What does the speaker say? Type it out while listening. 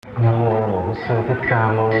Bổn Sư Thích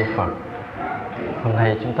Ca Mâu Ni Phật. Hôm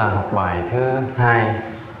nay chúng ta học bài thứ 2.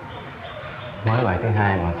 Mới bài thứ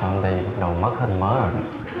 2 mà sao hôm nay bắt đầu mất hình mới rồi.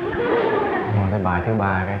 Rồi cái bài thứ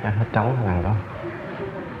 3 cái chắc hết trống thế nào đó.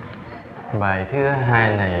 Bài thứ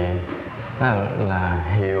 2 này là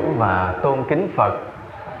hiểu và tôn kính Phật.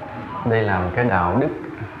 Đây là một cái đạo đức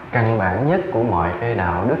căn bản nhất của mọi cái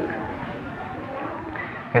đạo đức.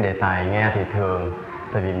 Cái đề tài nghe thì thường,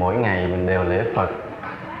 tại vì mỗi ngày mình đều lễ Phật.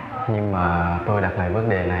 Nhưng mà tôi đặt lại vấn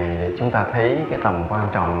đề này để chúng ta thấy cái tầm quan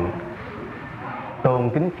trọng. Tôn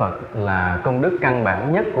kính Phật là công đức căn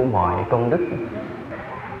bản nhất của mọi công đức.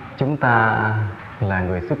 Chúng ta là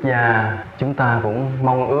người xuất gia, chúng ta cũng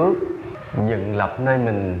mong ước dựng lập nơi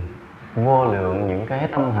mình vô lượng những cái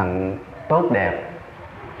tâm hạnh tốt đẹp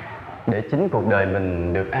để chính cuộc đời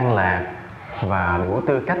mình được an lạc và đủ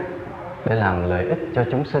tư cách để làm lợi ích cho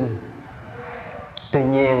chúng sinh. Tuy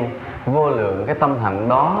nhiên, vô lượng cái tâm hạnh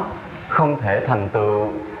đó không thể thành tựu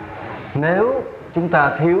nếu chúng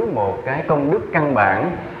ta thiếu một cái công đức căn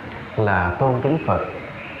bản là tôn kính Phật.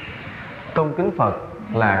 Tôn kính Phật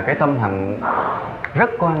là cái tâm hạnh rất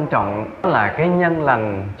quan trọng, là cái nhân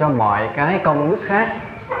lành cho mọi cái công đức khác.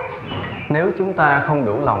 Nếu chúng ta không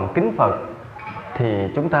đủ lòng kính Phật thì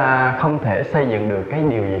chúng ta không thể xây dựng được cái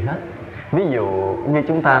điều gì hết. Ví dụ như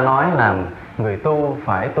chúng ta nói là người tu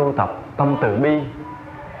phải tu tập tâm từ bi,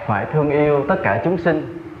 phải thương yêu tất cả chúng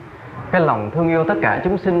sinh. Cái lòng thương yêu tất cả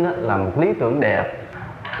chúng sinh là một lý tưởng đẹp.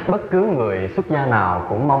 Bất cứ người xuất gia nào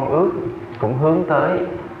cũng mong ước, cũng hướng tới,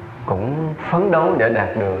 cũng phấn đấu để đạt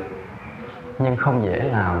được. Nhưng không dễ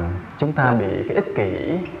làm. Chúng ta bị cái ích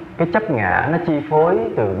kỷ, cái chấp ngã nó chi phối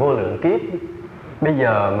từ vô lượng kiếp. Bây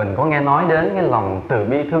giờ mình có nghe nói đến cái lòng từ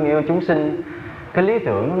bi thương yêu chúng sinh, cái lý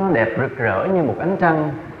tưởng nó đẹp rực rỡ như một ánh trăng,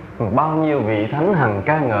 mà bao nhiêu vị thánh hằng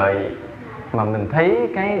ca ngợi. Mà mình thấy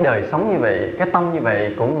cái đời sống như vậy, cái tâm như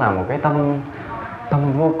vậy cũng là một cái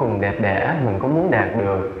tâm vô cùng đẹp đẽ, mình cũng muốn đạt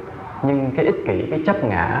được. Nhưng cái ích kỷ, cái chấp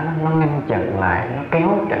ngã nó ngăn chặn lại, nó kéo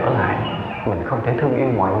trở lại, mình không thể thương yêu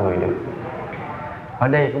mọi người được. Ở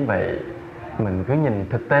đây cũng vậy, mình cứ nhìn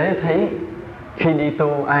thực tế thấy khi đi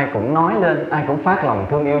tu ai cũng nói lên, ai cũng phát lòng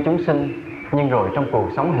thương yêu chúng sinh. Nhưng rồi trong cuộc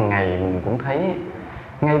sống hàng ngày mình cũng thấy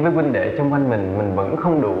ngay với huynh đệ xung quanh mình vẫn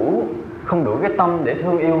không đủ cái tâm để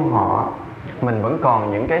thương yêu họ. Mình vẫn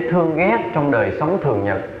còn những cái thương ghét trong đời sống thường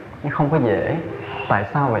nhật, nhưng không có dễ. Tại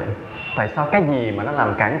sao vậy? Tại sao cái gì mà nó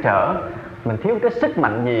làm cản trở? Mình thiếu cái sức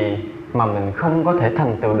mạnh gì mà mình không có thể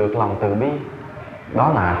thành tựu được lòng từ bi?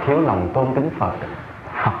 Đó là thiếu lòng tôn kính Phật.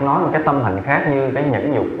 Hoặc nói một cái tâm hạnh khác như cái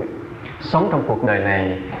nhẫn nhục. Sống trong cuộc đời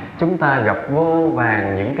này, chúng ta gặp vô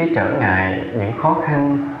vàn những cái trở ngại, những khó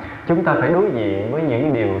khăn. Chúng ta phải đối diện với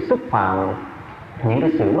những điều xúc phạm, những cái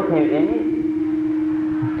sự bất như ý.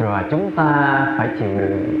 Rồi chúng ta phải chịu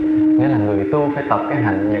đựng. Nghĩa là người tu phải tập cái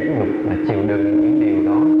hạnh nhẫn nhục, là chịu đựng những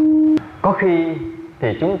điều đó. Có khi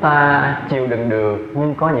thì chúng ta chịu đựng được,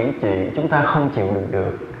 nhưng có những chuyện chúng ta không chịu đựng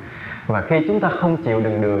được. Và khi chúng ta không chịu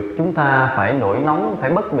đựng được, chúng ta phải nổi nóng,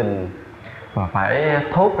 phải bất bình, và phải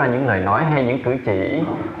thốt ra những lời nói hay những cử chỉ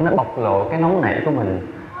nó bộc lộ cái nóng nảy của mình,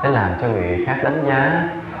 để làm cho người khác đánh giá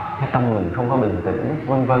cái tâm mình không có bình tĩnh,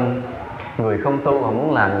 vân vân. Người không tu họ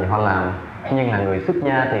muốn làm gì họ làm, nhưng là người xuất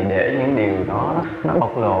gia thì để những điều đó nó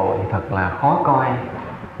bộc lộ thì thật là khó coi.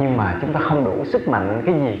 Nhưng mà chúng ta không đủ sức mạnh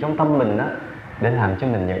cái gì trong tâm mình đó để làm cho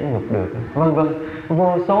mình nhẫn nhục được, vân vân.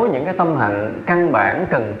 Vô số những cái tâm hạnh căn bản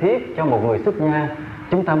cần thiết cho một người xuất gia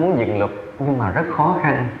chúng ta muốn dựng lập, nhưng mà rất khó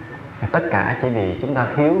khăn. Tất cả chỉ vì chúng ta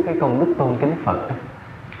thiếu cái công đức tôn kính Phật.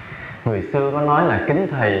 Người xưa có nói là kính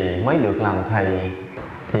thầy mới được làm thầy.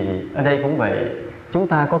 Thì ở đây cũng vậy, chúng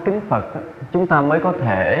ta có kính Phật, chúng ta mới có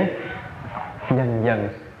thể dần dần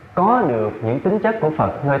có được những tính chất của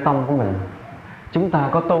Phật nơi tâm của mình. Chúng ta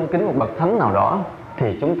có tôn kính một bậc thánh nào đó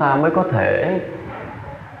thì chúng ta mới có thể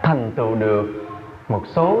thành tựu được một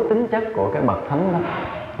số tính chất của cái bậc thánh đó.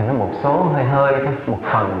 Thì nó một số hơi hơi thôi, một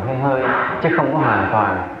phần hơi hơi, chứ không có hoàn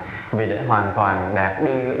toàn. Vì để hoàn toàn đạt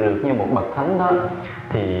được như một bậc thánh đó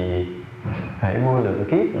thì phải vô lượng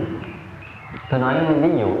kiếp. Tôi nói ví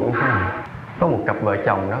dụ như thế này. Có một cặp vợ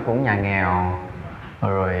chồng đó cũng nhà nghèo,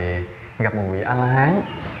 rồi gặp một vị A-la-hán.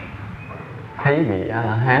 Thấy vị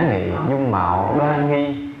A-la-hán này dung mạo đoan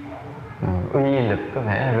nghi, uy lực có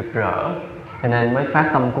vẻ rực rỡ, cho nên mới phát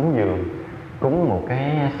tâm cúng dường. Cúng một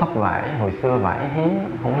cái xốc vải, hồi xưa vải hiếm,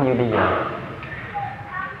 không có như bây giờ.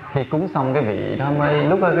 Khi cúng xong cái vị đó mới,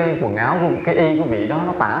 lúc đó cái quần áo, cái y của vị đó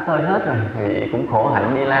nó tả tơi hết rồi. Vị cũng khổ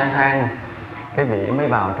hạnh đi lang thang. Cái vị mới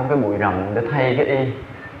vào trong cái bụi rậm để thay cái y.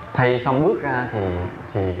 Thay xong bước ra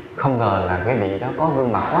thì không ngờ là cái vị đó có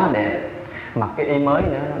gương mặt quá đẹp. Mặc cái y mới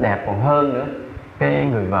nữa, nó đẹp còn hơn nữa. Cái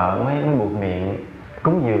người vợ mới buộc miệng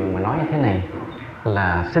cúng dường mà nói như thế này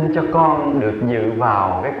là xin cho con được dự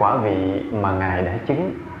vào cái quả vị mà Ngài đã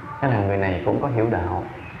chứng. Cái là người này cũng có hiểu đạo.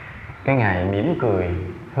 Cái Ngài mỉm cười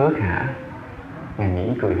hứa khả. Ngài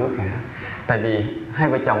mỉm cười hứa khả. Tại vì hai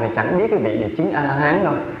vợ chồng này chẳng biết cái vị này chứng A-la-hán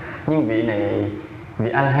đâu. Nhưng vị này,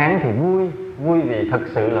 vị A-la-hán thì vui vì thật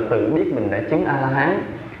sự là tự biết mình đã chứng A-la-hán,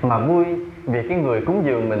 mà vui vì cái người cúng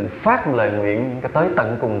dường mình phát lời nguyện tới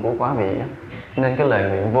tận cùng của quả vị đó. Nên cái lời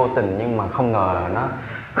nguyện vô tình nhưng mà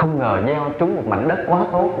không ngờ gieo trúng một mảnh đất quá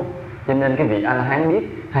tốt. Cho nên cái vị A-la-hán biết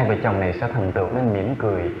hai vợ chồng này sẽ thành tựu, nên mỉm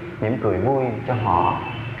cười vui cho họ.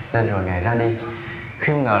 Nên rồi Ngài ra đi.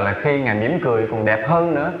 Không ngờ là khi Ngài mỉm cười còn đẹp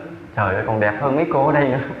hơn nữa. Trời ơi, còn đẹp hơn mấy cô ở đây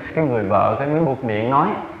nữa. Cái người vợ cái mới buộc miệng nói: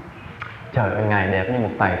 trời ơi, Ngài đẹp như một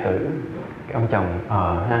tài tử. Cái ông chồng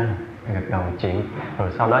gật đầu chuyện. Rồi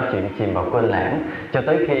sau đó chuyện chìm vào quên lãng cho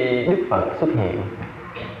tới khi Đức Phật xuất hiện.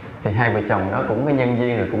 Thì hai vợ chồng đó cũng có nhân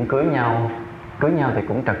duyên rồi cũng cưới nhau. Cưới nhau thì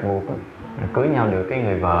cũng trật buộc đó. Rồi cưới nhau được cái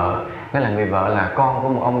người vợ. Cái là người vợ là con của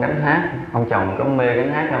một ông gánh hát. Ông chồng có mê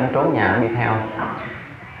gánh hát, ông trốn nhà đi theo.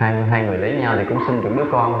 Hai người lấy nhau thì cũng sinh được đứa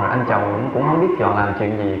con. Rồi anh chồng cũng không biết chọn làm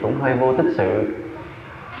chuyện gì, cũng hơi vô tích sự.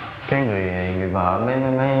 Cái người vợ mới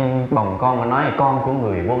bồng con mà nói: con của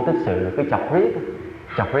người vô tích sự, cứ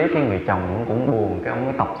chọc riết cái người chồng cũng buồn. Cái ông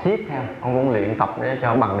mới tập siết theo, ông cũng luyện tập để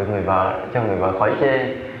cho bằng được người vợ, cho người vợ khỏi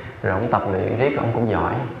chê. Rồi ông tập luyện riết, ông cũng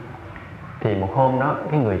giỏi. Thì một hôm đó,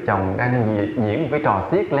 cái người chồng đang diễn một cái trò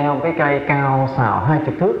siết, leo cái cây cao sào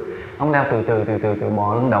 20 thước. Ông leo từ từ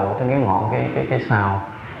bò lên đầu trên cái ngọn cái sào.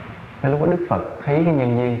 Cái lúc đó Đức Phật thấy cái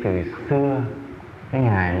nhân duyên từ xưa, cái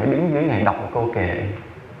Ngài mới đứng dưới, Ngài đọc một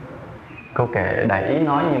câu kệ đại ý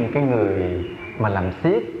nói: nhưng cái người mà làm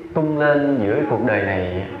xiết tung lên giữa cuộc đời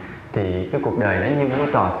này thì cái cuộc đời nó như một cái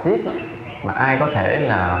trò xiết đó. Mà ai có thể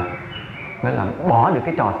là bỏ được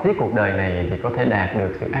cái trò xiết cuộc đời này thì có thể đạt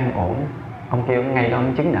được sự an ổn. Ông kêu ngay đó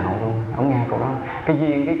ông chứng đạo luôn. Ông nghe câu đó, cái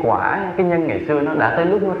duyên, cái quả, cái nhân ngày xưa nó đã tới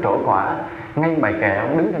lúc nó trổ quả. Ngay bài kệ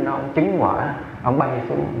ông đứng trên đó, ông chứng quả. Ông bay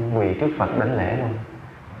xuống quỳ trước Phật đảnh lễ luôn.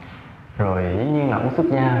 Rồi dĩ nhiên là ông xuất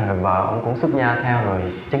gia, rồi vợ ông cũng xuất gia theo, rồi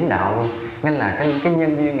chứng đạo luôn. Nên là cái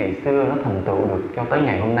nhân duyên ngày xưa nó thành tựu được cho tới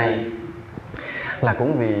ngày hôm nay là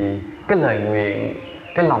cũng vì cái lời nguyện,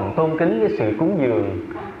 cái lòng tôn kính, cái sự cúng dường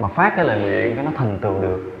mà phát cái lời nguyện cái nó thành tựu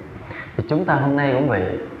được. Thì chúng ta hôm nay cũng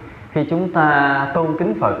vậy. Khi chúng ta tôn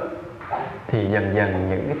kính Phật thì dần dần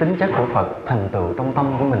những cái tính chất của Phật thành tựu trong tâm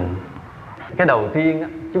của mình. Cái đầu tiên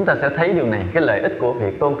chúng ta sẽ thấy điều này, cái lợi ích của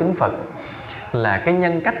việc tôn kính Phật là cái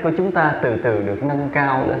nhân cách của chúng ta từ từ được nâng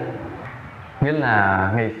cao lên. Nghĩa là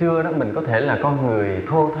ngày xưa đó mình có thể là con người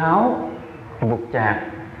thô tháo, vụt chạc,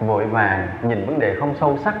 vội vàng, nhìn vấn đề không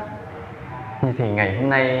sâu sắc. Nhưng thì ngày hôm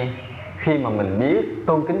nay khi mà mình biết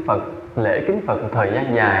tôn kính Phật, lễ kính Phật một thời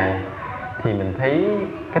gian dài thì mình thấy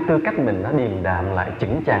cái tư cách mình nó điềm đạm lại,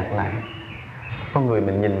 chững chạc lại. Con người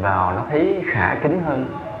mình nhìn vào nó thấy khả kính hơn.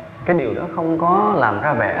 Cái điều đó không có làm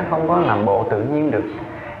ra vẻ, không có làm bộ tự nhiên được.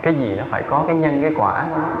 Cái gì nó phải có cái nhân cái quả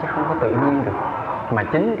của nó, chứ không có tự nhiên được. Mà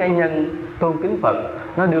chính cái nhân tôn kính Phật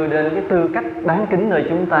nó đưa đến cái tư cách đáng kính nơi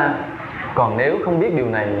chúng ta. Còn nếu không biết điều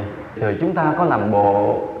này rồi chúng ta có làm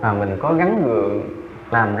bộ mình có gắn gượng,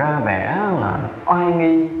 làm ra vẻ là oai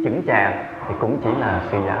nghi, chững chạc thì cũng chỉ là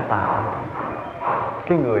sự giả tạo.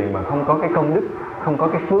 Cái người mà không có cái công đức, không có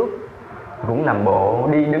cái phước cũng làm bộ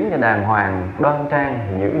đi đứng cho đàng hoàng, đoan trang,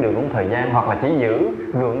 giữ được một thời gian, hoặc là chỉ giữ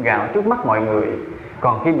gượng gạo trước mắt mọi người.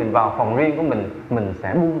 Còn khi mình vào phòng riêng của mình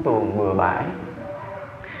sẽ buông tuồng bừa bãi.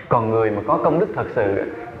 Còn người mà có công đức thật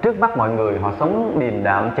sự, trước mắt mọi người họ sống điềm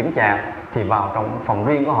đạm chững chạc, thì vào trong phòng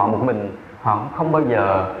riêng của họ một mình, họ không bao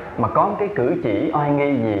giờ mà có cái cử chỉ oai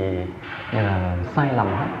nghi gì sai lầm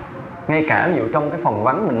hết. Ngay cả ví dụ trong cái phòng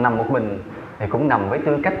vắng mình nằm một mình thì cũng nằm với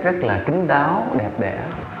tư cách rất là kín đáo, đẹp đẽ.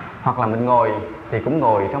 Hoặc là mình ngồi thì cũng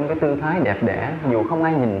ngồi trong cái tư thái đẹp đẽ, dù không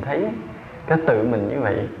ai nhìn thấy. Cái tự mình như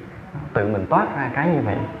vậy, tự mình toát ra cái như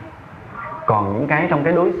vậy. Còn những cái trong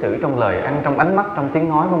cái đối xử, trong lời ăn, trong ánh mắt, trong tiếng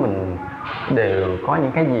nói của mình đều có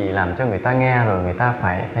những cái gì làm cho người ta nghe rồi người ta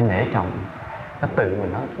phải nể trọng. Cái tự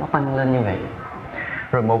mình nó tăng lên như vậy.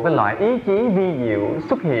 Rồi một cái loại ý chí vi diệu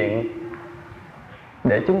xuất hiện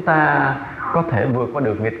để chúng ta có thể vượt qua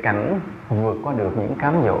được nghịch cảnh, vượt qua được những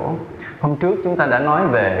cám dỗ. Hôm trước chúng ta đã nói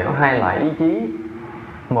về có hai loại ý chí.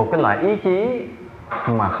 Một cái loại ý chí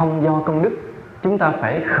mà không do công đức, chúng ta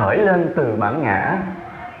phải khởi lên từ bản ngã.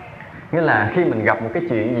 Nghĩa là khi mình gặp một cái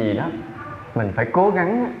chuyện gì đó, mình phải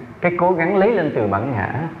cố gắng lấy lên từ bản ngã,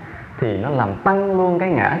 thì nó làm tăng luôn cái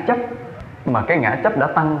ngã chấp. Mà cái ngã chấp đã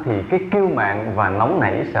tăng thì cái kiêu mạn và nóng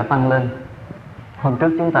nảy sẽ tăng lên. Hôm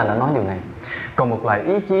trước chúng ta đã nói điều này. Còn một loại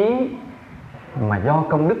ý chí mà do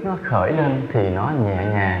công đức nó khởi lên thì nó nhẹ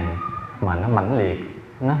nhàng mà nó mãnh liệt.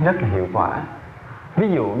 nó rất là hiệu quả.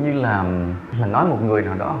 Ví dụ như là mình nói một người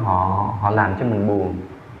nào đó họ làm cho mình buồn,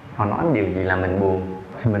 họ nói điều gì làm mình buồn,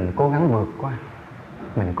 thì mình cố gắng vượt qua,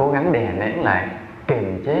 mình cố gắng đè nén lại,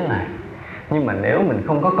 kiềm chế lại. Nhưng mà nếu mình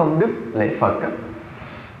không có công đức lễ Phật á,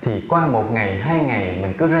 thì qua 1 ngày, 2 ngày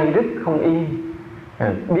mình cứ ray rứt không yên.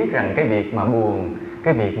 Biết rằng cái việc mà buồn,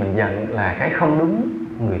 cái việc mình giận là cái không đúng,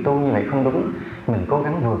 người tu như vậy không đúng, mình cố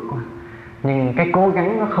gắng vượt qua. Nhưng cái cố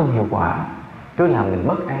gắng nó không hiệu quả, cứ làm mình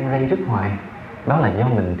bất an ray rứt hoài. Đó là do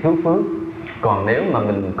mình thiếu phước. Còn nếu mà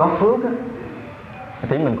mình có phước á,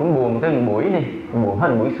 thì mình cũng buồn tới một buổi đi, buồn hết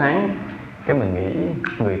một buổi sáng, cái mình nghĩ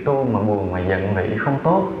người tu mà buồn mà giận vậy không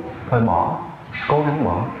tốt, thôi bỏ, cố gắng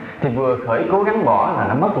bỏ. Thì vừa khởi cố gắng bỏ là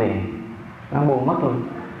nó mất liền, nó buông mất luôn.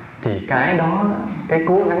 Thì cái đó, cái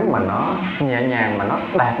cố gắng mà nó nhẹ nhàng mà nó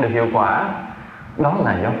đạt được hiệu quả, đó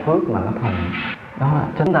là do phước mà nó thành. Đó là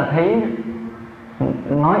chúng ta thấy,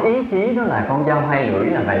 nói ý chí đó là con dao hai lưỡi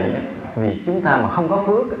là vậy. Vì chúng ta mà không có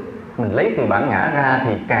phước, mình lấy từ bản ngã ra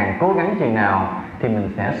thì càng cố gắng chừng nào thì mình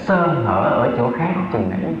sẽ sơ hở ở chỗ khác chừng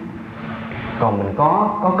nấy. Còn mình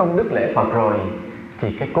có công đức lễ Phật rồi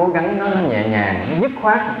thì cái cố gắng đó nó nhẹ nhàng, nó dứt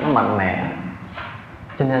khoát, nó mạnh mẽ.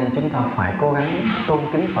 Cho nên chúng ta phải cố gắng tôn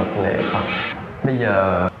kính Phật, lễ Phật. Bây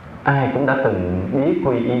giờ ai cũng đã từng biết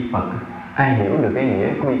quy y Phật, ai hiểu được cái nghĩa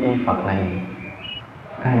quy y Phật là gì?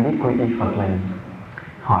 Ai biết quy y Phật là gì?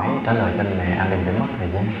 Hỏi trả lời cho lẹ, đừng để mất thời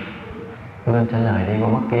gian. Lên trả lời đi, qua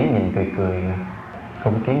mắt kiến nhìn cười cười.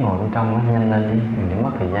 Không kiến ngồi bên trong nó nhanh lên đi, đừng để mất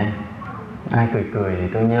thời gian. Ai cười cười thì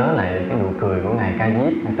tôi nhớ lại cái nụ cười của Ngài Ca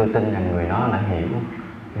Diếp, tôi tin rằng người đó đã hiểu.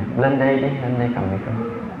 Lên đây đi, lên đây cầm micro.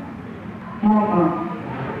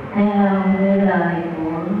 Theo như lời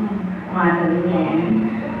của Hòa Thượng giảng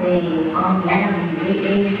thì con nghĩ rằng quy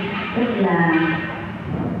y tức là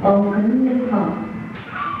tôn kính Đức Phật,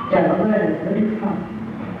 trở về với Đức Phật.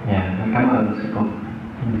 Dạ, cảm ơn sư cô.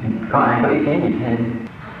 Có ai có ý kiến gì thêm?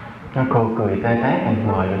 Nó cô cười tê tét,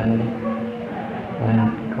 mời lên đi. Lên,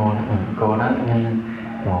 cô đó nhanh lên.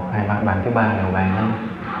 1, 2, 3, bàn thứ 3 đầu bàn lên.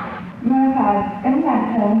 Mơ Phật kính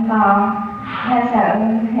bạch thượng tọa, theo sự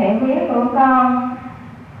hiểu biết của con,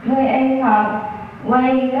 quy y Phật,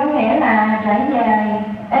 quy có nghĩa là trở về,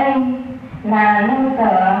 y là nương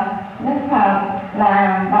tựa, Đức Phật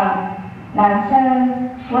là bậc đạo sư.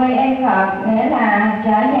 Quy y Phật nghĩa là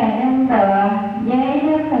trở về nương tựa với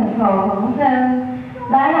Đức Thượng Phụ Bổn Sư.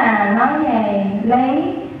 Đó là nói về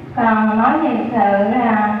lý, còn nói về sự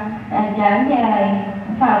là trở về.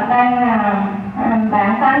 Phật đây là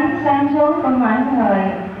bản tánh sáng suốt của mọi người,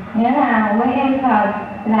 nghĩa là quy y Phật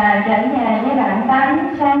là trở về với bản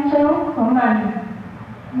tánh sáng suốt của mình.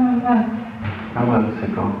 Cảm ơn sư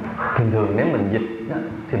cô. Thường thường nếu mình dịch đó,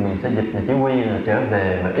 thì mình sẽ dịch là chữ quy là trở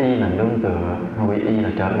về, và y là nương tựa, quy y là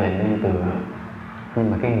trở về nương tựa.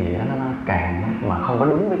 Nhưng mà cái nghĩa nó càng mà không có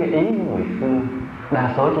đúng với cái ý của người xưa. Đa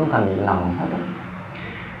số chúng ta bị lầm hết đó.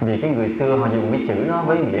 Vì cái người xưa họ dùng cái chữ đó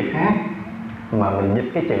với nghĩa khác, mà mình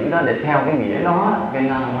dịch cái chữ đó để theo cái nghĩa đó, cái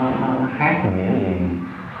nó khác nghĩa liền.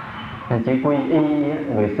 Nên chữ quy y,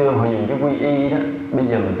 người xưa họ dùng chữ quy y đó, bây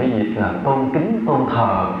giờ mình phải dịch là tôn kính, tôn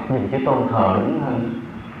thờ, dùng chữ tôn thờ đúng hơn.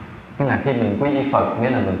 Nghĩa là khi mình quy y Phật, nghĩa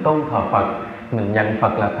là mình tôn thờ Phật, mình nhận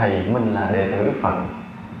Phật là thầy, mình là đệ tử Phật.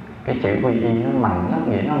 Cái chữ quy y nó mạnh lắm,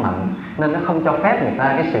 nghĩa nó mạnh, nên nó không cho phép người ta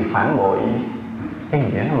cái sự phản bội, cái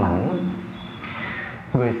nghĩa nó mạnh lắm.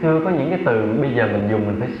 Người xưa có những cái từ bây giờ mình dùng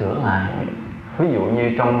mình phải sửa lại. Ví dụ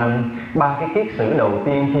như trong 3 cái kiết sử đầu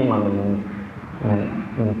tiên khi mà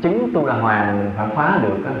mình chứng Tu Đà Hoàng mình phải phá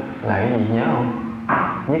được đó, là cái gì nhớ không?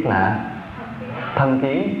 Nhất là thân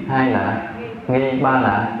kiến, 2 là nghi, 3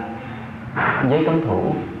 là giới cấm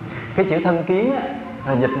thủ. Cái chữ thân kiến á,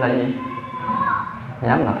 là dịch là gì?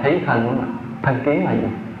 Dám là thấy thân. Thân kiến là gì?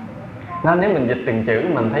 Nó nếu mình dịch từng chữ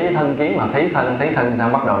mình thấy thân kiến mà thấy thân sao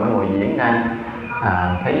bắt đầu nó ngồi diễn ra.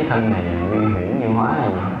 Thấy thân này như huyễn như hóa này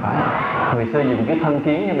không phải. Người xưa dùng cái thân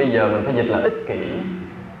kiến, nhưng bây giờ mình phải dịch là ích kỷ.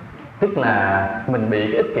 Tức là mình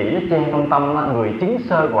bị cái ích kỷ nó chen trong tâm đó. Người chứng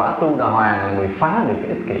sơ quả Tu Đà Hoàng là người phá được cái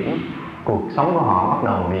ích kỷ, cuộc sống của họ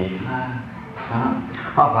bắt đầu bị tha đó.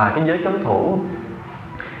 Hoặc là cái giới cấm thủ,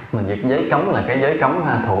 mình dịch giới cấm là cái giới cấm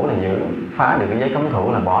ha, thủ là giữ, phá được cái giới cấm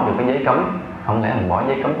thủ là bỏ được cái giới cấm. Không lẽ mình bỏ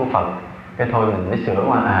giới cấm của Phật, cái thôi mình mới sửa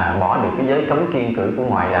qua bỏ được cái giới cấm kiêng cữ của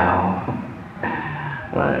ngoại đạo.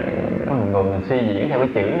 Mình ngồi mình suy diễn theo cái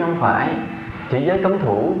chữ nó không phải. Chữ giới cấm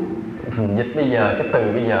thủ mình dịch bây giờ, cái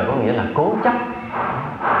từ bây giờ có nghĩa là cố chấp.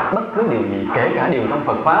 Bất cứ điều gì, kể cả điều trong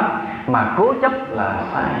Phật Pháp mà cố chấp là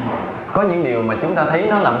sai. Có những điều mà chúng ta thấy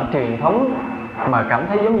nó là một truyền thống mà cảm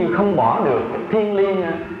thấy giống như không bỏ được, thiêng liêng,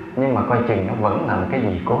 nhưng mà coi chừng nó vẫn là một cái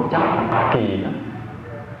gì cố chấp, kỳ lắm.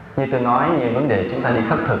 Như tôi nói, như vấn đề chúng ta đi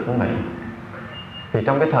khất thực cũng vậy. Thì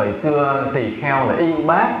trong cái thời xưa tỳ kheo là y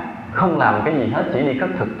bát, không làm cái gì hết, chỉ đi khất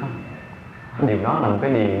thực thôi. Điều đó là một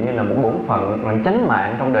cái điều như là một bổn phận, là chánh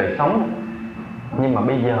mạng trong đời sống. Nhưng mà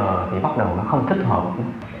bây giờ thì bắt đầu nó không thích hợp.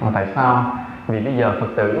 Mà tại sao? Vì bây giờ Phật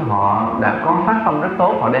tử họ đã có phát tâm rất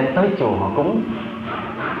tốt, họ đem tới chùa họ cúng.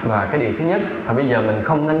 Và cái điều thứ nhất là bây giờ mình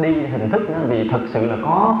không nên đi hình thức nữa, vì thật sự là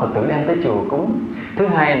có Phật tử đem tới chùa cúng. Thứ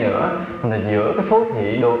hai nữa là giữa cái phố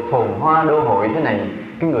thị phồn hoa đô hội thế này,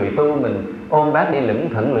 cái người tu mình ôm bát đi lững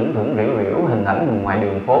thững rỉu hình ảnh mình ngoài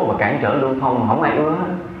đường phố và cản trở lưu thông, không ai ưa.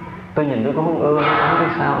 Tôi nhìn tôi cũng không ưa, không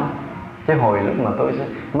biết sao. Chứ hồi lúc mà tôi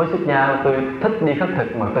mới xuất gia, tôi thích đi khất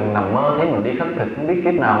thực, mà từng nằm mơ thấy mình đi khất thực, không biết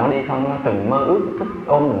kiếp nào nó đi không, từng mơ ước thích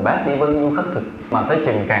ôm mình bát đi vân du khất thực. Mà tới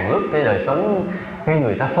chừng càng lúc cái đời sống, cái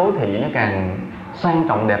người ta phố thị nó càng sang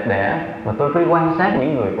trọng đẹp đẽ, mà tôi cứ quan sát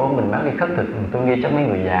những người ôm mình bát đi khất thực, tôi nghĩ chắc mấy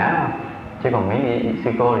người giả, chứ còn mấy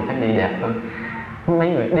sư cô thì chắc đi đẹp hơn. Mấy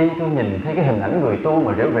người đi tôi nhìn thấy cái hình ảnh người tu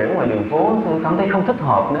mà rểu ngoài đường phố, tôi cảm thấy không thích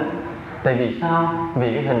hợp nữa. Tại vì sao?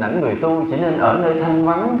 Vì cái hình ảnh người tu chỉ nên ở nơi thanh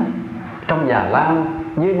vắng thôi, trong già lam,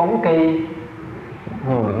 dưới bóng cây,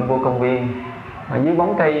 nhưng đừng vô công viên, ở dưới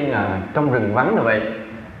bóng cây là trong rừng vắng như vậy.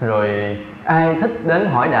 Rồi ai thích đến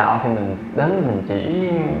hỏi đạo thì mình đến mình chỉ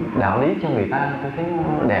đạo lý cho người ta, tôi thấy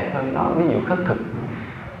nó đẹp hơn đó, ví dụ khất thực.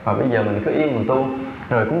 Và bây giờ mình cứ yên mình tu.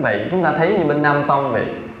 Rồi cũng vậy, chúng ta thấy như bên Nam Tông vậy,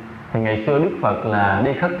 thì ngày xưa Đức Phật là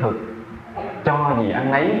đi khất thực, cho gì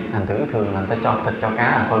ăn nấy, thành thử thường là người ta cho thịt cho cá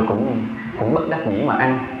là thôi cũng bất đắc dĩ mà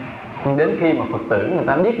ăn. Nhưng đến khi mà Phật tử người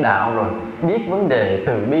ta biết đạo rồi, biết vấn đề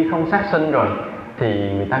từ bi không sát sinh rồi,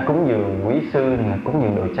 thì người ta cúng dường quý sư, cúng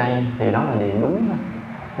dường đồ chay, thì đó là điều đúng.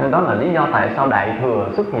 Đó là lý do tại sao Đại Thừa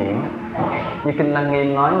xuất hiện. Như Kinh Lăng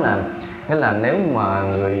Nghiêm nói là nghĩa là nếu mà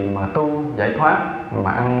người mà tu giải thoát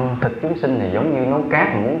mà ăn thịt chúng sinh thì giống như nấu cát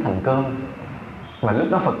mà muốn thành cơm. Và lúc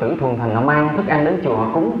đó Phật tử thuần thành họ mang thức ăn đến chùa họ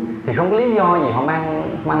cúng, thì không có lý do gì họ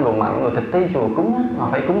mang đồ mặn rồi thịt tới chùa cúng, họ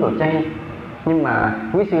phải cúng đồ chay. Nhưng mà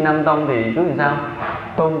quý sư Nam Tông thì cứ làm sao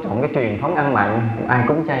tôn trọng cái truyền thống ăn mặn, ai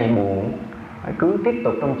cúng chay buồn, phải cứ tiếp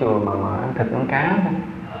tục trong chùa mà ăn thịt ăn cá thôi.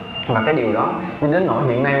 Và cái điều đó nhưng đến nỗi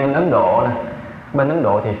hiện nay bên Ấn Độ nè, bên Ấn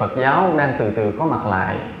Độ thì Phật giáo đang từ từ có mặt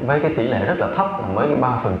lại với cái tỷ lệ rất là thấp, là mới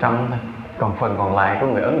 3% thôi. Còn phần còn lại của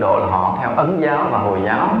người Ấn Độ là họ theo Ấn giáo và Hồi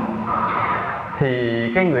giáo.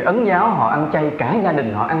 Thì cái người Ấn giáo họ ăn chay, cả gia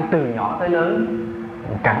đình họ ăn từ nhỏ tới lớn,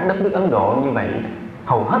 cả đất nước Ấn Độ như vậy,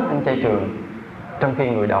 hầu hết ăn chay trường. Trong khi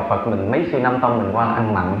người đạo Phật mình, mấy sư Nam Tông mình qua là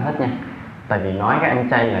ăn mặn hết nha. Tại vì nói cái ăn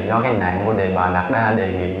chay là do cái nạn của Đề Bà Đạt Đa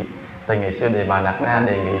đề nghị. Tại ngày xưa Đề Bà Đạt Đa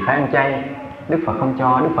đề nghị phải ăn chay, Đức Phật không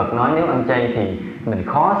cho. Đức Phật nói nếu ăn chay thì mình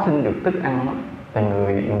khó xin được thức ăn đó. Tại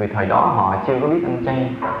người thời đó họ chưa có biết ăn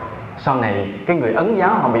chay. Sau này cái người Ấn giáo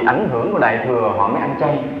họ bị ảnh hưởng của Đại Thừa, họ mới ăn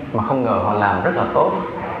chay, mà không ngờ họ làm rất là tốt.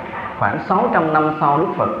 Khoảng 600 năm sau Đức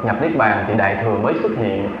Phật nhập Niết Bàn thì Đại Thừa mới xuất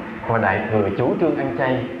hiện, và Đại Thừa chủ trương ăn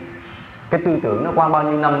chay. Cái tư tưởng nó qua bao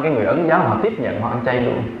nhiêu năm cái người Ấn giáo họ tiếp nhận, họ ăn chay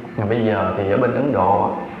luôn. Mà bây giờ thì ở bên Ấn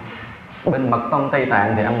Độ, bên Mật Tông Tây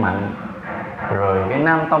Tạng thì ăn mặn, rồi cái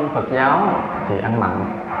Nam Tông Phật giáo thì ăn mặn.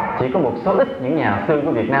 Chỉ có một số ít những nhà sư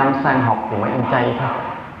của Việt Nam sang học thì mới ăn chay thôi.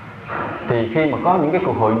 Thì khi mà có những cái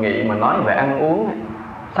cuộc hội nghị mà nói về ăn uống,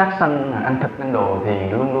 sát sanh, ăn thịt, ăn đồ, thì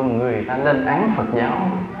luôn luôn người ta lên án Phật giáo.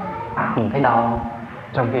 Mình thấy đau,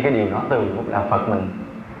 trong khi cái điều đó từ một đạo Phật mình.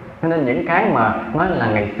 Cho nên những cái mà nói là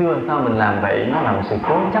ngày xưa sao mình làm vậy, nó là một sự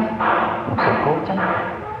cố chấp, một sự cố chấp.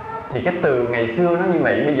 Thì cái từ ngày xưa nó như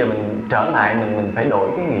vậy, bây giờ mình trở lại, mình phải đổi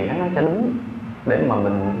cái nghĩa nó cho đúng, để mà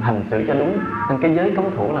mình hành xử cho đúng. Nên cái giới cấm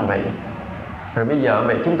thủ là vậy. Rồi bây giờ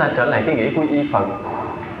vậy chúng ta trở lại cái nghĩa quy y Phật,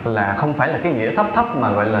 là không phải là cái nghĩa thấp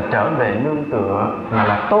mà gọi là trở về nương tựa, mà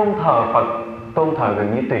là tôn thờ Phật, tôn thờ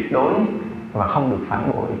gần như tuyệt đối và không được phản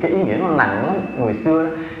bội. Cái ý nghĩa nó nặng lắm người xưa.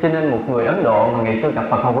 Cho nên một người Ấn Độ mà ngày xưa gặp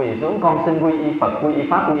Phật họ quỳ xuống, con xin quy y Phật, quy y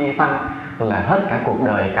Pháp, quy y Tăng, là hết cả cuộc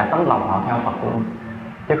đời, cả tấm lòng họ theo Phật luôn,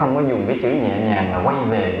 chứ không có dùng cái chữ nhẹ nhàng là quay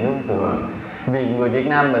về nương tựa. Vì người Việt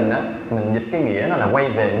Nam mình á, mình dịch cái nghĩa nó là quay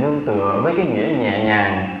về nương tựa với cái nghĩa nhẹ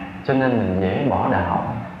nhàng, cho nên mình dễ bỏ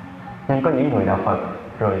đạo. Nhưng có những người đạo Phật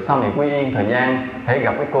rồi sau này quy yên thời gian, thể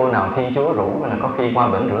gặp cái cô nào Thiên Chúa rủ là có khi qua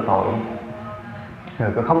bển rửa tội,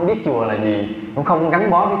 rồi không biết chùa là gì, cũng không gắn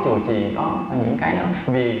bó với chùa trì đó, những cái đó.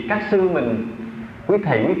 Vì các sư mình, quý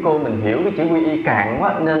thầy quý cô mình hiểu cái chữ quy y cạn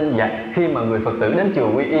quá, nên khi mà người Phật tử đến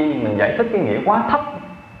chùa quy y, mình giải thích cái nghĩa quá thấp,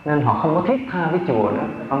 nên họ không có thiết tha với chùa nữa.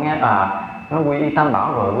 Họ nghe nó quy y Tam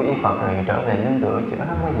Bảo rồi, quy y Phật rồi trở về nương tựa, chứ đó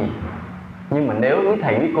không có gì. Nhưng mà nếu quý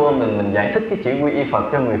thầy quý cô mình giải thích cái chữ quy y Phật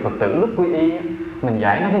cho người Phật tử lúc quy y, mình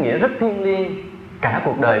giải nó cái nghĩa rất thiêng liêng, cả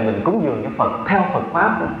cuộc đời mình cúng dường cho Phật, theo Phật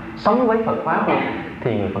Pháp, sống với Phật Pháp,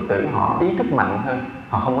 thì người Phật tử họ ý thức mạnh hơn,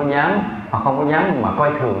 họ không có dám mà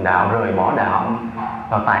coi thường đạo, rời bỏ đạo.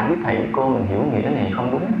 Và tại biết thầy cô mình hiểu nghĩa này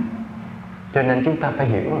không đúng, cho nên chúng ta phải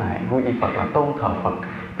hiểu lại quy y Phật là tôn thờ Phật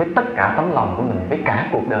với tất cả tấm lòng của mình, với cả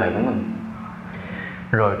cuộc đời của mình.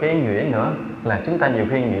 Rồi cái ý nghĩa nữa là chúng ta nhiều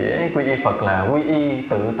khi nghĩa quy y Phật là quy y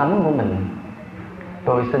tự tánh của mình.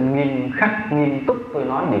 Tôi xin nghiêm khắc, nghiêm túc tôi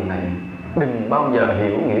nói điều này, đừng bao giờ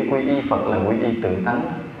hiểu nghĩa quy y Phật là quy y tự tánh.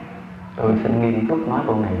 Tôi xin nghiêm túc nói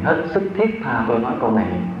câu này, hết sức thiết tha tôi nói câu này.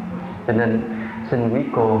 Cho nên xin quý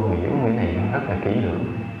cô hiểu nghĩa này rất là kỹ lưỡng.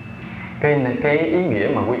 Cái ý nghĩa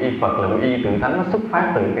mà quy y Phật là quy y tự tánh nó xuất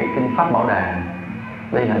phát từ cái kinh Pháp Bảo Đàn.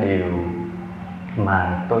 Đây là điều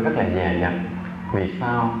mà tôi rất là dè dặt. Vì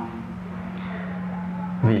sao?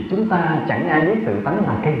 Vì chúng ta chẳng ai biết tự tánh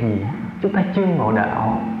là cái gì. Chúng ta chưa ngộ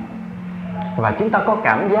đạo, và chúng ta có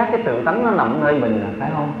cảm giác cái tự tánh nó nằm nơi mình, phải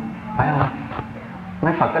không? Phải không?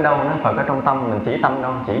 Nói Phật ở đâu? Nói Phật ở trong tâm mình, chỉ tâm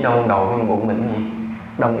đâu? Chỉ đâu đầu hay bụng mình gì?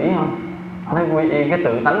 Đồng ý không? Nói quy y cái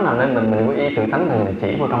tự tánh nào nên mình quy y tự tánh thì mình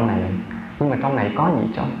chỉ vô trong này. Nhưng mà trong này có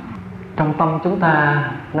gì trong tâm chúng ta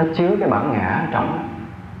nó chứa cái bản ngã ở trong.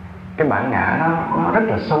 Cái bản ngã nó rất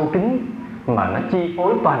là sâu kín, mà nó chi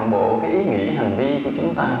phối toàn bộ cái ý nghĩ hành vi của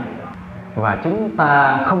chúng ta. Và chúng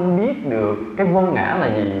ta không biết được cái vô ngã là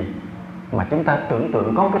gì, mà chúng ta tưởng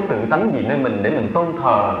tượng có cái tự tánh gì nơi mình để mình tôn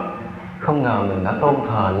thờ. Không ngờ mình đã tôn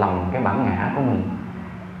thờ lầm cái bản ngã của mình.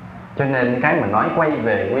 Cho nên cái mà nói quay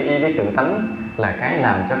về quy y với tự tánh là cái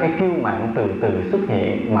làm cho cái kiêu mạn từ từ xuất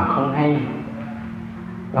hiện mà không hay.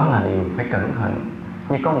 Đó là điều phải cẩn thận.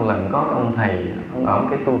 Như có một lần có ông thầy, ông ở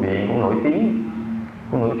cái tu viện cũng nổi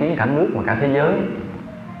tiếng cả nước mà cả thế giới.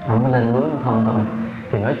 Ông mới lên núi thông thôi,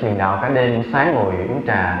 thì nói truyền đạo cả đêm, sáng ngồi uống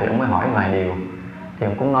trà thì ông mới hỏi vài điều. Thì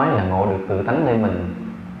ông cũng nói là ngộ được tự tánh nơi mình.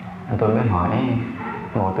 Tôi mới hỏi,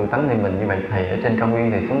 ngộ tự tánh nơi mình như vậy thầy ở trên cao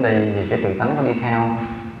nguyên thì xuống đây thì cái tự tánh có đi theo?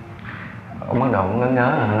 Ông bắt đầu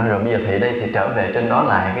ngớ rồi bây giờ thì đây thì trở về trên đó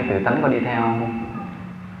lại, cái tự tánh có đi theo không?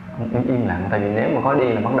 Ông im lặng, tại vì nếu mà có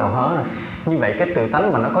đi là bắt đầu hớ rồi. Như vậy cái tự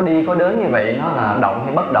tánh mà nó có đi có đến như vậy, nó là động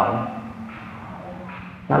hay bất động?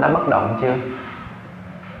 Nó đã bất động chưa?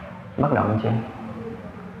 Bất động chưa?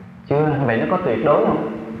 Chưa. Vậy nó có tuyệt đối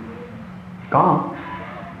không? Có không?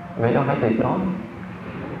 Vậy đâu phải tuyệt đối.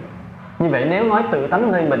 Như vậy nếu nói tự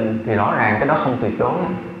tánh nơi mình thì rõ ràng cái đó không tuyệt đối.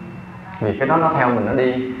 Vì cái đó nó theo mình, nó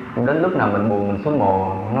đi. Đến lúc nào mình buồn mình xuống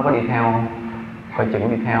mồ, nó có đi theo không? Coi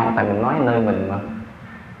chừng đi theo, tại mình nói nơi mình mà.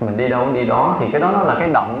 Mình đi đâu đi đó thì cái đó nó là cái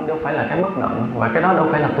động, đâu phải là cái bất động. Và cái đó đâu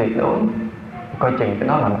phải là tuyệt đối. Coi chừng cái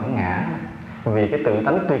đó là bản ngã. Vì cái tự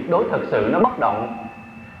tánh tuyệt đối thật sự nó bất động,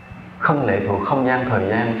 không lệ thuộc không gian thời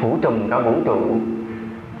gian, phủ trùm cả vũ trụ.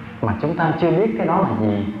 Mà chúng ta chưa biết cái đó là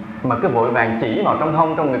gì, mà cứ vội vàng chỉ vào trong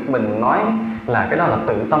hông, trong ngực mình, nói là cái đó là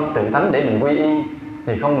tự tâm, tự tánh để mình quy y.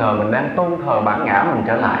 Thì không ngờ mình đang tôn thờ bản ngã mình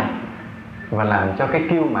trở lại, và làm cho cái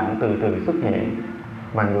kiêu mạn từ từ xuất hiện,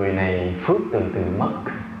 và người này phước từ từ mất.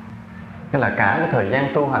 Nghĩa là cả cái thời gian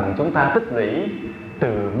tu hành chúng ta tích lũy,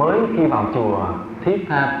 từ mới khi vào chùa thiết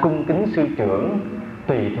tha cung kính sư trưởng,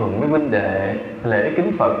 tùy thuận với huynh đệ, lễ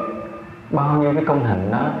kính Phật, bao nhiêu cái công hạnh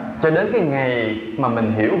đó, cho đến cái ngày mà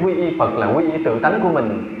mình hiểu quy y Phật là quy y tự tánh của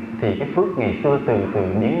mình, thì cái phước ngày xưa từ từ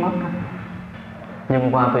biến mất.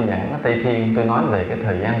 Nhưng qua tôi giảng ở Tây Thiên, tôi nói về cái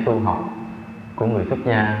thời gian tu học của người xuất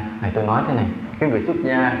gia. Này tôi nói thế này, cái người xuất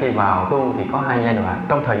gia khi vào tu thì có hai giai đoạn.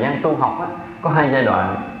 Trong thời gian tu học á, có hai giai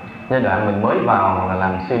đoạn. Giai đoạn mình mới vào là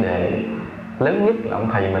làm sư đệ, lớn nhất là ông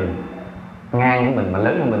thầy mình, ngang với mình mà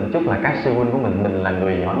lớn hơn mình chút là các sư huynh của mình là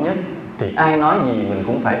người nhỏ nhất. Thì ai nói gì mình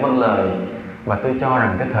cũng phải vâng lời. Và tôi cho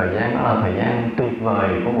rằng cái thời gian đó là thời gian tuyệt vời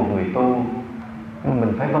của một người tu.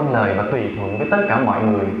 Mình phải vâng lời và tùy thuận với tất cả mọi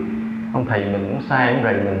người. Ông thầy mình cũng sai, ông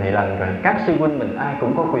rầy mình thì lần rồi. Các sư huynh mình ai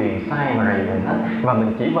cũng có quyền sai mà rầy mình hết. Và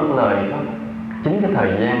mình chỉ vâng lời thôi. Chính cái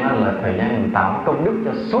thời gian đó là thời gian mình tạo công đức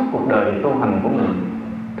cho suốt cuộc đời tu hành của mình.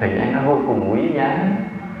 Thời gian đó vô cùng quý giá.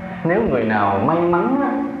 Nếu người nào may mắn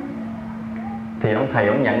á, thì ông thầy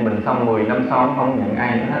ông nhận mình xong 10 năm sau ông không nhận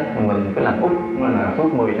ai nữa hết. Mình cứ làm út là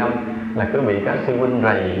suốt 10 năm là cứ bị các sư huynh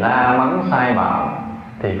rầy la mắng sai bảo,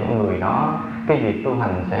 thì con người đó cái việc tu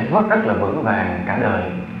hành sẽ rất là vững vàng cả đời.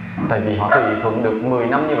 Tại vì họ tùy thuận được 10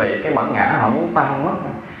 năm như vậy, cái bản ngã họ muốn tan mất.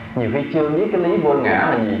 Nhiều khi chưa biết cái lý vô ngã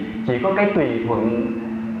là gì, chỉ có cái tùy thuận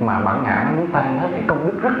mà bản ngã nó muốn tan hết, cái công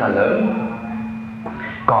đức rất là lớn.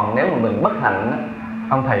 Còn nếu mà mình bất hạnh,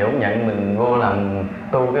 ông thầy ông nhận mình vô làm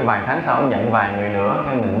tu, cái vài tháng sau ông nhận vài người nữa,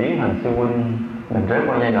 cái mình biến thành sư huynh, mình rớt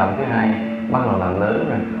qua giai đoạn thứ hai, bắt đầu làm lớn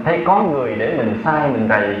rồi. Thấy có người để mình sai, mình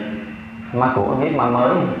rầy, ma cũ biết ma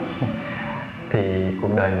mới thì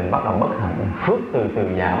cuộc đời mình bắt đầu bất hạnh, phước từ từ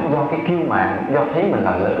giảm do cái kiêu mạn, do thấy mình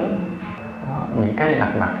là lớn. Đó, những cái lặt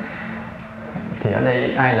vặt. Thì ở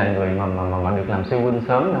đây ai là người mà được làm sư huynh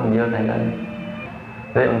sớm đâu, giơ tay lên.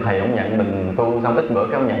 Thế ông thầy ông nhận mình tu xong ít bữa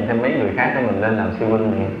cái ông nhận thêm mấy người khác để mình lên làm sư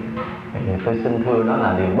huynh này. Thì tôi xin thưa đó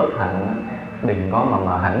là điều bất hạnh đó. Đừng có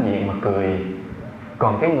mà hãnh diện mà cười.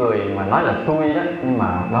 Còn cái người mà nói là xui đó, nhưng mà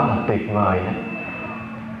đó là tuyệt vời đó.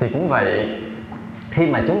 Thì cũng vậy, khi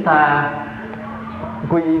mà chúng ta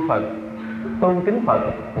quy y Phật, tôn kính Phật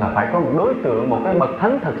là phải có một đối tượng, một cái bậc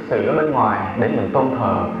thánh thật sự ở bên ngoài để mình tôn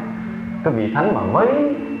thờ. Cái vị thánh mà với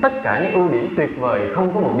tất cả những ưu điểm tuyệt vời,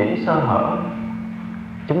 không có một điểm sơ hở.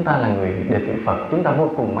 Chúng ta là người đệ tử Phật, chúng ta vô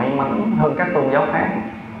cùng may mắn hơn các tôn giáo khác,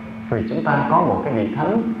 vì chúng ta có một cái vị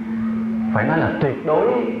thánh phải nói là tuyệt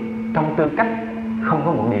đối trong tư cách, không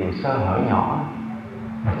có một điều sơ hở nhỏ.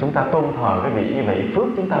 Và chúng ta tôn thờ cái vị như vậy, phước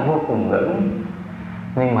chúng ta vô cùng lớn.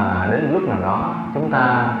 Nhưng mà đến lúc nào đó chúng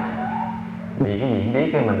ta bị cái gì biết,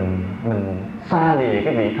 cái mình xa lìa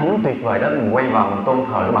cái vị thánh tuyệt vời đó, mình quay vào mình tôn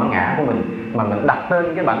thờ cái bản ngã của mình, mà mình đặt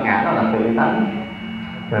tên cái bản ngã đó là tự tánh,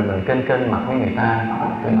 rồi mình kênh mặt với người ta,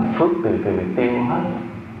 phước từ từ tiêu hết.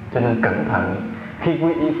 Cho nên cẩn thận khi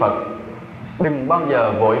quy y Phật, đừng bao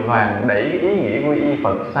giờ vội vàng đẩy cái ý nghĩa quy y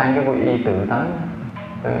Phật sang cái quy y tự tánh.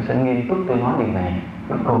 Tôi sẽ nghiêm túc tôi nói điều này,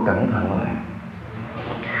 các cô cẩn thận lại.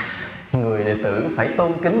 Người đệ tử phải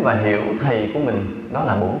tôn kính và hiểu thầy của mình, đó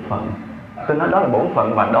là bổn phận. Tôi nói đó là bổn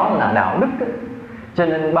phận và đó là đạo đức đó. Cho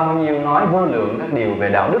nên bao nhiêu nói vô lượng các điều về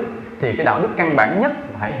đạo đức, thì cái đạo đức căn bản nhất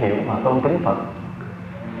phải hiểu và tôn kính Phật.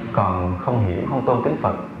 Còn không hiểu, không tôn kính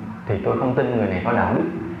Phật thì tôi không tin người này có đạo đức.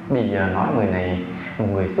 Bây giờ nói người này một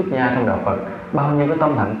người xuất gia trong đạo Phật, bao nhiêu cái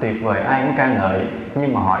tâm hạnh tuyệt vời ai cũng ca ngợi,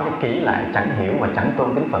 nhưng mà hỏi cho kỹ lại chẳng hiểu và chẳng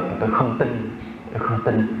tôn kính Phật thì tôi không tin. Tôi không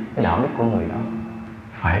tin cái đạo đức của người đó.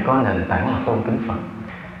 Phải có nền tảng là tôn kính Phật.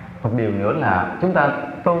 Một điều nữa là chúng ta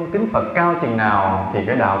tôn kính Phật cao chừng nào thì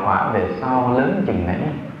cái đạo quả về sau lớn chừng nấy.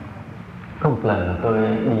 Có một lần là tôi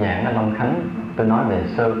đi giảng ở Long Khánh, tôi nói về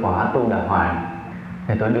sơ quả tu đà hoàng,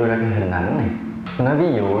 thì tôi đưa ra cái hình ảnh này. Tôi nói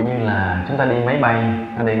ví dụ như là chúng ta đi máy bay.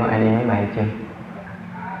 Ở đây có ai đi máy bay chưa?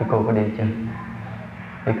 Cái cô có đi chưa?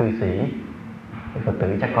 Cái cư sĩ, cái Phật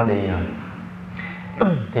tử chắc có đi rồi.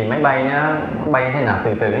 Thì máy bay nó bay thế nào,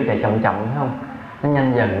 từ từ nó chạy chậm chậm phải không? Nó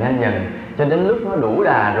nhanh dần cho đến lúc nó đủ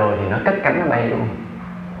đà rồi thì nó cất cánh nó bay luôn.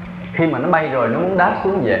 Khi mà nó bay rồi nó muốn đáp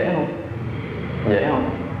xuống dễ không? Dễ không?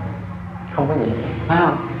 Không có gì, phải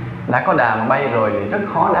không? Đã có đà mà bay rồi thì rất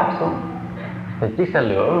khó đáp xuống. Thì chiếc xe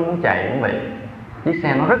lửa nó muốn chạy cũng vậy. Chiếc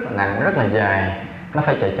xe nó rất là nặng, rất là dài, nó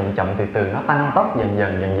phải chạy chậm từ từ, nó tăng tốc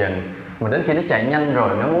dần. Mà đến khi nó chạy nhanh rồi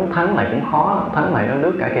nó muốn thắng lại cũng khó, thắng lại nó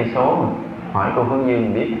lướt cả cây số mà. Hỏi cô Phương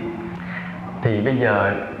Dương biết. Thì bây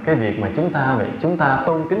giờ cái việc mà chúng ta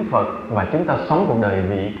tôn kính Phật và chúng ta sống cuộc đời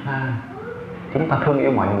vị tha, chúng ta thương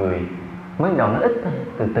yêu mọi người, mới đầu nó ít thôi,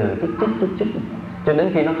 từ từ chút cho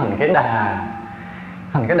đến khi nó thành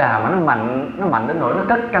cái đà mà nó mạnh đến nỗi nó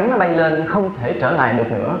cất cánh nó bay lên không thể trở lại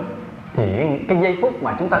được nữa. Thì cái giây phút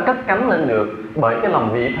mà chúng ta cất cánh lên được bởi cái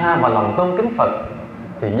lòng vị tha và lòng tôn kính Phật,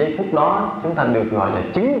 thì giây phút đó chúng ta được gọi là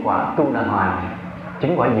chứng quả tu đà hoàng,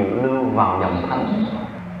 chứng quả dự lưu vào dòng thánh.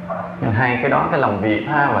 Hai cái đó, cái lòng vị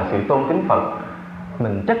tha và sự tôn kính Phật,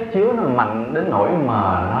 mình chất chứa nó mạnh đến nỗi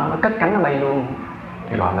mà nó cất cánh nó bay luôn,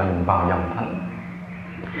 thì gọi là mình vào dòng thánh.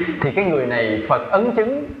 Thì cái người này Phật ấn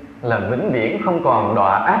chứng là vĩnh viễn không còn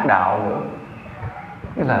đọa ác đạo nữa.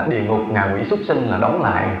 Tức là địa ngục, ngạ quỷ, súc sinh là đóng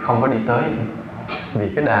lại, không có đi tới.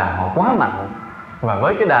 Vì cái đà họ quá mạnh, và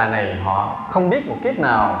với cái đà này họ không biết một kiếp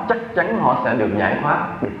nào chắc chắn họ sẽ được giải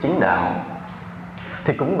thoát, được chứng đạo.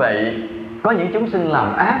 Thì cũng vậy, có những chúng sinh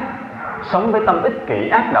làm ác, sống với tâm ích kỷ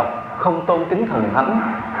ác độc, không tôn kính thần thánh,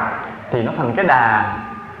 thì nó thành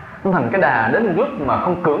cái đà đến lúc mà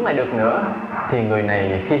không cưỡng lại được nữa, thì người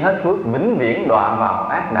này khi hết phước vĩnh viễn đọa vào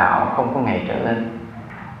ác đạo, không có ngày trở lên.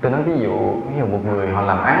 Tôi nói ví dụ một người họ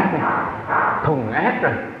làm ác, thùng ác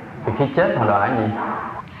rồi, thì khi chết họ đọa gì?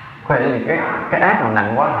 Có thể là cái ác nào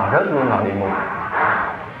nặng quá họ rớt luôn vào địa ngục.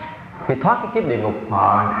 Khi thoát cái kiếp địa ngục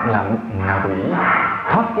họ làm ngạ quỷ,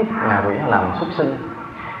 thoát kiếp ngạ quỷ họ làm súc sinh.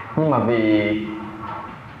 Nhưng mà vì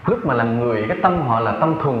lúc mà làm người, cái tâm họ là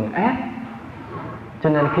tâm thuần ác, cho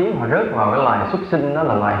nên khiến họ rớt vào cái loài súc sinh, đó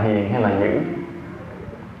là loài hiền hay là dữ?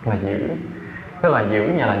 Là dữ. Cái loài dữ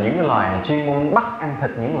nhà là những cái loài chuyên môn bắt ăn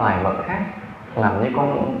thịt những loài vật khác, làm như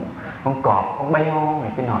con cọp, con beo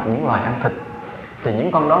này kia nọ, những loài ăn thịt. Thì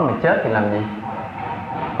những con đó mà chết thì làm gì?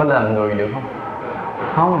 Có làm người được không?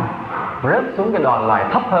 Không, rớt xuống cái loài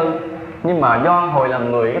thấp hơn. Nhưng mà do hồi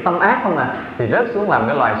làm người cái tâm ác không à, thì rớt xuống làm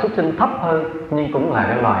cái loài súc sinh thấp hơn, nhưng cũng là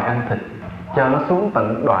cái loài ăn thịt. Cho nó xuống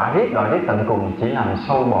tận đọa riết tận cùng chỉ làm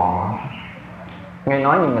sâu bọ. Nghe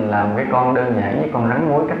nói như mình làm cái con đơn giản như con rắn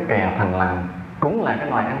mối cắt kè thằn lằn, cũng là cái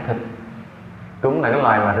loài ăn thịt. cũng là cái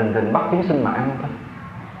loài mà rình rình bắt chúng sinh mà ăn thôi.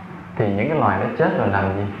 Thì những cái loài đó chết rồi làm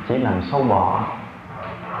gì? Chỉ làm sâu bọ.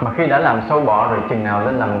 Mà khi đã làm sâu bọ rồi chừng nào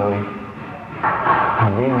lên làm người?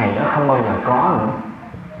 Hình như ngày đó không bao giờ có nữa.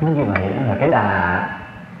 Nó như vậy đó là cái đà.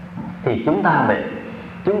 Thì chúng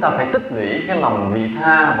ta phải tích lũy cái lòng vị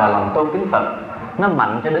tha và lòng tôn kính Phật nó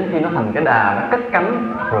mạnh cho đến khi nó thành cái đà, nó cất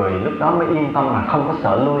cánh, rồi lúc đó mới yên tâm mà không có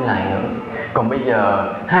sợ lui lại nữa. Còn bây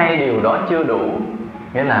giờ hai điều đó chưa đủ,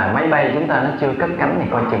 nghĩa là máy bay chúng ta nó chưa cất cánh thì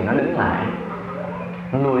coi chừng nó đứng lại,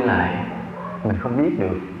 nó lui lại, mình không biết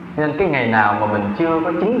được. Nên cái ngày nào mà mình chưa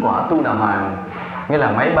có chứng quả tu đà hoàng, nghĩa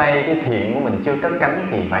là máy bay cái thiện của mình chưa cất cánh,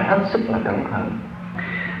 thì phải hết sức là cẩn thận.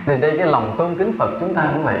 Thì đây cái lòng tôn kính Phật chúng ta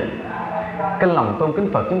cũng vậy. Cái lòng tôn kính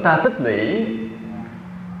Phật chúng ta tích lũy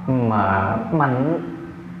mà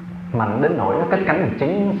mạnh đến nỗi nó cất cánh được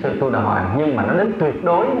chứng sự tu đà hoàng, nhưng mà nó đến tuyệt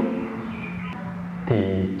đối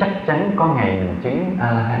thì chắc chắn có ngày mình chứng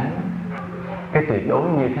A-la-hán. Cái tuyệt đối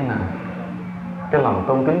như thế nào? Cái lòng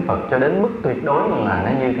tôn kính Phật cho đến mức tuyệt đối là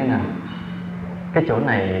nó như thế nào? Cái chỗ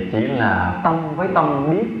này chỉ là tâm với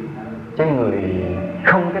tâm biết, chứ người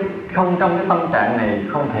không trong cái tâm trạng này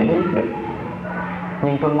không thể biết được.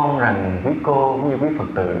 Nhưng tôi mong rằng quý cô cũng như quý Phật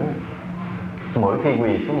tử mỗi khi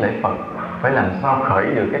quỳ xuống lễ Phật phải làm sao khởi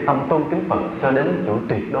được cái tâm tôn kính Phật cho đến chỗ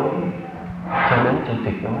tuyệt đối,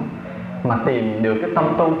 Mà tìm được cái tâm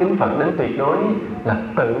tôn kính Phật đến tuyệt đối là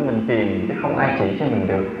tự mình tìm, chứ không ai chỉ cho mình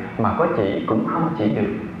được. Mà có chỉ cũng không chỉ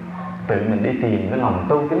được. Tự mình đi tìm cái lòng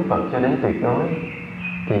tôn kính Phật cho đến tuyệt đối,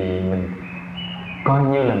 thì mình coi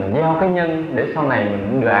như là mình gieo cái nhân để sau này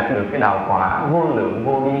mình đạt được cái đạo quả vô lượng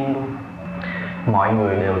vô biên luôn. Mọi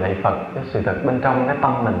người đều lạy Phật, cái sự thật bên trong cái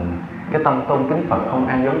tâm mình, cái tâm tôn kính Phật không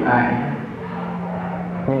ai giống ai.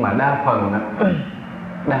 Nhưng mà đa phần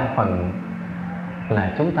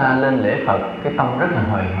là chúng ta lên lễ Phật cái tâm rất là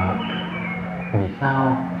hời hợt. Vì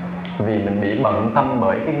sao? Vì mình bị bận tâm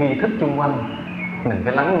bởi cái nghi thức chung quanh. Mình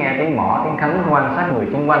phải lắng nghe tiếng mõ, tiếng khánh, quan sát người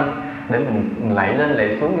chung quanh để mình lạy lên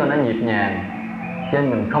lạy xuống cho nó nhịp nhàng. Cho nên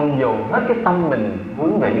mình không dồn hết cái tâm mình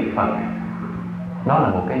hướng về Đức Phật. Đó là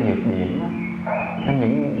một cái nhược điểm.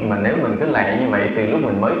 Mà nếu mình cứ lạy như vậy từ lúc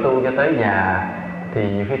mình mới tu cho tới già thì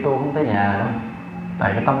nhiều khi tu không tới già đâu.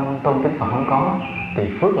 Tại cái tâm tôn kính Phật không có, thì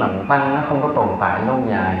phước lành tăng nó không có tồn tại lâu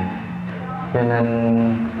dài. Cho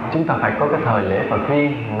nên chúng ta phải có cái thời lễ Phật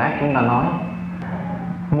riêng. Lát chúng ta nói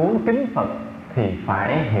muốn kính Phật thì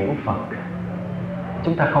phải hiểu Phật.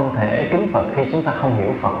 Chúng ta không thể kính Phật khi chúng ta không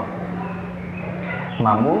hiểu Phật.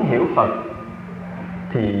 Mà muốn hiểu Phật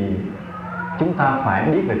thì chúng ta phải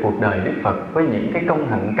biết về cuộc đời Đức Phật với những cái công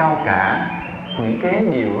hạnh cao cả, những cái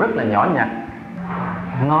điều rất là nhỏ nhặt.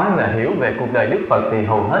 Nói về hiểu về cuộc đời Đức Phật thì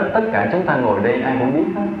hầu hết tất cả chúng ta ngồi đây ai cũng biết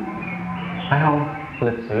hết, phải không?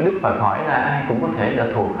 Lịch sử Đức Phật hỏi ra ai cũng có thể đã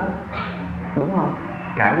thuộc hết, đúng không?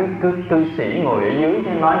 Cả quý cư sĩ ngồi ở dưới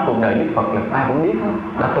cái nói cuộc đời Đức Phật là ai cũng biết hết,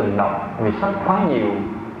 đã từng đọc vì sách quá nhiều.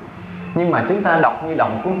 Nhưng mà chúng ta đọc như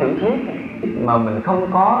đọc cuốn tiểu thuyết mà mình không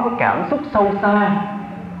có cái cảm xúc sâu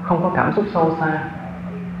xa,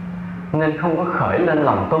 nên không có khởi lên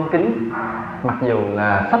lòng tôn kính. Mặc dù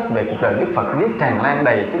là sách về cuộc đời Đức Phật viết tràn lan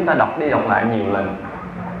đầy, chúng ta đọc đi đọc lại nhiều lần,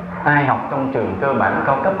 ai học trong trường cơ bản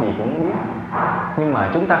cao cấp gì cũng biết. Nhưng mà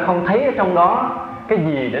chúng ta không thấy ở trong đó cái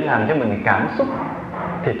gì để làm cho mình cảm xúc,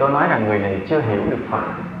 thì tôi nói rằng người này chưa hiểu được Phật.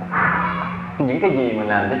 Những cái gì mà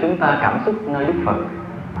làm cho chúng ta cảm xúc nơi Đức Phật?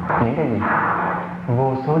 Những cái gì?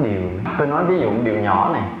 Vô số điều. Tôi nói ví dụ điều nhỏ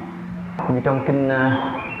này, như trong kinh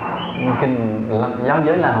giáo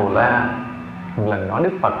giới La Hầu La, một lần nói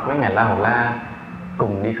Đức Phật với ngài La Hầu La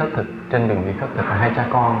cùng đi khất thực, trên đường đi khất thực là hai cha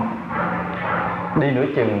con. Đi nửa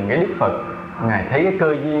chừng cái Đức Phật ngài thấy cái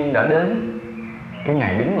cơ duyên đã đến, cái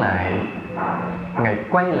ngài đứng lại, ngài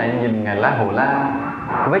quay lại nhìn ngài La Hầu La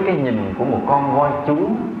với cái nhìn của một con voi chúa,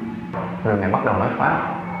 rồi ngài bắt đầu nói pháp.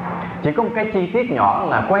 Chỉ có một cái chi tiết nhỏ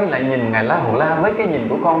là quay lại nhìn ngài La Hầu La với cái nhìn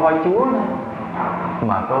của con voi chúa đó,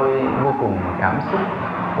 mà tôi vô cùng cảm xúc,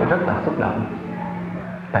 tôi rất là xúc động.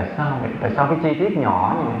 Tại sao vậy? Tại sao cái chi tiết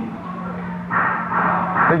nhỏ như vậy?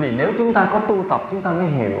 Bởi vì nếu chúng ta có tu tập chúng ta mới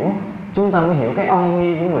hiểu cái oai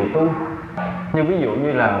nghi của người tu. Như ví dụ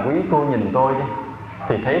như là quý cô nhìn tôi đi,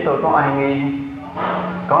 thì thấy tôi có oai nghi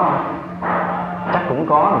có không? Chắc cũng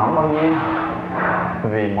có mà không bao nhiêu.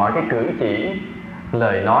 Vì mọi cái cử chỉ,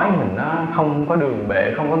 lời nói mình nó không có đường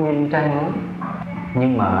bệ, không có nghiêm trang lắm.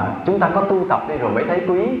 Nhưng mà chúng ta có tu tập đi rồi mới thấy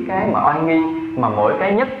quý cái mà oai nghi, mà mỗi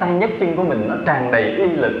cái nhấc tay nhấc chân của mình nó tràn đầy uy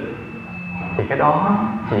lực. Thì cái đó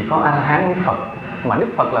chỉ có A-la-hán với Phật. Mà Đức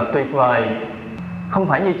Phật là tuyệt vời. Không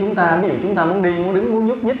phải như chúng ta, ví dụ chúng ta muốn đi, muốn đứng, muốn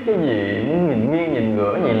nhúc nhích cái gì, muốn nhìn nghiêng, nhìn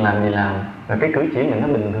ngửa, gì làm. Rồi cái cử chỉ mình nó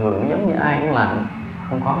bình thường, giống như ai cũng làm.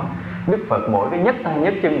 Không có. Đức Phật mỗi cái nhấc tay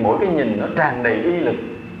nhấc chân, mỗi cái nhìn nó tràn đầy uy lực,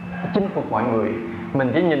 nó chinh phục mọi người.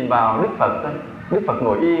 Mình chỉ nhìn vào Đức Phật thôi, Đức Phật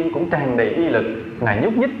ngồi yên cũng tràn đầy uy lực. Ngài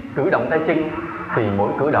nhúc nhích cử động tay chân thì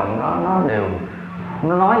mỗi cử động đó nó đều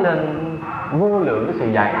nó nói lên vô lượng cái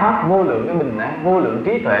sự giải thoát, vô lượng cái bình an, vô lượng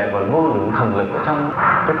trí tuệ và vô lượng thần lực ở trong,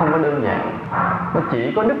 chứ không có đơn giản. Nó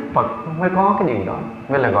chỉ có Đức Phật mới có cái điều đó.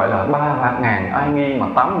 Vậy là gọi là 3.000 oai nghi mà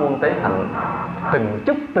 8 muôn tế hạnh,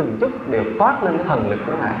 từng chút đều toát lên cái thần lực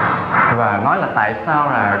của Ngài. Và nói là tại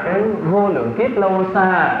sao là cái vô lượng kiếp lâu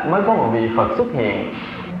xa mới có một vị Phật xuất hiện,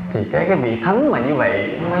 thì cái vị thánh mà như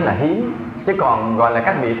vậy mới là hiếm. Chứ còn gọi là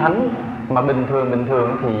các vị thánh mà bình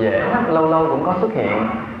thường thì dễ lắm, lâu lâu cũng có xuất hiện.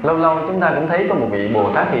 Lâu lâu chúng ta cũng thấy có một vị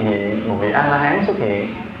Bồ Tát hiện hiện, một vị A-la-hán xuất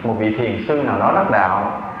hiện, một vị thiền sư nào đó đắc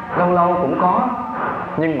đạo, lâu lâu cũng có.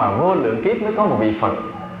 Nhưng mà vô lượng kiếp mới có một vị Phật.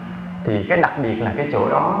 Thì cái đặc biệt là cái chỗ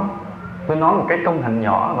đó. Tôi nói một cái công hạnh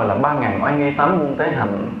nhỏ gọi là 3.000 oai nghi 8 muôn tế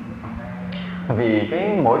hạnh. Vì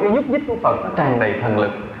mỗi cái nhúc nhích của Phật nó tràn đầy thần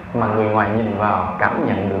lực, mà người ngoài nhìn vào cảm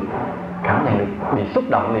nhận được, bị xúc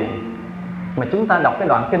động liền. Mà chúng ta đọc cái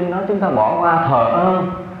đoạn kinh đó chúng ta bỏ qua thờ ơ,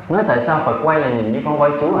 nói tại sao Phật quay là nhìn như con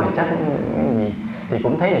voi chú rồi chắc cái gì, thì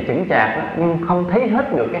cũng thấy là chững chạc đó, nhưng không thấy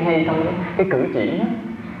hết được cái hay trong cái cử chỉ đó.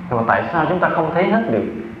 Mà tại sao chúng ta không thấy hết được?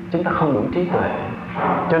 Chúng ta không đủ trí tuệ.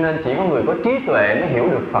 Cho nên chỉ có người có trí tuệ mới hiểu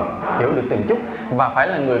được Phật, hiểu được từng chút. Và phải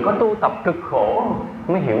là người có tu tập cực khổ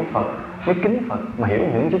mới hiểu Phật, mới kính Phật, mà hiểu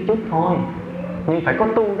những chút thôi. Nhưng phải có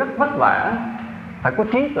tu rất vất vả, phải có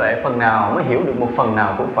trí tuệ phần nào mới hiểu được một phần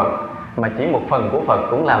nào của Phật. Mà chỉ một phần của Phật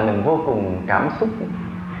cũng làm mình vô cùng cảm xúc.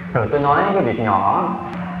 Rồi tôi nói cái việc nhỏ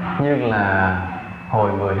như là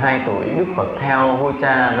hồi 12 tuổi Đức Phật theo vua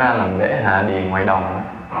cha ra làm lễ hạ điền ngoài đồng.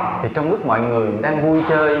 Thì trong lúc mọi người đang vui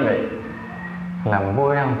chơi vậy, làm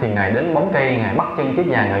vui không, thì Ngài đến bóng cây, Ngài bắt chân chiếc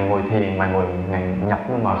giàn, Ngài ngồi thiền, Ngài nhập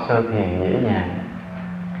luôn vào sơ thiền dễ dàng.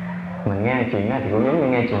 Mình nghe chuyện này thì cũng giống như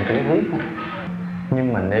nghe chuyện tiểu thuyết.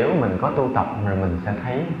 Nhưng mà nếu mình có tu tập rồi mình sẽ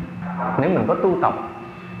thấy. Nếu mình có tu tập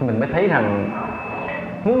mình mới thấy rằng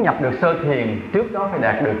muốn nhập được sơ thiền trước đó phải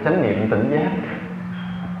đạt được chánh niệm tỉnh giác.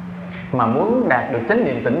 Mà muốn đạt được chánh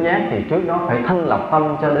niệm tỉnh giác thì trước đó phải thanh lọc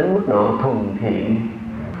tâm cho đến mức độ thuần thiện.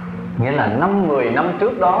 Nghĩa là 5-10 năm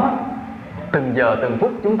trước đó, từng giờ từng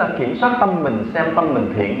phút chúng ta kiểm soát tâm mình, xem tâm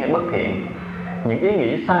mình thiện hay bất thiện. Những ý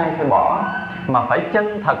nghĩ sai phải bỏ, mà phải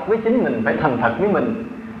chân thật với chính mình, phải thành thật với mình.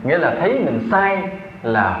 Nghĩa là thấy mình sai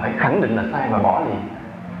là phải khẳng định là sai và bỏ liền.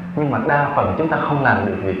 Nhưng mà đa phần chúng ta không làm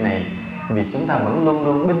được việc này, vì chúng ta vẫn luôn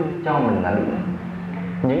luôn binh cho mình là đúng.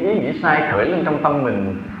 Những ý nghĩ sai khởi lên trong tâm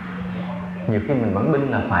mình, nhiều khi mình vẫn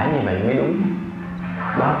binh là phải như vậy mới đúng.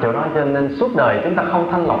 Đó, chỗ đó cho nên suốt đời chúng ta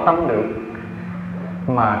không thanh lọc tâm được.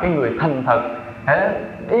 Mà cái người thành thật,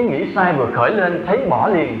 ý nghĩ sai vừa khởi lên thấy bỏ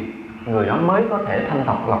liền, người đó mới có thể thanh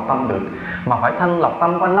lọc tâm được. Mà phải thanh lọc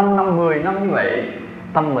tâm qua 5 năm, 10 năm như vậy,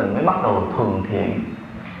 tâm mình mới bắt đầu thuần thiện.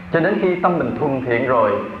 Cho đến khi tâm mình thuần thiện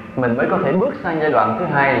rồi, mình mới có thể bước sang giai đoạn thứ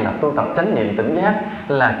hai là tu tập chánh niệm tỉnh giác,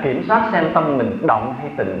 là kiểm soát xem tâm mình động hay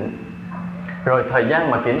tịnh. Rồi thời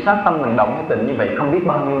gian mà kiểm soát tâm mình động hay tịnh như vậy không biết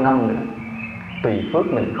bao nhiêu năm nữa, tùy phước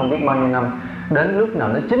mình không biết bao nhiêu năm. Đến lúc nào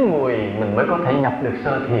nó chín mùi mình mới có thể nhập được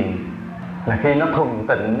sơ thiền, là khi nó thuần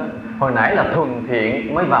tịnh đó. Hồi nãy là thuần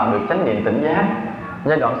thiện mới vào được chánh niệm tỉnh giác.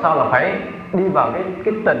 Giai đoạn sau là phải đi vào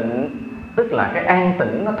cái tịnh, tức là cái an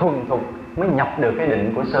tĩnh nó thuần thục mới nhập được cái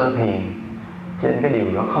định của sơ thiền. Cho nên cái điều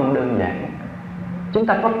đó không đơn giản. Chúng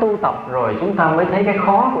ta có tu tập rồi chúng ta mới thấy cái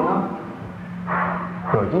khó của nó.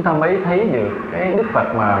 Rồi chúng ta mới thấy được cái Đức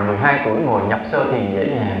Phật mà 12 tuổi ngồi nhập sơ thiền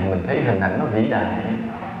dễ dàng. Mình thấy hình ảnh nó vĩ đại.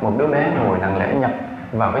 Một đứa bé ngồi lặng lẽ nhập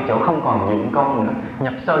vào cái chỗ không còn dụng công nữa.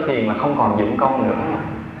 Nhập sơ thiền mà không còn dụng công nữa,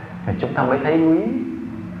 thì chúng ta mới thấy quý.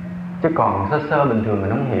 Chứ còn sơ bình thường mình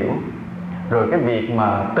không hiểu. Rồi cái việc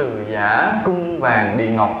mà từ giả cung vàng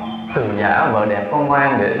điện ngọc, từ giả vợ đẹp con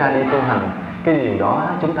ngoan để ra đi tu hành, cái điều đó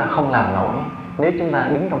chúng ta không làm nổi. Nếu chúng ta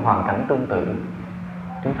đứng trong hoàn cảnh tương tự,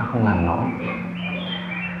 chúng ta không làm nổi.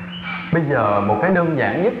 Bây giờ một cái đơn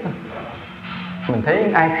giản nhất thôi. Mình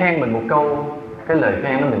thấy ai khen mình một câu, cái lời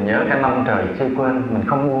khen đó mình nhớ cả năm trời chưa quên, mình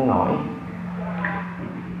không buông nổi.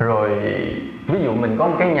 Rồi ví dụ mình có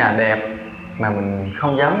một cái nhà đẹp mà mình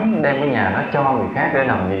không dám đem cái nhà đó cho người khác để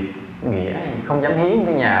làm việc nghĩa, không dám hiến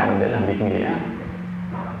cái nhà mình để làm việc nghĩa,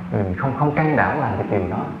 mình không can đảm làm cái điều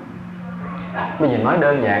đó. Bây giờ nói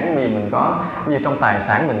đơn giản, vì mình có, vì trong tài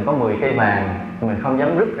sản mình có 10 cây vàng, mình không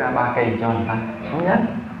dám rút ra 3 cây cho người ta, không dám,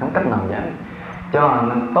 không cách nào dám. Cho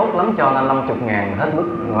tốt lắm cho là 50.000 hết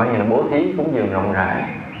mức, gọi như là bố thí cúng dường rộng rãi,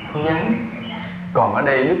 không dám. Còn ở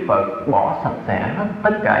đây Đức Phật bỏ sạch sẽ hết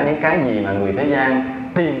tất cả những cái gì mà người thế gian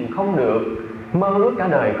tìm không được, mơ ước cả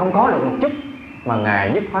đời không có được một chút, mà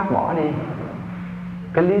Ngài dứt khoát bỏ đi.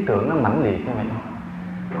 cái lý tưởng nó mãnh liệt như vậy.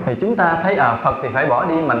 Thì chúng ta thấy Phật thì phải bỏ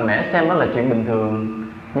đi mạnh mẽ xem đó là chuyện bình thường,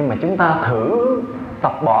 nhưng mà chúng ta thử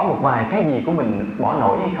tập bỏ một vài cái gì của mình bỏ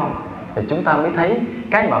nổi hay không, thì chúng ta mới thấy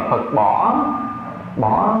cái mà Phật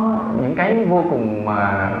bỏ những cái vô cùng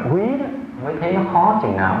mà quý đó, mới thấy nó khó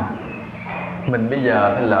chừng nào. Mình bây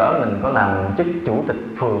giờ phải lỡ mình có làm chức chủ tịch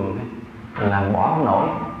phường làm bỏ không nổi,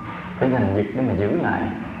 phải giành giật để mà giữ lại.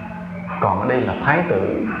 Còn ở đây là thái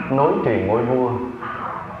tử nối truyền ngôi vua,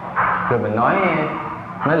 rồi mình nói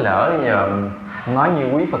lỡ giờ nói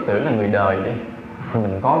như quý Phật tử là người đời đi,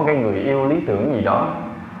 mình có cái người yêu lý tưởng gì đó,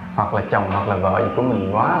 hoặc là chồng hoặc là vợ gì của mình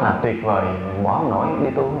quá là tuyệt vời, mình bỏ không nổi, đi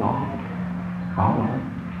tu không nổi, bỏ không nổi.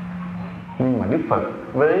 Nhưng mà Đức Phật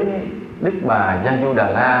với Đức Bà Giang Du Đà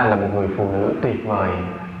La là một người phụ nữ tuyệt vời,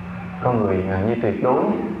 con người như tuyệt đối,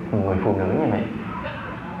 một người phụ nữ như vậy,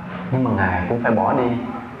 nhưng mà Ngài cũng phải bỏ đi.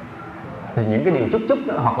 Thì những cái điều chút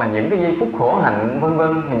đó, hoặc là những cái giây phút khổ hạnh vân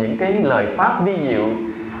vân, thì những cái lời pháp vi diệu,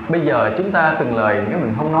 bây giờ chúng ta từng lời nếu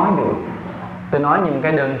mình không nói được. Tôi nói những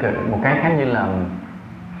cái đơn cử một cái khác như là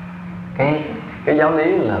cái giáo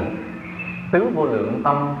lý là tứ vô lượng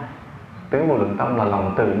tâm. Tứ vô lượng tâm là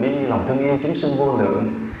lòng từ bi, lòng thương yêu chúng sinh vô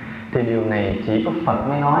lượng. Thì điều này chỉ có Phật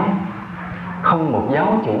mới nói, không một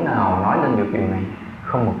giáo chủ nào nói lên được điều này,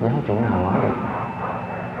 không một giáo chủ nào nói được.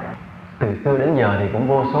 Từ xưa đến giờ thì cũng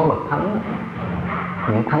vô số bậc thánh,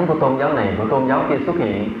 những thánh của tôn giáo này của tôn giáo kia xuất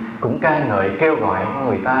hiện, cũng ca ngợi kêu gọi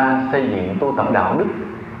người ta xây dựng tu tập đạo đức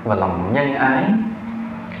và lòng nhân ái.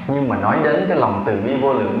 Nhưng mà nói đến cái lòng từ bi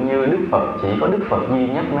vô lượng như Đức Phật, chỉ có Đức Phật duy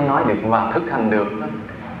nhất mới nói được và thực hành được.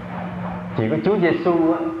 Chỉ có Chúa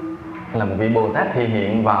Giêsu là một vị Bồ Tát thị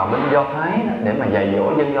hiện vào bên Do Thái để mà dạy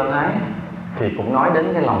dỗ dân Do Thái, thì cũng nói đến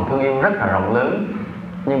cái lòng thương yêu rất là rộng lớn,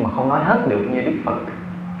 nhưng mà không nói hết được như Đức Phật.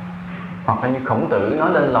 Hoặc là như Khổng Tử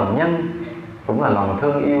nói lên lòng nhân, cũng là lòng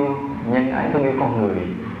thương yêu nhân ái, thương yêu con người,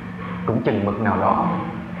 cũng chừng mực nào đó.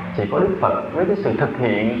 Chỉ có Đức Phật với cái sự thực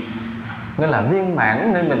hiện nên là viên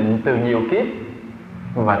mãn nơi mình từ nhiều kiếp,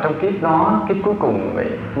 và trong kiếp đó, kiếp cuối cùng vậy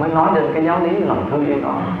mới nói đến cái giáo lý lòng thương yêu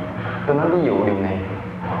đó. Tôi nói ví dụ điều này,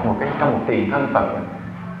 trong một tiền thân Phật.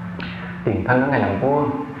 Tiền thân ở ngày làm vua,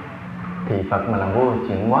 thì Phật mà làm vua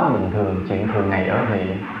chuyện quá bình thường, chuyện thường ngày ở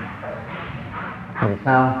vậy. Vì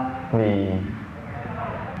sao? Vì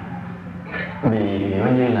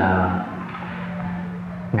coi như là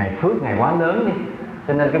ngày phước ngày quá lớn đi,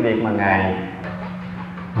 cho nên cái việc mà ngài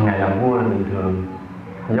làm vua là bình thường.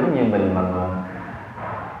 Giống như mình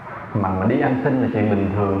mà đi ăn xin là chuyện bình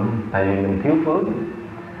thường, tại vì mình thiếu phước.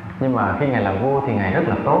 Nhưng mà khi ngài làm vua thì ngài rất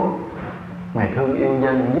là tốt, ngài thương yêu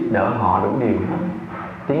dân, giúp đỡ họ đủ điều hết,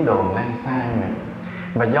 tiếng đồn lan xa như vậy.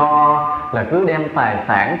 Và do là cứ đem tài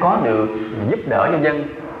sản có được giúp đỡ cho dân,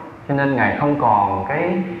 cho nên ngài không còn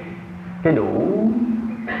cái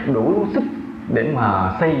đủ sức để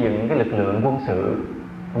mà xây dựng cái lực lượng quân sự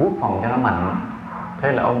quốc phòng cho nó mạnh.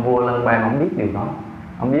 Thế là ông vua Lân Bang ông biết điều đó,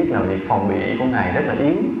 ông biết là việc phòng bị của ngài rất là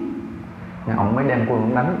yếu, nên ông mới đem quân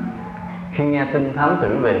ông đánh. Khi nghe tin thám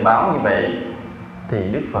tử về báo như vậy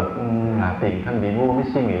thì Đức Phật là tiền thân vị vua mới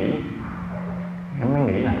suy nghĩ, ông mới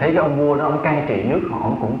nghĩ là thấy cái ông vua đó ông cai trị nước họ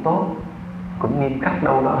ông cũng tốt, cũng nghiêm khắc,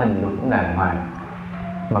 đâu đó hình luật cũng đàng hoàng,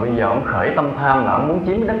 mà bây giờ ông khởi tâm tham là ông muốn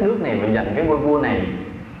chiếm đất nước này và giành cái ngôi vua này,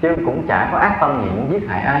 chứ cũng chả có ác tâm gì muốn giết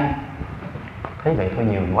hại ai. Thấy vậy thôi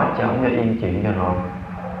nhiều quá cho ông cho yên chuyện cho rồi.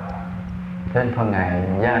 Thế nên thôi ngài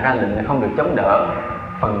ra lệnh là không được chống đỡ,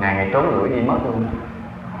 phần ngài trốn đuổi đi mất luôn.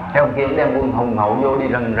 Cái ông kia đem quân hùng hậu vô, đi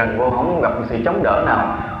rần vô, không gặp sự chống đỡ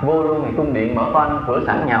nào, vô luôn. Thì cung điện mở toan, cửa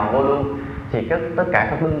sẵn nhào vô luôn. Thì tất cả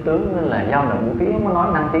các binh tướng nên là giao động vũ khí không có nói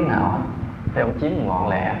năng tiếng nào hết. Thế ông chiếm ngọn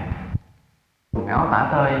lẹ, quần áo tả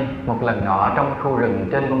tơi. Một lần nọ trong khu rừng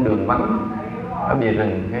trên con đường vắng ở bìa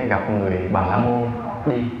rừng, cái gặp người Bà La Môn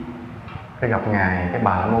đi. Cái gặp ngài, cái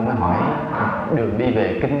Bà La Môn mới hỏi đường đi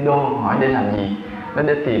về Kinh Đô, hỏi để làm gì. Nó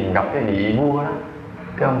để tìm gặp cái vị vua đó.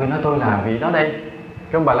 Cái ông kia nói tôi là vị đó đây.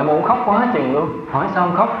 Cái ông Bà La Môn khóc quá chừng luôn. Hỏi sao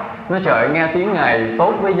ông khóc? Nói trời, nghe tiếng ngài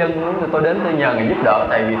tốt với dân luôn, tôi đến tôi nhờ ngài giúp đỡ,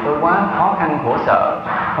 tại vì tôi quá khó khăn khổ sở.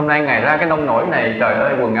 Hôm nay ngài ra cái nông nổi này, trời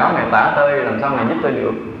ơi quần áo ngài tả tơi, làm sao ngài giúp tôi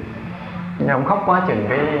được. Nhưng ông khóc quá chừng,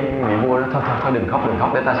 cái vị vua đó thôi đừng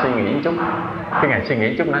khóc để ta suy nghĩ một chút. Cái ngài suy nghĩ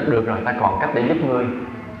một chút nói được rồi, ta còn cách để giúp ngươi.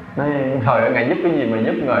 Nói trời ơi ngài giúp cái gì mà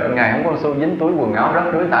giúp người, ngài không có xu dính túi quần áo rách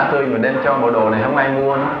rưới tả tươi mà đem cho bộ đồ này không ai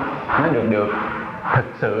mua nữa. Nói được. Thực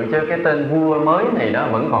sự chứ cái tên vua mới này đó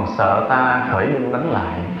vẫn còn sợ ta khởi binh đánh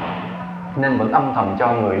lại, nên vẫn âm thầm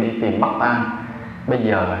cho người đi tìm bắt ta. Bây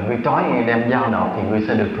giờ ngươi trói đem giao nộp thì ngươi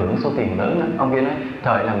sẽ được thưởng số tiền lớn đó. Ông kia nói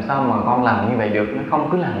trời làm sao mà con làm như vậy được. Nó không,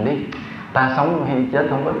 cứ làm đi, ta sống hay chết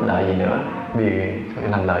không có ích lợi gì nữa, vì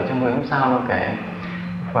làm lợi cho ngươi không sao đâu kệ.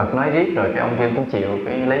 Phật nói riết rồi cái ông kia cũng chịu,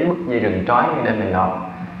 cái lấy bức dây rừng trói đem mình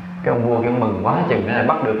nộp. Cái ông vua kia mừng quá chừng nó lại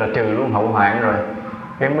bắt được là trừ luôn hậu hoạn rồi.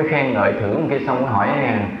 Cái mới khen ngợi thưởng ông kia xong mới hỏi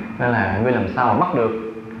nên là ngươi làm sao mà bắt được.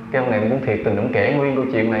 Cái ông này cũng thiệt tình, ông kể nguyên câu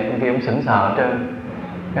chuyện này, ông kia ông sững sờ hết trơn.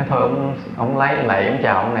 Cái thôi ông lấy lại ông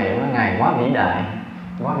chào ông này, nói ngài quá vĩ đại,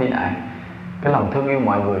 quá vĩ đại. Cái lòng thương yêu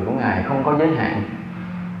mọi người của ngài không có giới hạn.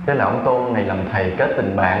 Thế là ông Tôn này làm thầy kết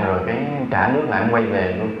tình bạn rồi cái trả nước lại quay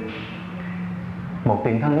về luôn. Một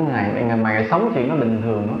tiền thân của ngài mà ngài sống chuyện nó bình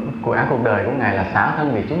thường, quả cuộc đời của ngài là xả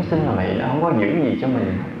thân vì chúng sinh là vậy đó, không có giữ gì cho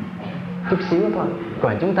mình chút xíu thôi.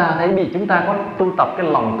 Còn chúng ta thấy vì chúng ta có tu tập cái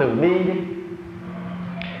lòng từ bi đi,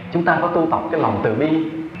 chúng ta có tu tập cái lòng từ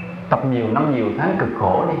bi, tập nhiều năm nhiều tháng cực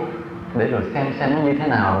khổ đi, để rồi xem nó như thế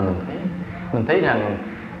nào. Mình thấy rằng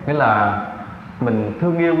nghĩa là mình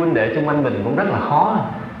thương yêu huynh đệ xung quanh mình cũng rất là khó,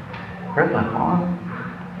 rất là khó.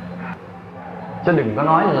 Chứ đừng có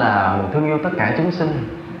nói là mình thương yêu tất cả chúng sinh.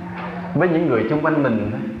 Với những người xung quanh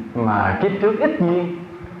mình mà kiếp trước ít duyên,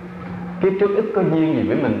 kiếp trước ít có duyên gì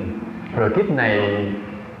với mình, rồi kiếp này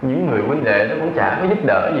những người huynh đệ nó cũng chả có giúp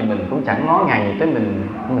đỡ gì mình, cũng chẳng ngó ngàng gì tới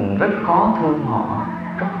mình rất khó thương họ,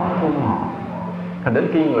 rất khó thương họ. Và đến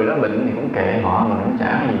khi người đó bệnh thì cũng kệ họ, mình cũng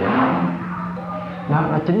chả gì để nói.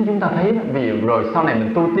 Đó chính chúng ta thấy đó. Vì rồi sau này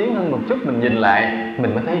mình tu tiến hơn một chút, mình nhìn lại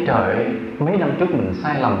mình mới thấy trời ơi, mấy năm trước mình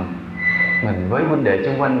sai lầm, mình với huynh đệ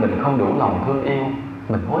xung quanh mình không đủ lòng thương yêu,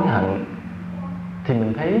 mình hối hận. Thì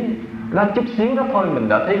mình thấy đó, chút xíu đó thôi mình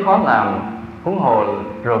đã thấy khó làm, huống hồ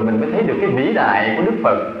rồi mình mới thấy được cái vĩ đại của Đức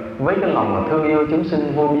Phật với cái lòng mà thương yêu chúng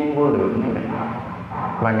sinh vô biên vô lượng như vậy.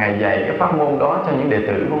 Và ngài dạy cái pháp môn đó cho những đệ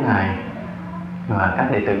tử của ngài, và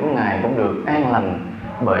các đệ tử của ngài cũng được an lành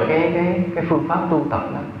bởi cái phương pháp tu tập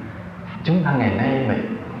đó. Chúng ta ngày nay vậy,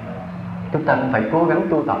 chúng ta cũng phải cố gắng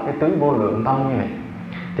tu tập cái tứ vô lượng tâm như vậy.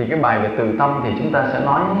 Thì cái bài về từ tâm thì chúng ta sẽ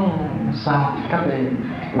nói sau cách đi.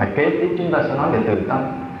 Bài kế tiếp chúng ta sẽ nói về từ tâm.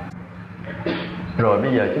 Rồi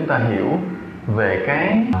bây giờ chúng ta hiểu về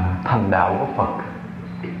cái thành đạo của Phật.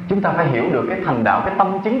 Chúng ta phải hiểu được cái thành đạo, cái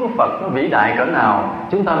tâm chứng của Phật nó vĩ đại cỡ nào,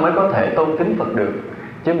 chúng ta mới có thể tôn kính Phật được.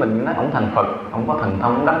 Chứ mình nói ông thành Phật, ông có thần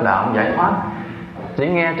thông, ông đắc đạo, ông giải thoát, chỉ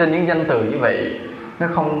nghe trên những danh từ như vậy, nó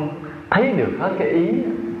không thấy được hết cái ý,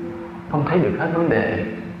 không thấy được hết vấn đề.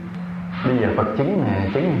 Bây giờ Phật chứng nè,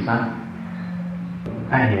 chứng làm sao?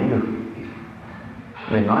 Ai hiểu được?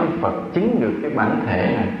 Mình nói Phật chứng được cái bản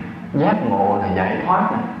thể này, giác ngộ là giải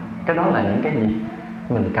thoát này. Cái đó là những cái gì?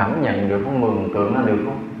 Mình cảm nhận được không? Mường tượng nó được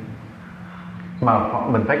không? Mà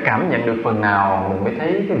mình phải cảm nhận được phần nào mình mới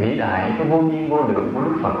thấy cái vĩ đại, cái vô biên vô lượng của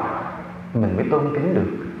Đức Phật, mình mới tôn kính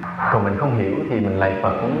được. Còn mình không hiểu thì mình lạy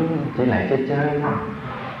Phật cũng chỉ lạy chơi thôi,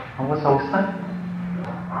 không có sâu sắc.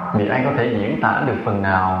 Vì ai có thể diễn tả được phần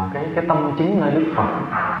nào cái tâm chứng nơi Đức Phật?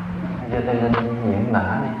 Giờ tay lên diễn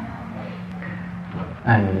tả đi.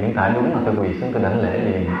 Mình diễn tả đúng là tôi quỳ xuống tôi đảnh lễ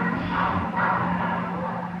liền.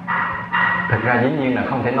 Thực ra dĩ nhiên là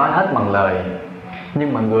không thể nói hết bằng lời,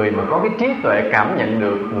 nhưng mà người mà có cái trí tuệ cảm nhận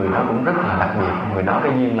được, người đó cũng rất là đặc biệt, người đó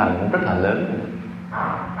cái duyên lành cũng rất là lớn.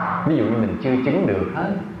 Ví dụ như mình chưa chứng được hết,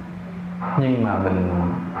 nhưng mà mình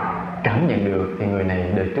cảm nhận được thì người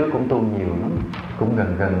này đời trước cũng tu nhiều lắm, cũng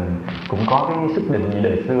gần cũng có cái sức định như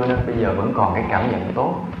đời xưa đó, bây giờ vẫn còn cái cảm nhận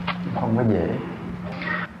tốt, không có dễ.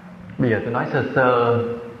 Bây giờ tôi nói sơ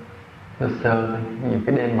sơ như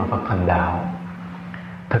cái đêm mà Phật thành đạo.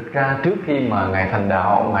 Thực ra trước khi mà ngài thành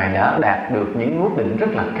đạo, ngài đã đạt được những nuốt định rất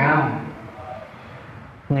là cao,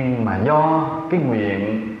 nhưng mà do cái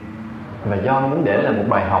nguyện và do muốn để lại một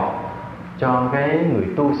bài học cho cái người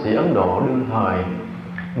tu sĩ Ấn Độ đương thời,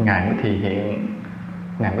 ngài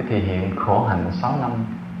mới thể hiện khổ hạnh 6 năm.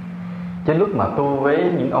 Chứ lúc mà tu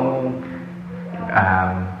với những ông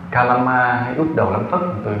Kalama hay Út Đầu Lâm Phất,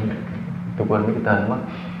 tôi quên cái tên mất,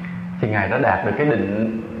 thì ngài đã đạt được cái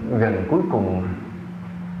định gần cuối cùng.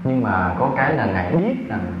 Nhưng mà có cái là ngài biết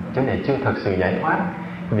rằng chỗ này chưa thật sự giải thoát,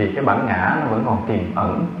 vì cái bản ngã nó vẫn còn tiềm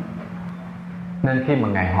ẩn. Nên khi mà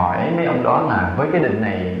ngài hỏi mấy ông đó là với cái định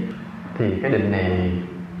này thì cái định này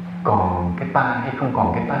còn cái ta hay không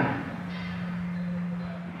còn cái ta?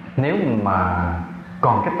 Nếu mà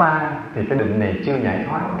còn cái ta thì cái định này chưa giải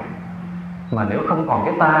thoát, mà nếu không còn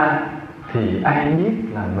cái ta thì ai biết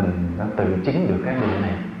là mình đã tự chứng được cái định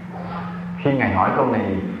này? Khi ngài hỏi câu này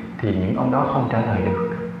thì những ông đó không trả lời được,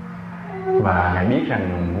 và ngài biết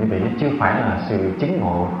rằng như vậy chưa phải là sự chứng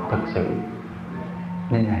ngộ thực sự,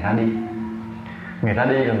 nên ngài ra đi. Ngài ra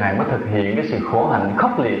đi rồi ngài mới thực hiện cái sự khổ hạnh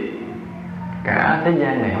khốc liệt, cả thế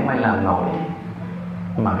gian này không ai làm nổi,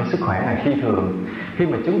 mà cái sức khỏe là phi thường. Khi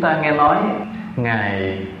mà chúng ta nghe nói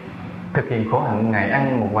ngài thực hiện khổ hạnh, ngài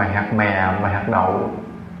ăn một vài hạt mè, vài hạt đậu,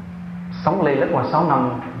 sống lây lết qua 6 năm,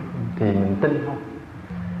 thì mình tin không?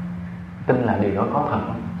 tin là điều đó có thật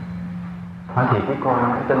không? Hỏi thiệt với cô,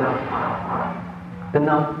 tin không? Tin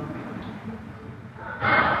không?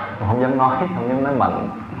 Không dám nói, không dám nói mạnh.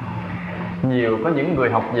 Nhiều có những người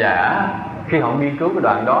học giả khi họ nghiên cứu cái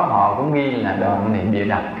đoạn đó, họ cũng nghi là đoạn này bịa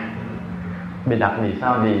đặt. Bịa đặt vì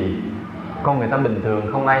sao? Vì con người ta bình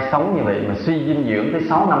thường không ai sống như vậy mà suy dinh dưỡng tới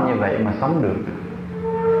 6 năm như vậy mà sống được.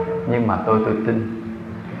 Nhưng mà tôi tin.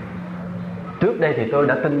 Trước đây thì tôi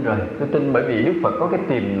đã tin rồi. Tôi tin bởi vì Đức Phật có cái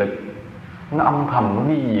tiềm lực, nó âm thầm, nó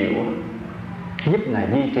vi diệu, giúp Ngài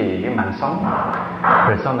duy trì cái mạng sống.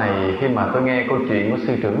 Rồi sau này khi mà tôi nghe câu chuyện của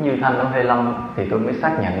sư trưởng Như Thanh ở Huệ Lâm thì tôi mới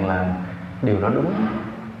xác nhận là điều đó đúng.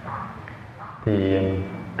 Thì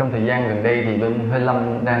trong thời gian gần đây thì bên Huệ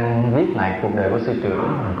Lâm đang viết lại cuộc đời của sư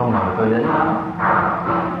trưởng. Con mời tôi đến đó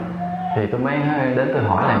thì tôi mới đến tôi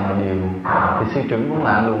hỏi lại một điều. Thì sư trưởng cũng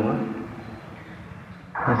lạ luôn đó.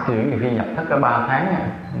 Sư trưởng nhiều khi nhập thất cả 3 tháng,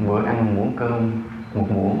 bữa ăn 1 muỗng cơm, 1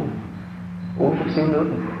 muỗng, uống chút xíu nước,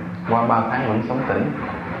 qua 3 tháng vẫn sống tỉnh.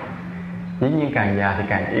 Dĩ nhiên càng già thì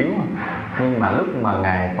càng yếu. Nhưng mà lúc mà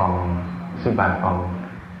Ngài sư bà còn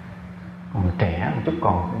trẻ một chút,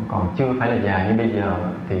 còn chưa phải là già như bây giờ,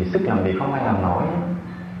 thì sức làm việc không ai làm nổi.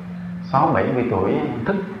 60-70 tuổi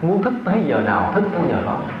muốn thức tới giờ nào thức tới giờ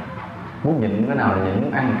đó, muốn nhịn cái nào là nhịn,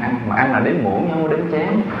 muốn ăn mà ăn là đến muỗng chứ không có đến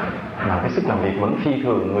chén. Mà cái sức làm việc vẫn phi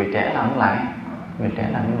thường. Người trẻ làm lại.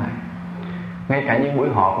 Ngay cả những buổi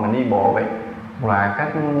họp mà đi bộ vậy, và các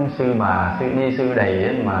sư bà, sư đầy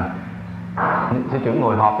ấy, mà sư trưởng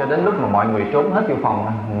ngồi họp cho đến lúc mà mọi người trốn hết vô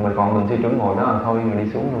phòng, mình còn mình sư trưởng ngồi đó là thôi mình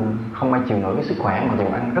đi xuống luôn. Không ai chịu nổi cái sức khỏe mà dù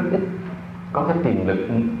ăn rất ít. Có cái tiềm lực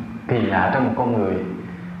kỳ lạ trong một con người.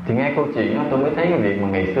 Thì nghe câu chuyện đó tôi mới thấy cái việc mà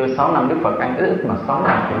ngày xưa 6 năm Đức Phật ăn ít mà sống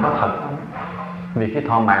là chuyện có thật không? Vì cái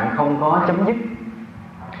thọ mạng không có chấm dứt,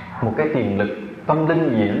 một cái tiềm lực tâm linh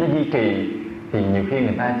gì nó duy trì, thì nhiều khi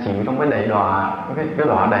người ta chịu trong cái đầy đọa, cái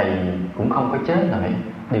đọa đầy cũng không có chết lại.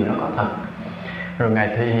 Điều đó có thật. Rồi Ngài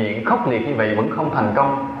thể hiện khốc liệt như vậy vẫn không thành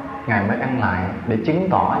công, Ngài mới ăn lại để chứng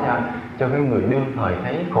tỏ cho cái người đương thời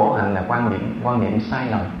thấy khổ hạnh là quan niệm sai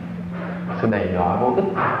lầm, sự đầy đọa vô ích.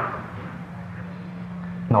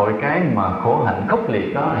 Nội cái mà khổ hạnh khốc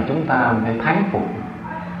liệt đó là chúng ta phải thán phục.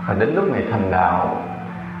 Và đến lúc này thành đạo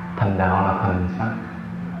là thành sao?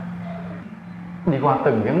 Đi qua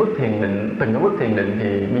từng cái mức thiền định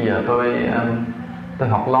thì bây giờ tôi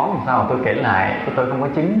học lón làm sao tôi kể lại, tôi không có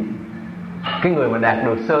chứng. Cái người mà đạt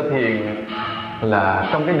được sơ thiền là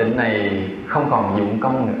trong cái định này không còn dụng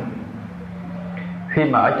công nữa. Khi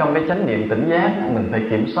mà ở trong cái chánh niệm tỉnh giác, mình phải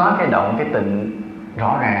kiểm soát cái động, cái tịnh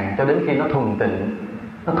rõ ràng cho đến khi nó thuần tịnh,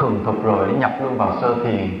 nó thuần thục rồi, nó nhập luôn vào sơ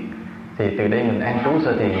thiền. Thì từ đây mình an trú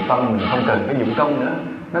sơ thiền, tâm mình không cần cái dụng công nữa,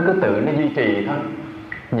 nó cứ tự nó duy trì thôi.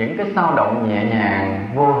 Những cái dao động nhẹ nhàng,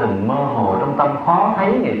 vô hình, mơ hồ trong tâm khó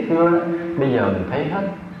thấy ngày xưa, bây giờ mình thấy hết.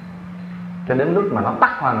 Cho đến lúc mà nó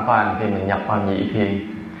tắt hoàn toàn thì mình nhập vào nhị thiền.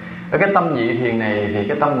 Ở cái tâm nhị thiền này thì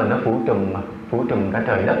cái tâm mình nó phủ trùm cả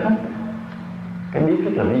trời đất hết. Cái biết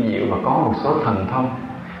rất là vi diệu và có một số thần thông,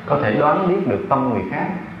 có thể đoán biết được tâm người khác.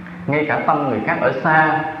 Ngay cả tâm người khác ở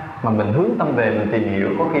xa mà mình hướng tâm về mình tìm hiểu,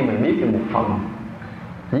 có khi mình biết được một phần.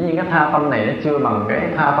 Dĩ nhiên cái tha tâm này nó chưa bằng cái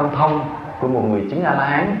tha tâm thông của một người chứng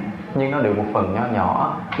A-la-hán, nhưng nó được một phần nho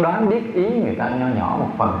nhỏ, đoán biết ý người ta nho nhỏ một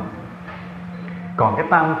phần. Còn cái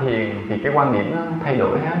tam thiền thì cái quan điểm nó thay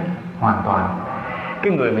đổi hết hoàn toàn.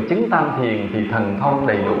 Cái người mà chứng tam thiền thì thần thông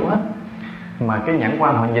đầy đủ hết, mà cái nhãn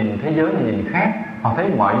quan họ nhìn thế giới là nhìn khác. Họ thấy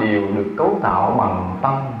mọi điều được cấu tạo bằng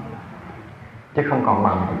tâm chứ không còn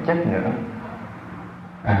bằng vật chất nữa.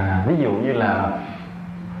 Ví dụ như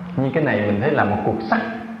cái này mình thấy là một cục sắt,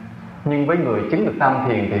 nhưng với người chứng được tam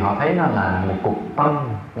thiền thì họ thấy nó là một cục tâm,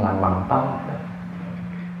 là bằng tâm.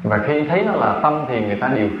 Và khi thấy nó là tâm thì người ta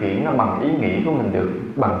điều khiển nó bằng ý nghĩ của mình được,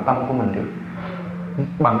 bằng tâm của mình được.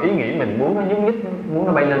 Bằng ý nghĩ mình muốn nó nhúc nhích, muốn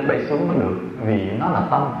nó bay lên bay xuống nó được, vì nó là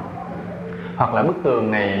tâm. Hoặc là bức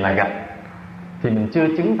tường này là gạch, thì mình chưa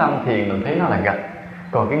chứng tâm thiền mình thấy nó là gạch.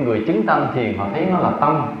 Còn cái người chứng tâm thiền họ thấy nó là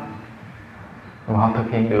tâm, và họ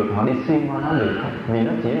thực hiện được, họ đi xuyên qua nó được, vì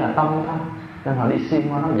nó chỉ là tâm thôi, nên họ đi xuyên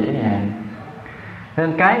qua nó dễ dàng.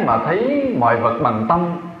 Nên cái mà thấy mọi vật bằng tâm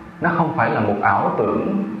nó không phải là một ảo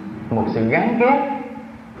tưởng, một sự gán ghép,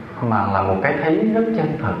 mà là một cái thấy rất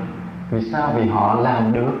chân thật. Vì sao? Vì họ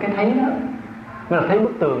làm được cái thấy đó. Nghĩa là thấy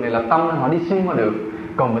bức tường này là tâm nên họ đi xuyên qua được.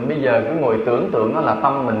 Còn mình bây giờ cứ ngồi tưởng tượng nó là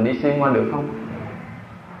tâm, mình đi xuyên qua được không?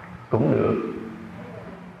 Cũng được,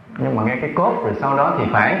 nhưng mà nghe cái cốt rồi sau đó thì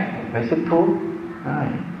phải sức thuốc.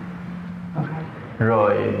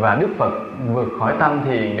 Rồi và Đức Phật vượt khỏi tam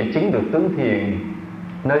thiền để chứng được tứ thiền.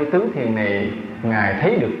 Nơi tứ thiền này Ngài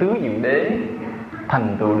thấy được tứ diệu đế,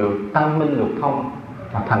 thành tựu được tam minh lục thông,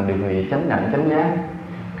 và thành được vị chánh đẳng chánh giác.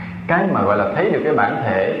 Cái mà gọi là thấy được cái bản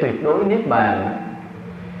thể tuyệt đối niết bàn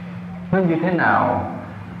nó như thế nào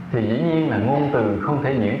thì dĩ nhiên là ngôn từ không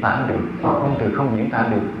thể diễn tả được. Ngôn từ không diễn tả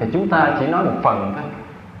được thì chúng ta chỉ nói một phần thôi.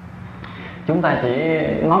 Chúng ta chỉ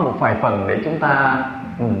nói một vài phần để chúng ta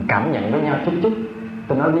cảm nhận với nhau chút chút.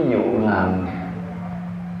 Tôi nói ví dụ là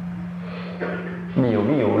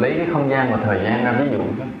ví dụ lấy cái không gian và thời gian ra ví dụ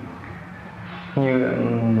thôi. Như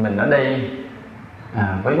mình ở đây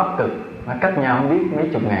với Bắc Cực nó cách nhau không biết mấy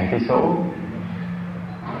chục ngàn cây số,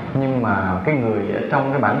 nhưng mà cái người ở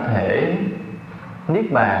trong cái bản thể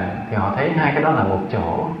niết bàn thì họ thấy hai cái đó là một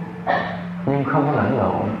chỗ nhưng không có lẫn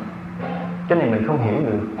lộn. Cái này mình không hiểu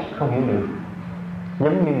được.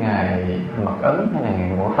 Giống như ngài Mật Ấn hay là ngài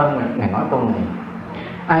Ngộ Tân, ngài nói câu này: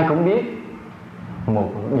 ai cũng biết một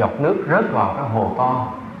giọt nước rớt vào cái hồ to,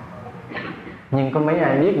 nhưng có mấy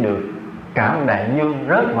ai biết được cả một đại dương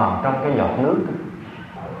rớt vào trong cái giọt nước.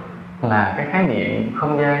 Là cái khái niệm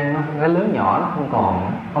không gian cái lớn nhỏ nó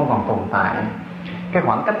không còn tồn tại. Cái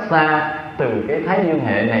khoảng cách xa từ cái thái dương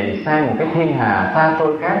hệ này sang một cái thiên hà xa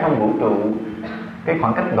xôi khác trong vũ trụ, cái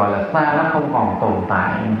khoảng cách gọi là xa nó không còn tồn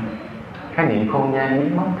tại. Khái niệm không gian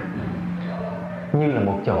biến mất, như là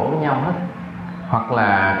một chỗ với nhau hết. Hoặc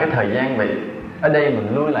là cái thời gian vậy. Ở đây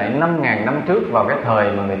mình lui lại 5.000 năm trước vào cái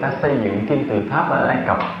thời mà người ta xây dựng kim tự tháp ở Ai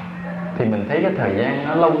Cập, thì mình thấy cái thời gian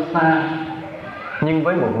nó lâu xa. Nhưng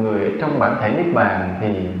với một người trong bản thể niết bàn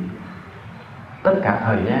thì tất cả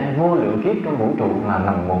thời gian vô lượng kiếp trong vũ trụ là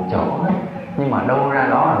nằm một chỗ hết, nhưng mà đâu ra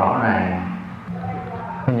đó rõ ràng.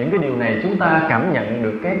 Những cái điều này chúng ta cảm nhận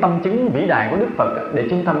được cái tâm chứng vĩ đại của Đức Phật, để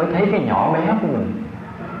chúng ta mới thấy cái nhỏ bé của mình.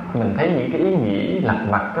 Mình thấy những cái ý nghĩ lặt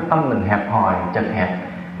vặt, cái tâm mình hẹp hòi, chật hẹp,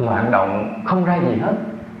 loạn động, không ra gì hết.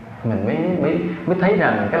 Mình mới thấy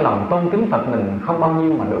rằng cái lòng tôn kính Phật mình không bao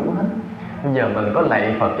nhiêu mà đủ hết. Bây giờ mình có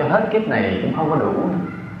lạy Phật cho hết kiếp này cũng không có đủ.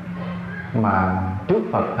 Mà trước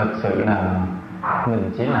Phật thật sự là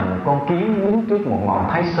mình chỉ là một con kiến đứng trước một ngọn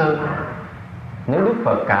Thái Sơn. Nếu Đức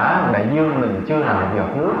Phật cả đại dương mình chưa là một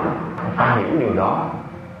giọt nước, phải hiểu điều đó.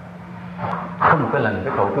 Có một cái lần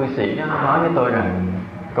cái cậu cư sĩ đó nói với tôi rằng,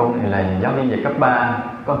 câu này là giáo viên về cấp 3,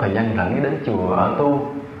 có thời gian rảnh đến chùa ở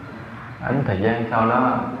tu. Đến thời gian sau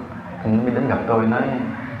đó anh mới đến gặp tôi nói: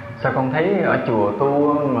 sao con thấy ở chùa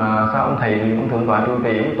tu mà sao ông thầy, ông thượng tọa trụ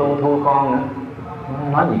trì ông tu thua con nữa?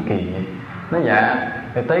 Nói gì kỳ vậy? Nói dạ,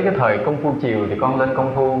 thì tới cái thời công phu chiều thì con lên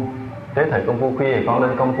công phu, tới thời công phu khuya thì con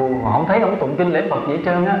lên công phu, mà không thấy ông tụng kinh lễ Phật gì hết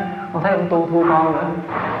trơn á, không thấy ông tu thua con nữa.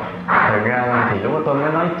 Thật ra thì lúc đó tôi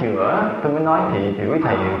mới nói chữa, tôi mới nói thì quý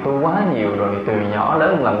thầy tu quá nhiều rồi, từ nhỏ lớn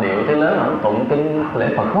ông làm điệu tới lớn ông tụng kinh lễ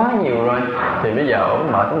Phật quá nhiều rồi, thì bây giờ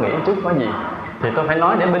ông mệt ông nghĩ chút có gì, thì tôi phải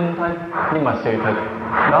nói để binh thôi. Nhưng mà sự thật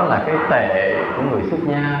đó là cái tệ của người xuất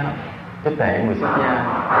gia, cái tệ của người xuất gia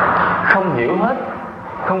không hiểu hết,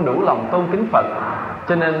 không đủ lòng tôn kính Phật,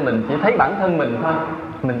 cho nên mình chỉ thấy bản thân mình thôi.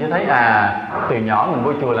 Mình chỉ thấy từ nhỏ mình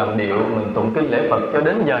vô chùa làm điệu, mình tụng kinh lễ Phật cho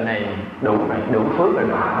đến giờ này đủ rồi, đủ phước rồi,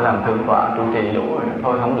 làm thượng tọa trụ trì đủ rồi,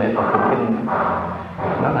 thôi không lễ Phật tụng kinh.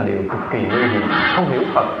 Đó là điều cực kỳ nguy hiểm, không hiểu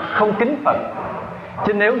Phật, không kính Phật.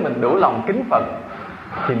 Chứ nếu mình đủ lòng kính Phật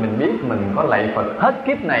thì mình biết mình có lạy Phật hết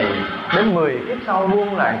kiếp này đến 10 kiếp sau,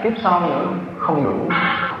 muôn lại kiếp sau nữa,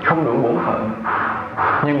 không đủ bổn phận.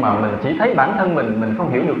 Nhưng mà mình chỉ thấy bản thân mình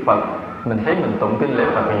không hiểu được Phật, mình thấy mình tụng kinh lễ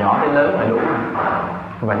Phật từ nhỏ đến lớn là đủ.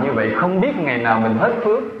 Và như vậy không biết ngày nào mình hết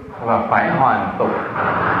phước và phải hoàn tục.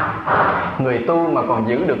 Người tu mà còn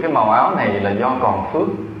giữ được cái màu áo này là do còn phước.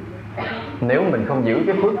 Nếu mình không giữ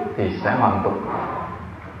cái phước thì sẽ hoàn tục.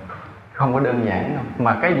 Không có đơn giản đâu.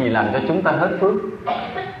 Mà cái gì làm cho chúng ta hết phước?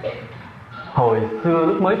 Hồi xưa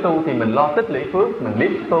lúc mới tu thì mình lo tích lũy phước, mình biết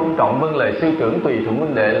tôn trọng vâng lời sư trưởng, tùy thuận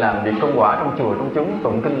huynh đệ, làm việc công quả trong chùa trong chúng,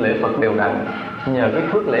 tụng kinh lễ Phật đều đặn. Nhờ cái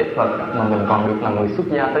phước lễ Phật mà mình còn được là người xuất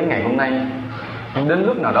gia tới ngày hôm nay. Nhưng đến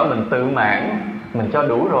lúc nào đó mình tự mãn, mình cho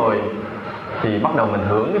đủ rồi thì bắt đầu mình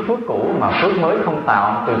hưởng cái phước cũ mà phước mới không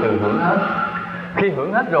tạo, từ từ hưởng hết. Khi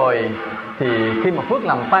hưởng hết rồi thì khi mà phước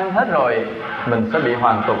làm tăng hết rồi, mình sẽ bị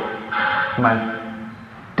hoàn tục. Mà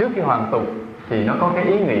trước khi hoàn tục thì nó có cái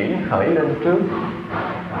ý nghĩ khởi lên trước,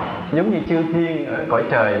 giống như chư thiên ở cõi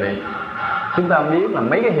trời vậy. Chúng ta biết là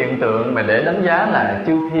mấy cái hiện tượng mà để đánh giá là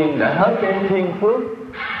chư thiên đã hết cái thiên phước,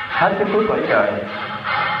 hết cái phước cõi trời.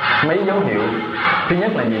 Mấy dấu hiệu. Thứ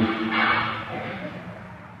nhất là gì?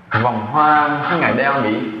 Vòng hoa cái ngài đeo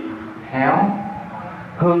bị héo,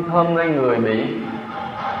 hương thơm nơi người bị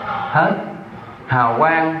hết, hào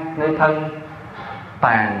quang nơi thân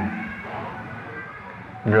tàn.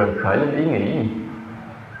 Rồi khởi lên ý nghĩ gì?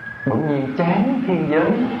 Bỗng nhiên chán thiên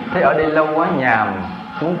giới, thế ở đây lâu quá nhàm,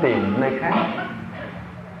 muốn tìm nơi khác.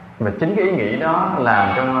 Và chính cái ý nghĩ đó làm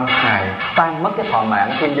cho ngài tan mất cái thọ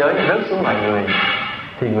mạng thiên giới, rớt xuống loài người.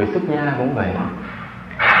 thì người xuất gia cũng vậy.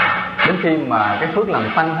 Đến khi mà cái phước lành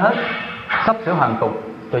tăng hết, sắp sửa hoàn tục,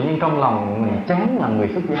 tự nhiên trong lòng mình chán làm người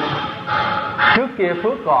xuất gia. Trước kia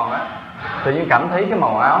phước còn á, tự nhiên cảm thấy cái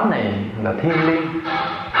màu áo này là thiêng liêng,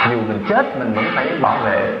 dù mình chết mình vẫn phải bảo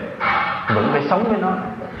vệ, vẫn phải sống với nó.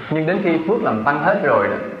 Nhưng đến khi phước làm tăng hết rồi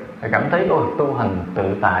đó, thì cảm thấy ôi tu hành tự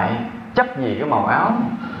tại, chấp gì cái màu áo,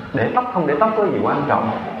 để tóc không để tóc có gì quan trọng.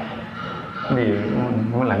 Vì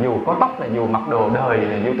là dù có tóc, là dù mặc đồ đời,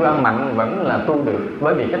 là dù tôi ăn mặn vẫn là tu được.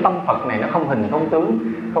 Bởi vì cái tâm Phật này nó không hình không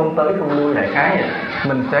tướng, không tới không lui, đại khái vậy.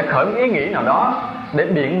 Mình sẽ khởi một ý nghĩ nào đó để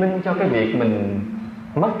biện minh cho cái việc mình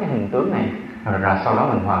mất cái hình tướng này, rồi sau đó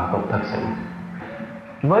mình hoàn tục thật sự.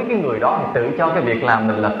 Với cái người đó thì tự cho cái việc làm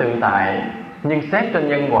mình là tự tại, nhưng xét trên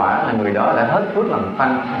nhân quả là người đó đã hết phước làm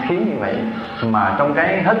tăng khiến như vậy. Mà trong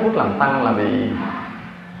cái hết phước làm tăng là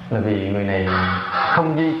vì người này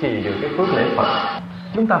không duy trì được cái phước lễ Phật.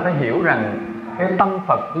 Chúng ta phải hiểu rằng cái tâm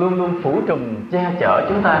Phật luôn luôn phủ trùm che chở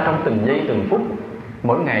chúng ta trong từng giây từng phút.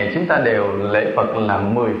 Mỗi ngày chúng ta đều lễ Phật là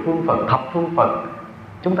 10 phương Phật, thập phương Phật.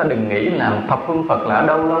 Chúng ta đừng nghĩ là thập phương Phật là ở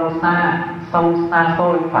đâu lâu xa, sâu xa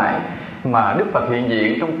xôi, phải. Mà Đức Phật hiện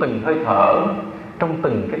diện trong từng hơi thở, trong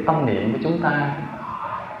từng cái tâm niệm của chúng ta.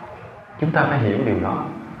 Chúng ta phải hiểu điều đó.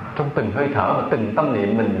 Trong từng hơi thở và từng tâm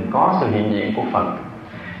niệm mình có sự hiện diện của Phật.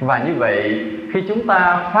 Và như vậy, khi chúng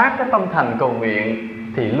ta phát cái tâm thành cầu nguyện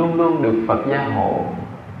thì luôn luôn được Phật gia hộ.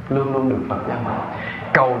 Luôn luôn được Phật gia hộ.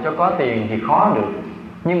 Cầu cho có tiền thì khó được,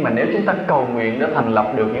 nhưng mà nếu chúng ta cầu nguyện để thành lập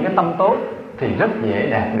được những cái tâm tốt thì rất dễ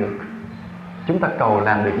đạt được. Chúng ta cầu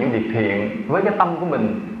làm được những việc thiện với cái tâm của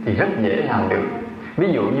mình thì rất dễ làm được. Ví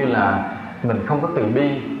dụ như là mình không có từ bi,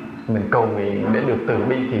 mình cầu nguyện để được từ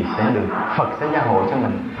bi thì sẽ được, Phật sẽ gia hộ cho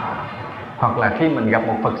mình. Hoặc là khi mình gặp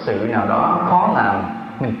một Phật sự nào đó khó làm,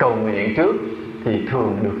 mình cầu nguyện trước thì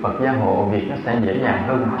thường được Phật gia hộ, việc nó sẽ dễ dàng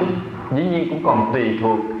hơn một chút. Dĩ nhiên cũng còn tùy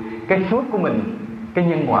thuộc cái phước của mình, cái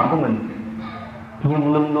nhân quả của mình,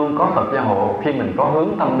 nhưng luôn luôn có Phật gia hộ khi mình có hướng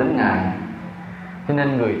tâm đến Ngài. Cho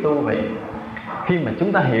nên người tu vậy, khi mà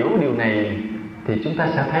chúng ta hiểu điều này thì chúng ta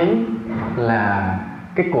sẽ thấy là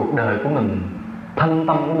cái cuộc đời của mình, thân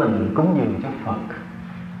tâm của mình cúng dường cho Phật.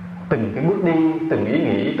 Từng cái bước đi, từng ý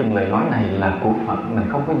nghĩ, từng lời nói này là của Phật, mình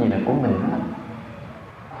không có gì là của mình hết.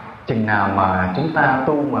 Chừng nào mà chúng ta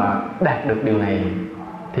tu mà đạt được điều này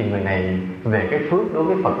thì người này về cái phước đối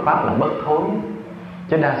với Phật Pháp là bất thối.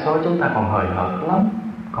 Chứ đa số chúng ta còn hời hợt lắm,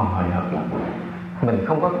 Mình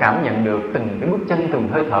không có cảm nhận được từng cái bước chân, từng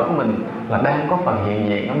hơi thở của mình là đang có Phật hiện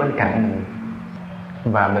diện ở bên cạnh mình.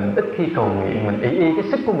 Và mình ít khi cầu nguyện, mình ý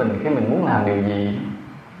cái sức của mình khi mình muốn làm điều gì.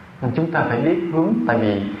 Nên chúng ta phải biết hướng. Tại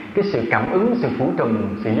vì cái sự cảm ứng, sự phủ trùm,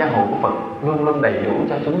 sự gia hộ của Phật luôn luôn đầy đủ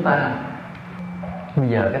cho chúng ta. Bây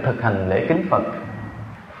giờ cái thực hành lễ kính Phật,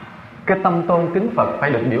 cái tâm tôn kính Phật phải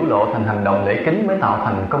được biểu lộ thành hành động lễ kính mới tạo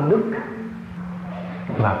thành công đức.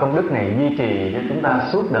 Và công đức này duy trì cho chúng ta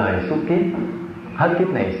suốt đời, suốt kiếp, hết kiếp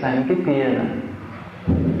này sang kiếp kia nữa.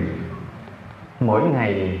 Mỗi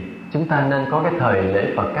ngày chúng ta nên có cái thời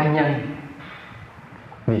lễ Phật cá nhân.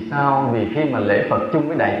 Vì sao? Vì khi mà lễ Phật chung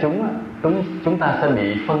với đại chúng, chúng ta sẽ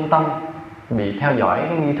bị phân tâm, bị theo dõi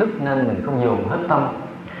cái nghi thức nên mình không dồn hết tâm.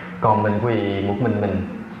 Còn mình quỳ một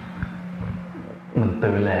mình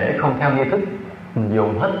tự lễ không theo nghi thức, mình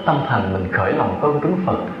dồn hết tâm thành, mình khởi lòng tôn kính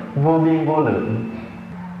Phật vô biên vô lượng.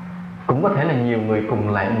 Cũng có thể là nhiều người cùng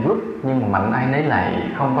lại một lúc, nhưng mà mạnh ai nấy lại,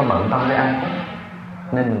 không có bận tâm với ai,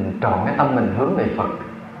 nên mình tròn cái tâm mình hướng về Phật.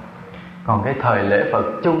 Còn cái thời lễ Phật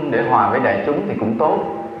chung để hòa với đại chúng thì cũng tốt,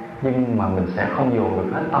 nhưng mà mình sẽ không dồn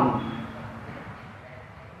được hết tâm.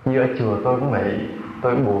 Như ở chùa tôi cũng vậy,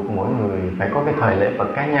 tôi buộc mỗi người phải có cái thời lễ Phật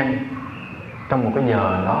cá nhân trong một cái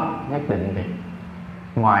giờ đó nhất định vậy.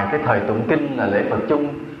 Ngoài cái thời tụng kinh là lễ Phật chung,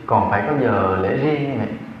 còn phải có giờ lễ riêng như vậy,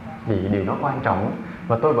 vì điều đó quan trọng.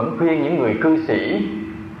 Và tôi vẫn khuyên những người cư sĩ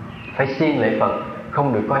phải siêng lễ Phật,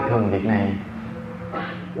 không được coi thường việc này.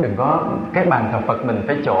 Đừng có cái bàn thờ Phật mình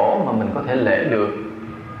phải chỗ mà mình có thể lễ được,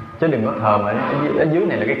 chứ đừng có thờ mà ở dưới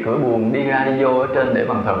này là cái cửa buồng đi ra đi vô, ở trên để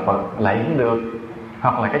bàn thờ Phật lạy cũng được.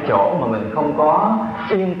 Hoặc là cái chỗ mà mình không có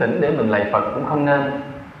yên tĩnh để mình lạy Phật cũng không nên.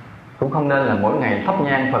 Cũng không nên là mỗi ngày thắp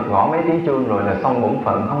nhang Phật gõ mấy tiếng chuông rồi là xong bổn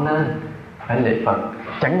phận, không nên. Phải lễ Phật.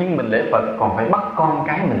 Chẳng những mình lễ Phật còn phải bắt con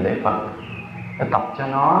cái mình lễ Phật, để tập cho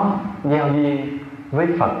nó gieo duyên với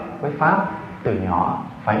Phật, với Pháp từ nhỏ.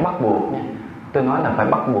 Phải bắt buộc nha. Tôi nói là phải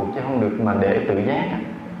bắt buộc chứ không được mà để tự giác.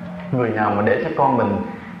 Người nào mà để cho con mình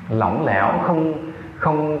lỏng lẻo,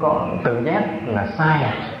 không có tự giác là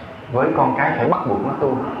sai. Với con cái phải bắt buộc nó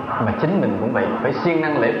tu. Mà chính mình cũng vậy, phải siêng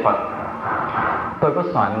năng lễ Phật. Tôi có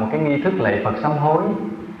soạn một cái nghi thức lạy Phật sám hối.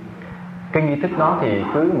 Cái nghi thức đó thì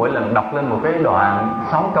cứ mỗi lần đọc lên một cái đoạn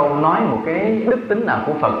 6 câu nói một cái đức tính nào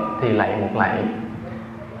của Phật thì lạy một lạy.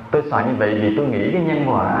 Tôi soạn như vậy vì tôi nghĩ cái nhân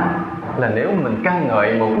quả là nếu mình ca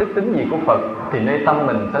ngợi một đức tính gì của Phật thì nơi tâm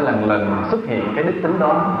mình sẽ lần lần xuất hiện cái đức tính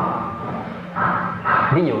đó.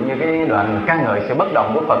 Ví dụ như cái đoạn ca ngợi sự bất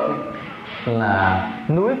động của Phật là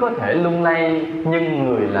núi có thể lung lay nhưng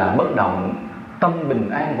người là bất động, tâm bình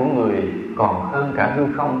an của người còn hơn cả hư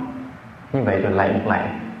không. Như vậy rồi lạy một lạy.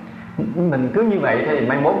 Mình cứ như vậy thì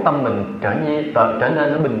mai mốt tâm mình trở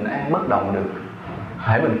nên nó bình an bất động được.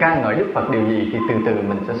 Hãy mình ca ngợi Đức Phật điều gì thì từ từ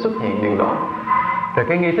mình sẽ xuất hiện điều đó. Rồi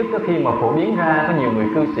cái nghi thức đó khi mà phổ biến ra, có nhiều người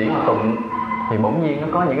cư sĩ họ tụng thì bỗng nhiên nó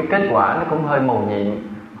có những cái kết quả nó cũng hơi mầu nhiệm.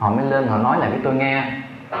 Họ mới lên họ nói lại với tôi nghe.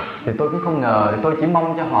 Thì tôi cũng không ngờ, tôi chỉ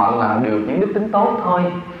mong cho họ là được những đức tính tốt thôi,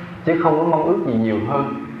 chứ không có mong ước gì nhiều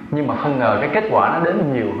hơn. Nhưng mà không ngờ cái kết quả nó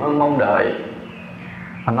đến nhiều hơn mong đợi.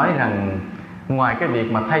 Họ nói rằng ngoài cái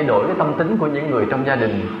việc mà thay đổi cái tâm tính của những người trong gia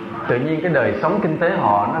đình, tự nhiên cái đời sống kinh tế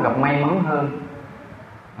họ nó gặp may mắn hơn.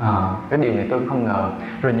 Cái điều này tôi cũng không ngờ.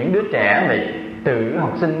 Rồi những đứa trẻ vậy, từ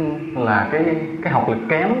học sinh là cái học lực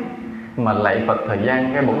kém mà lạy Phật thời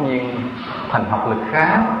gian cái bỗng nhiên thành học lực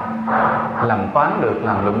khá, làm toán được,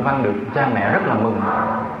 làm luận văn được, cha mẹ rất là mừng.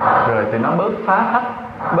 Rồi thì nó bớt phá phách,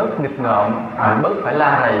 bớt nghịch ngợm, bớt phải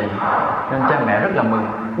la rầy, nên cha mẹ rất là mừng.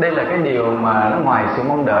 Đây là cái điều mà nó ngoài sự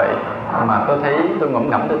mong đợi, mà tôi ngẫm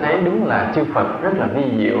ngẫm tôi thấy đúng là chư Phật rất là vi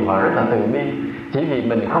diệu và rất là từ bi. Chỉ vì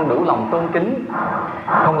mình không đủ lòng tôn kính,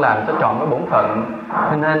 không làm cho tròn cái bổn phận,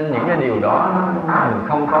 cho nên những cái điều đó mình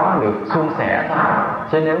không có được suôn sẻ thôi.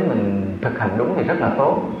 Chứ nếu mình thực hành đúng thì rất là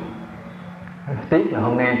tốt. Tiếc là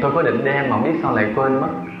hôm nay tôi có định đem mà không biết sao lại quên mất.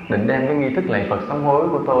 Định đem cái nghi thức lạy Phật sám hối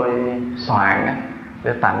của tôi soạn á,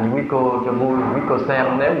 để tặng cho quý cô cho vui, quý cô xem.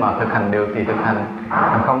 Nếu mà thực hành được thì thực hành,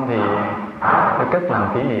 không thì tôi cất làm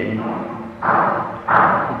kỷ niệm.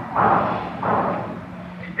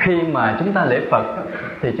 Khi mà chúng ta lễ Phật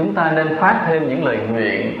thì chúng ta nên phát thêm những lời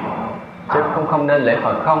nguyện, chứ không nên lễ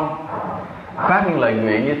Phật không. Phát những lời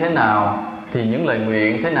nguyện như thế nào thì những lời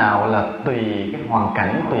nguyện thế nào là tùy cái hoàn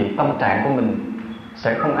cảnh, tùy tâm trạng của mình,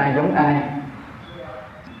 sẽ không ai giống ai.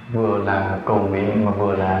 Vừa là cầu nguyện mà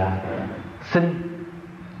vừa là xin.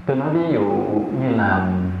 Tôi nói ví dụ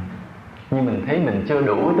như mình thấy mình chưa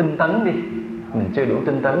đủ tinh tấn đi, mình chưa đủ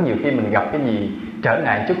tinh tấn, nhiều khi mình gặp cái gì trở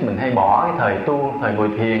ngại chút mình hay bỏ cái thời tu, thời ngồi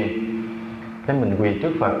thiền, cái mình quỳ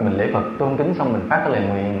trước Phật, mình lễ Phật tôn kính xong mình phát cái lời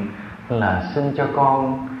nguyện là xin cho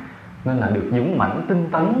con nên là được dũng mãnh tinh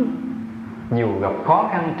tấn, dù gặp khó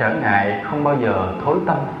khăn trở ngại không bao giờ thối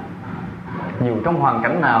tâm, dù trong hoàn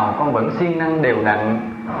cảnh nào con vẫn siêng năng đều đặn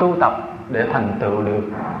tu tập để thành tựu được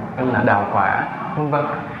nên là đào quả, vân vân.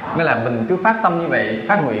 Nghĩa là mình cứ phát tâm như vậy,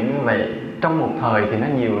 phát nguyện như vậy. Trong một thời thì nó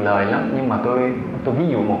nhiều lời lắm, nhưng mà tôi ví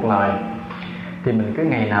dụ một lời thì mình cứ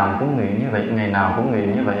ngày nào cũng nguyện như vậy, ngày nào cũng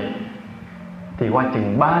nguyện như vậy, thì qua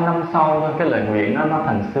chừng 3 năm sau thôi, cái lời nguyện nó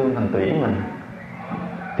thành xương thành tủy mình.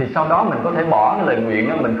 Thì sau đó mình có thể bỏ cái lời nguyện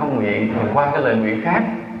đó, mình không nguyện, mình qua cái lời nguyện khác.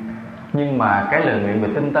 Nhưng mà cái lời nguyện về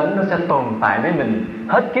tinh tấn nó sẽ tồn tại với mình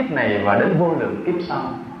hết kiếp này và đến vô lượng kiếp sau.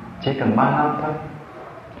 Chỉ cần 3 năm thôi.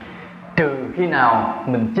 Trừ khi nào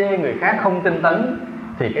mình chê người khác không tinh tấn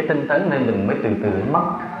thì cái tinh tấn nên mình mới từ từ mất.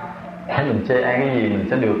 Thấy mình chê ai cái gì mình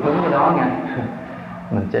sẽ được đúng cái đó nha.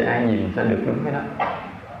 Mình chê ai gì mình sẽ được đúng cái đó.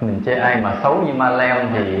 Mình chê ai mà xấu như ma lem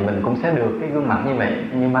thì mình cũng sẽ được cái gương mặt như vậy,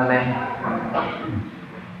 như ma lem.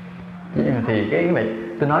 Thì cái vậy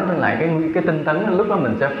tôi nói lại cái tinh tấn, lúc đó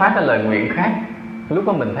mình sẽ phát cái lời nguyện khác. Lúc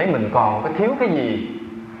đó mình thấy mình còn có thiếu cái gì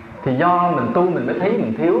thì do mình tu mình mới thấy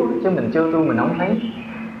mình thiếu, chứ mình chưa tu mình không thấy.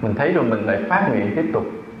 Mình thấy rồi mình lại phát nguyện tiếp tục,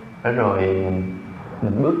 rồi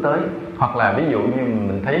mình bước tới. Hoặc là ví dụ như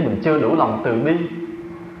mình thấy mình chưa đủ lòng từ bi.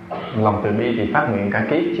 Lòng từ bi thì phát nguyện cả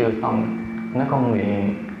kiếp chưa xong. Nó con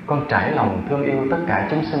nguyện con trải lòng thương yêu tất cả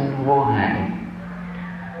chúng sinh vô hạn.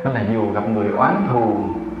 Đó là dù gặp người oán thù,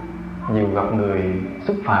 dù gặp người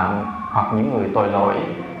xúc phạm hoặc những người tội lỗi,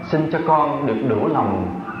 xin cho con được đủ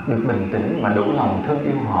lòng, được bình tĩnh và đủ lòng thương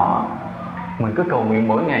yêu họ. Mình cứ cầu nguyện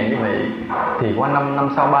mỗi ngày như vậy thì qua 5 năm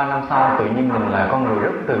sau, 3 năm sau tự nhiên mình là con người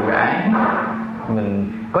rất từ ái.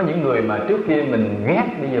 Mình có những người mà trước kia mình ghét,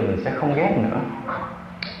 bây giờ mình sẽ không ghét nữa.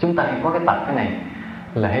 Chúng ta hay có cái tật thế này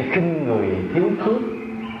là hay khinh người thiếu phước.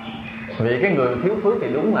 Vì cái người thiếu phước thì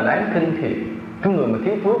đúng là đáng khinh thiệt. Cái người mà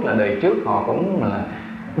thiếu phước là đời trước họ cũng là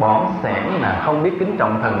bỏng sẻn nè, không biết kính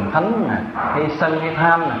trọng thần thánh nè, hay sân hay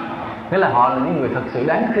tham nè. Nghĩa là họ là những người thật sự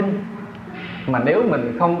đáng khinh. Mà nếu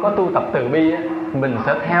mình không có tu tập từ bi á, mình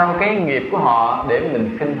sẽ theo cái nghiệp của họ để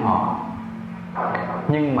mình khinh họ.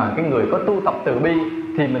 Nhưng mà cái người có tu tập từ bi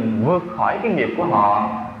thì mình vượt khỏi cái nghiệp của họ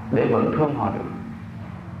để vẫn thương họ được.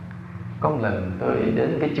 Có một lần tôi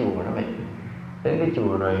đến cái chùa đó vậy, Đến cái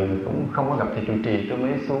chùa rồi cũng không có gặp thầy trụ trì, tôi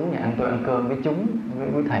mới xuống nhà ăn, tôi ăn cơm với chúng,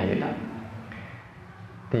 với thầy đó.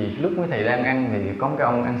 Thì lúc mấy thầy đang ăn thì có một cái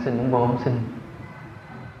ông ăn xin, ông vô ông xin.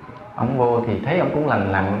 Ông vô thì thấy ông cũng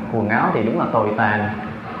lành lặn, quần áo thì đúng là tồi tàn,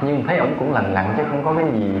 nhưng thấy ông cũng lành lặn chứ không có cái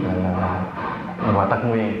gì là tật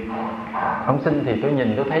nguyền. Ông xin thì tôi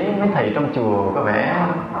nhìn, tôi thấy mấy thầy trong chùa có vẻ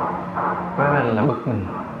là bực mình.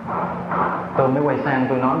 Tôi mới quay sang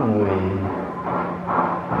tôi nói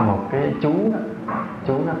một cái chú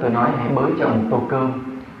đó tôi nói hãy bới cho ông một tô cơm.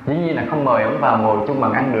 Dĩ nhiên là không mời ông vào ngồi chung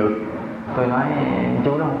bàn ăn được. Tôi nói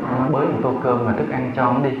chú đó nó bới một tô cơm và thức ăn cho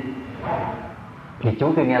ông đi. Thì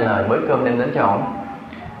chú tôi nghe lời bới cơm đem đến cho ông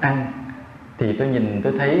ăn. Thì tôi nhìn,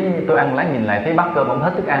 tôi thấy, tôi ăn lát nhìn lại thấy bát cơm ông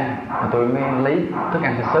hết thức ăn, rồi tôi mới lấy thức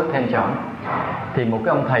ăn tôi xớt thêm cho ông. Thì một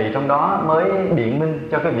cái ông thầy trong đó mới biện minh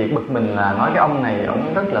cho cái việc bực mình là nói cái ông này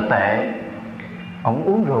ông rất là tệ, ông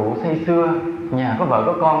uống rượu say sưa, nhà có vợ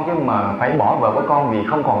có con chứ mà phải bỏ vợ có con vì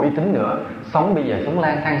không còn uy tín nữa, sống bây giờ sống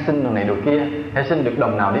lang thang xin đồ này đồ kia, hay xin được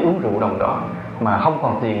đồng nào để uống rượu đồng đó, mà không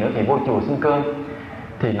còn tiền nữa thì vô chùa xin cơm.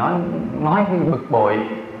 Thì nói bực bội.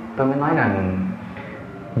 Tôi mới nói rằng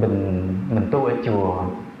mình tu ở chùa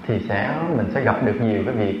thì mình sẽ gặp được nhiều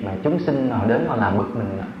cái việc mà chúng sinh họ đến họ làm bực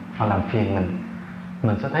mình, họ làm phiền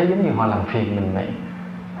mình sẽ thấy giống như họ làm phiền mình vậy.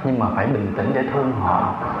 Nhưng mà phải bình tĩnh để thương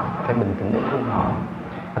họ, phải bình tĩnh để thương họ.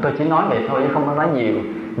 Tôi chỉ nói vậy thôi chứ không có nói nhiều,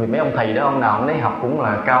 vì mấy ông thầy đó ông nào ông lấy học cũng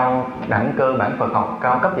là cao đẳng cơ bản Phật học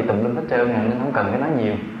cao cấp gì tùm lum hết trơn nên không cần phải nói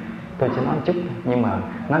nhiều. Tôi chỉ nói một chút, nhưng mà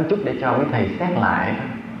nói một chút để cho mấy thầy xét lại.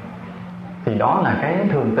 Thì đó là cái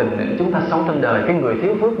thường tình chúng ta sống trên đời. Cái người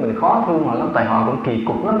thiếu phước mình khó thương họ lắm, tại họ cũng kỳ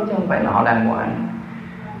cục lắm chứ không phải là họ đàng hoàng.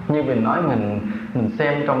 Như mình nói, mình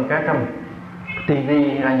xem trong các TV,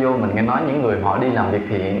 radio, mình nghe nói những người họ đi làm việc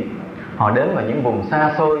thiện, họ đến vào những vùng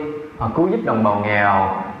xa xôi, họ cứu giúp đồng bào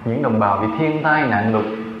nghèo, những đồng bào bị thiên tai nạn lụt,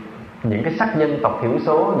 những cái sắc dân tộc thiểu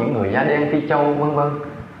số, những người da đen Phi Châu vân vân.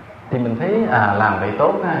 Thì mình thấy làm vậy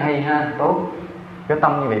tốt ha, hay ha, tốt, cái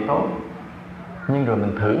tâm như vậy tốt. Nhưng rồi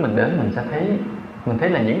mình thử mình đến mình thấy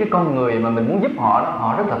là những cái con người mà mình muốn giúp họ đó,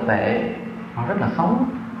 họ rất là tệ, họ rất là xấu,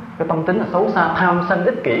 cái tâm tính là xấu xa, tham sân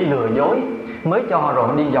ích kỷ, lừa dối. Mới cho họ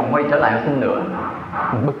rồi đi vòng quay trở lại xin nữa,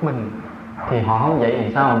 mình bực mình. Thì họ không vậy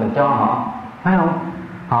thì sao mà mình cho họ, phải không?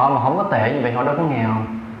 Họ mà không có tệ như vậy họ đâu có nghèo.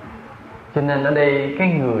 Cho nên ở đây cái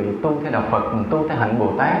người tu theo đạo Phật, mình tu theo hạnh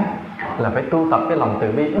Bồ Tát là phải tu tập cái lòng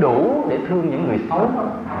từ bi đủ để thương những người xấu đó.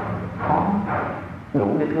 Có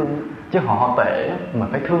đủ để thương, chứ họ tệ mà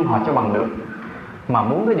phải thương họ cho bằng được. Mà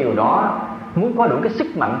muốn cái điều đó, muốn có đủ cái sức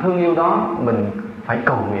mạnh thương yêu đó, mình phải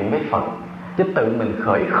cầu nguyện với Phật, chứ tự mình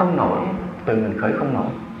khởi không nổi.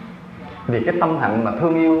 Vì cái tâm hạnh mà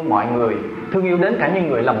thương yêu mọi người, thương yêu đến cả những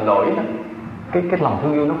người lầm lỗi đó, cái lòng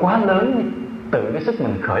thương yêu nó quá lớn, tự cái sức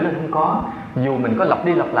mình khởi lên không có. Dù mình có lặp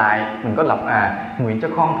đi lặp lại, mình có lặp nguyện cho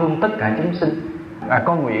con thương tất cả chúng sinh,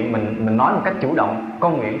 con nguyện, mình nói một cách chủ động,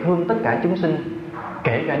 con nguyện thương tất cả chúng sinh,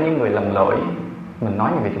 kể cả những người lầm lỗi. Mình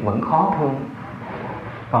nói như vậy thì vẫn khó thương.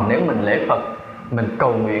 Còn nếu mình lễ Phật, mình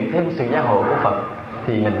cầu nguyện thêm sự gia hộ của Phật,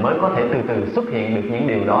 thì mình mới có thể từ từ xuất hiện được những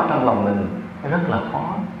điều đó trong lòng mình. Rất là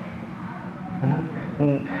khó.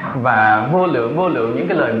 Và vô lượng những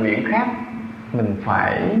cái lời nguyện khác mình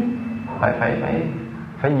phải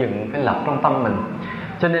dựng, phải lập trong tâm mình.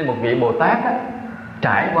 Cho nên một vị Bồ Tát á,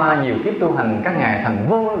 trải qua nhiều kiếp tu hành, các ngài thành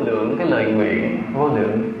vô lượng cái lời nguyện, vô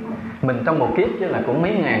lượng. Mình trong một kiếp chứ là cũng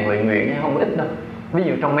mấy ngàn lời nguyện, không ít đâu. Ví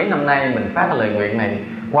dụ trong mấy năm nay mình phát cái lời nguyện này,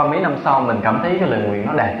 qua mấy năm sau mình cảm thấy cái lời nguyện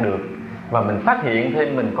nó đạt được, và mình phát hiện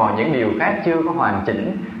thêm mình còn những điều khác chưa có hoàn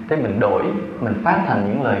chỉnh, thế mình đổi, mình phát thành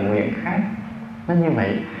những lời nguyện khác. Nó như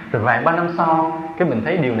vậy. Rồi vài ba năm sau, cái mình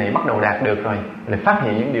thấy điều này bắt đầu đạt được rồi, lại phát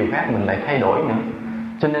hiện những điều khác, mình lại thay đổi nữa.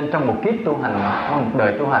 Cho nên trong một kiếp tu hành, một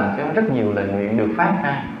đời tu hành có rất nhiều lời nguyện được phát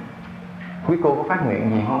ra. Quý cô có phát nguyện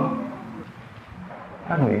gì không?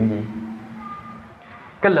 Phát nguyện gì?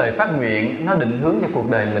 Cái lời phát nguyện nó định hướng cho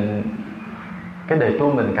cuộc đời mình, cái đời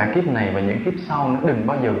tu mình cả kiếp này và những kiếp sau, nó đừng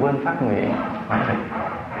bao giờ quên phát nguyện. Phải vậy.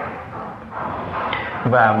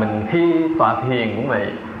 Và mình khi tọa thiền cũng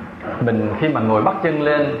vậy. Mình khi mà ngồi bắt chân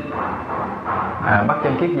lên, bắt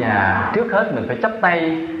chân kiết già, trước hết mình phải chắp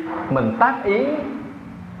tay, mình tác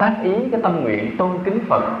ý cái tâm nguyện tôn kính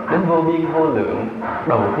Phật đến vô biên vô lượng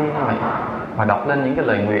đầu tiên như vậy, và đọc lên những cái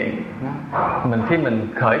lời nguyện. Khi mình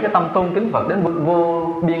khởi cái tâm tôn kính Phật đến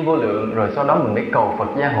vô biên vô lượng, rồi sau đó mình mới cầu Phật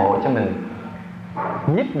gia hộ cho mình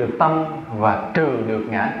nhiếp được tâm và trừ được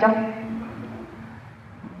ngã chấp.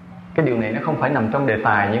 Cái điều này nó không phải nằm trong đề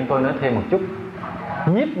tài, nhưng tôi nói thêm một chút.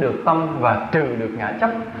 Nhiếp được tâm và trừ được ngã chấp,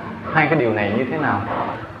 hai cái điều này như thế nào?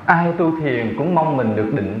 Ai tu thiền cũng mong mình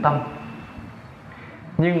được định tâm,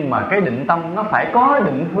 nhưng mà cái định tâm nó phải có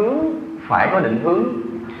định hướng phải có định hướng.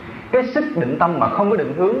 Cái sức định tâm mà không có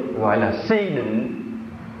định hướng gọi là si định.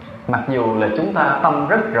 Mặc dù là chúng ta tâm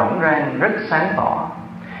rất rỗng rang, rất sáng tỏ.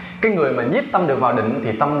 Cái người mà nhiếp tâm được vào định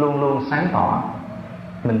thì tâm luôn luôn sáng tỏ.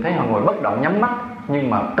 Mình thấy họ ngồi bất động nhắm mắt, nhưng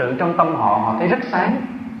mà tự trong tâm họ thấy rất sáng.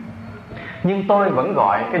 Nhưng tôi vẫn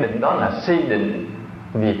gọi cái định đó là si định,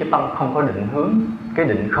 vì cái tâm không có định hướng. Cái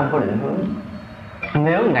định không có định hướng.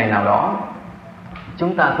 Nếu ngày nào đó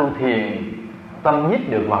chúng ta tu thiền, tâm nhiếp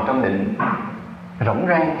được vào trong định, rỗng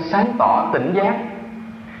rang, sáng tỏ, tỉnh giác,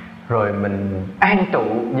 rồi mình an trụ,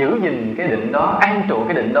 giữ gìn cái định đó, an trụ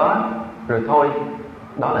cái định đó, rồi thôi,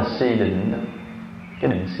 đó là si định đó.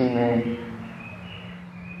 Cái định si mê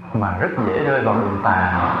mà rất dễ rơi vào đường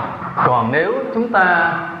tà. Còn nếu chúng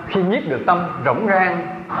ta khi nhiếp được tâm rỗng rang,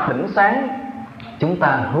 tỉnh sáng, chúng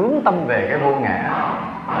ta hướng tâm về cái vô ngã,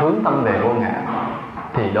 hướng tâm về vô ngã,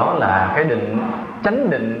 thì đó là cái định, chánh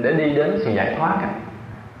định để đi đến sự giải thoát.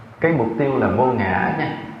 Cái mục tiêu là vô ngã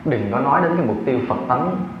nha. Đừng có nói đến cái mục tiêu Phật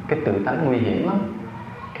tánh, cái tự tánh nguy hiểm lắm.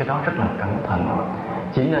 Cái đó rất là cẩn thận.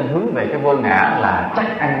 Chỉ nên hướng về cái vô ngã là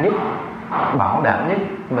chắc ăn nhất, bảo đảm nhất.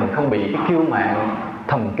 Mình không bị cái kiêu mạn,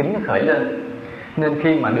 thầm kín nó khởi lên. Nên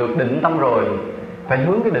khi mà được định tâm rồi, phải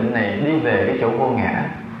hướng cái định này đi về cái chỗ vô ngã.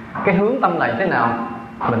 Cái hướng tâm này thế nào?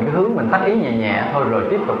 Mình cứ hướng, mình tác ý nhẹ nhẹ thôi, rồi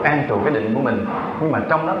tiếp tục an trụ cái định của mình. Nhưng mà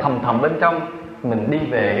trong đó thầm thầm bên trong, mình đi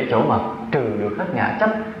về cái chỗ mà trừ được hết ngã chấp,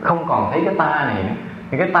 không còn thấy cái ta này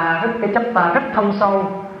nữa. Cái ta cái chấp ta rất thâm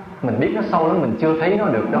sâu. Mình biết nó sâu lắm, mình chưa thấy nó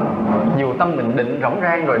được đâu. Dù tâm mình định rỗng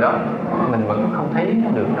rang rồi đó, mình vẫn không thấy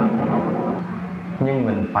nó được đâu. Nhưng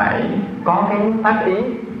mình phải có cái tác ý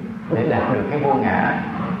để đạt được cái vô ngã.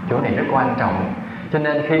 Chỗ này rất quan trọng. Cho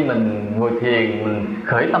nên khi mình ngồi thiền, mình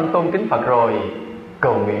khởi tâm tôn kính Phật rồi,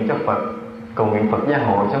 cầu nguyện cho Phật, cầu nguyện Phật gia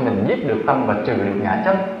hộ cho mình nhiếp được tâm và trừ được ngã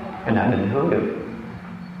chấp, để đã định hướng được.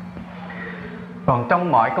 Còn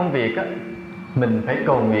trong mọi công việc á, mình phải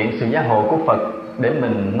cầu nguyện sự gia hộ của Phật để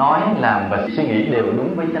mình nói, làm và suy nghĩ đều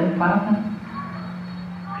đúng với chánh pháp á.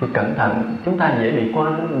 Thì cẩn thận, chúng ta dễ bị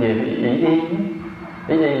quên về ý y.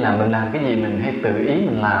 Ý y là mình làm cái gì mình hay tự ý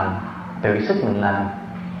mình làm, tự sức mình làm.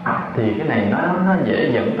 Thì cái này nó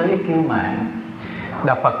dễ dẫn tới cái kiêu mạn.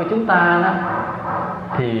 Đạo Phật của chúng ta đó,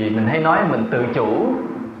 thì mình hay nói mình tự chủ,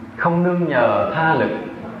 không nương nhờ tha lực.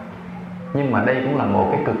 Nhưng mà đây cũng là một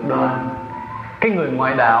cái cực đoan. Cái người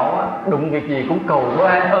ngoại đạo đụng việc gì cũng cầu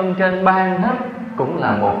ơn trên ban hết, cũng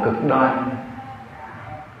là một cực đoan.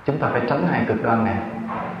 Chúng ta phải tránh hai cực đoan này.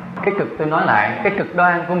 Cái cực, tôi nói lại, cái cực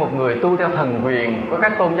đoan của một người tu theo thần quyền của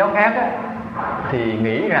các tôn giáo khác á, thì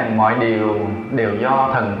nghĩ rằng mọi điều đều do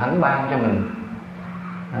thần thánh ban cho mình.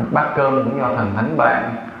 Bát cơm cũng do thần thánh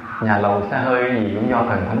ban, nhà lầu xe hơi gì cũng do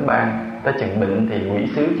thần thánh ban. Tới chừng bệnh thì quỷ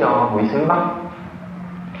sứ cho, quỷ sứ bắt.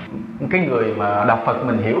 Cái người mà đọc Phật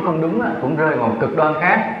mình hiểu không đúng á, cũng rơi vào một cực đoan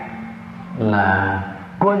khác, là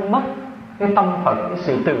quên mất cái tâm Phật, cái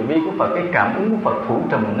sự từ bi của Phật, cái cảm ứng của Phật phủ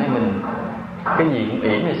trùm nơi mình. Cái gì cũng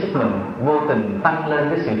ỷ về sức mình, vô tình tăng lên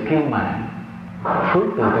cái sự kiêu mạn, phước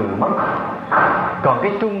từ từ mất. Còn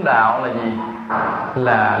cái trung đạo là gì?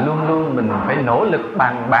 Là luôn luôn mình phải nỗ lực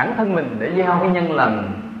bằng bản thân mình để gieo cái nhân lành,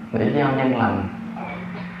 để gieo nhân lành.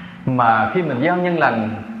 Mà khi mình gieo nhân lành,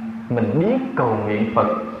 mình biết cầu nguyện Phật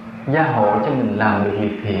gia hộ cho mình làm được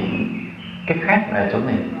việc thiện. Cái khác là chỗ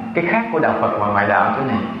này, cái khác của đạo Phật và ngoại đạo chỗ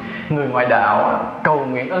này. Người ngoại đạo cầu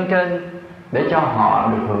nguyện ơn trên để cho họ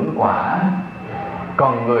được hưởng quả.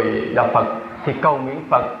 Còn người đạo Phật thì cầu nguyện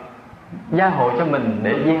Phật gia hộ cho mình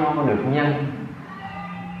để gieo được nhân.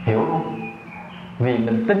 Hiểu không? Vì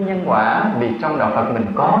mình tin nhân quả, vì trong đạo Phật mình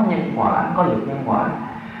có nhân quả, có lực nhân quả.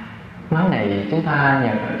 Nói này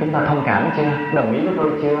chúng ta thông cảm chưa? Đồng ý với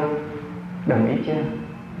tôi chưa? Đồng ý chưa?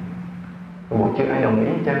 Bộ chưa ai đồng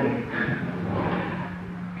ý chưa?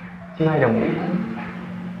 Chưa ai đồng ý không?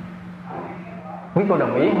 Quý cô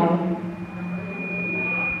đồng ý không?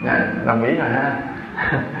 Dạ, đồng ý rồi ha.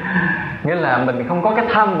 Nghĩa là mình không có cái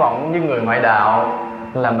tham vọng như người ngoại đạo,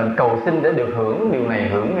 là mình cầu xin để được hưởng điều này,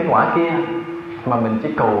 hưởng cái quả kia. Mà mình chỉ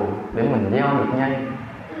cầu để mình gieo được nhân,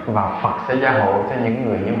 và Phật sẽ gia hộ cho những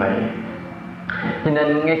người như vậy. Cho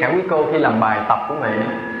nên ngay cả quý cô khi làm bài tập cũng vậy.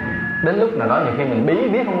 Đến lúc nào đó nhiều khi mình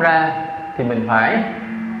biết không ra, thì mình phải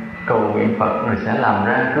cầu nguyện Phật rồi sẽ làm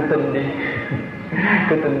ra. Cứ tin đi.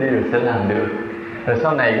 Cứ tin đi rồi sẽ làm được. Rồi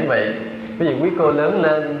sau này cũng vậy. Ví dụ quý cô lớn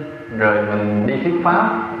lên rồi mình đi thuyết pháp,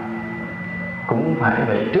 cũng phải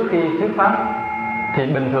vậy. Trước khi thuyết pháp thì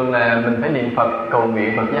bình thường là mình phải niệm Phật, cầu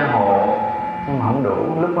nguyện Phật gia hộ. Nhưng mà không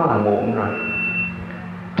đủ, lúc đó là muộn rồi.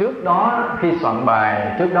 Trước đó khi soạn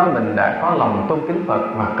bài, trước đó mình đã có lòng tôn kính Phật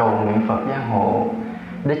và cầu nguyện Phật gia hộ,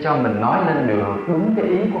 để cho mình nói lên được đúng cái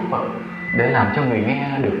ý của Phật, để làm cho người nghe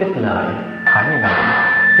được ích lợi. Phải như vậy.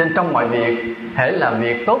 Trên trong mọi việc, hễ là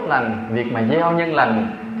việc tốt lành, việc mà gieo nhân lành,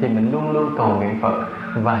 thì mình luôn luôn cầu nguyện Phật.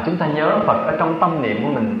 Và chúng ta nhớ Phật ở trong tâm niệm của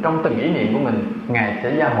mình, trong từng ý niệm của mình, Ngài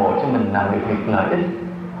sẽ gia hộ cho mình làm được việc lợi ích.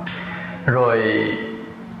 Rồi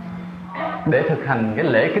để thực hành cái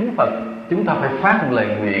lễ kính Phật, chúng ta phải phát một lời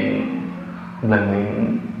nguyện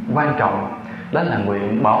quan trọng, đó là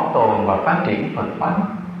nguyện bảo tồn và phát triển Phật Pháp.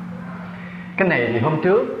 Cái này thì hôm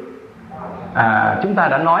trước chúng ta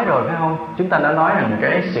đã nói rồi phải không? Chúng ta đã nói rằng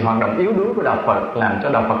cái sự hoạt động yếu đuối của Đạo Phật làm cho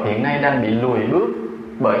Đạo Phật hiện nay đang bị lùi bước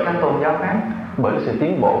bởi các tôn giáo khác, bởi sự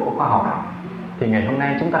tiến bộ của khoa học. Thì ngày hôm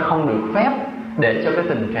nay chúng ta không được phép để cho cái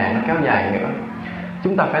tình trạng nó kéo dài nữa.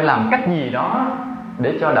 Chúng ta phải làm cách gì đó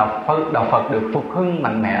để cho Đạo Phật được phục hưng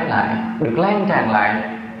mạnh mẽ lại, được lan tràn lại,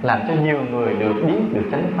 làm cho nhiều người được biết được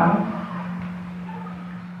chánh pháp.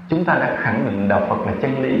 Chúng ta đã khẳng định Đạo Phật là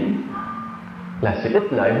chân lý, là sự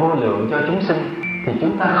ích lợi vô lượng cho chúng sinh, thì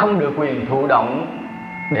chúng ta không được quyền thụ động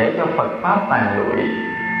để cho Phật Pháp tàn lụi,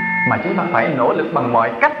 mà chúng ta phải nỗ lực bằng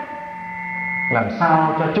mọi cách làm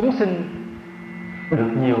sao cho chúng sinh được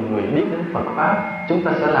nhiều người biết đến Phật Pháp. Chúng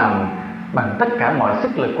ta sẽ làm bằng tất cả mọi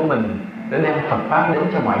sức lực của mình để đem Phật Pháp đến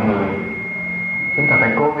cho mọi người. Chúng ta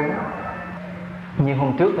phải cố gắng. Như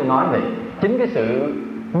hôm trước tôi nói vậy, chính cái sự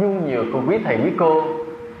nhu nhược của quý thầy quý cô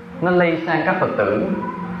nó lây sang các Phật tử,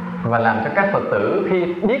 và làm cho các Phật tử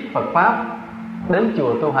khi biết Phật Pháp đến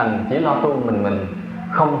chùa tu hành chỉ lo tu mình,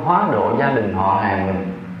 không hóa độ gia đình họ hàng mình.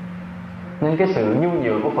 Nên cái sự nhu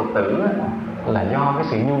nhược của Phật tử là do cái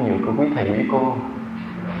sự nhu nhược của quý thầy quý cô.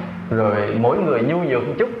 Rồi mỗi người nhu nhược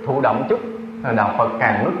một chút, thụ động chút, Đạo Phật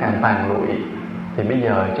càng lúc càng tàn lụi. Thì bây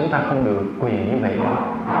giờ chúng ta không được quyền như vậy nữa.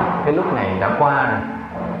 Cái lúc này đã qua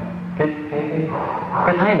rồi.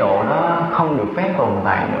 Cái thái độ đó không được phép tồn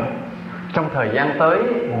tại nữa. Trong thời gian tới,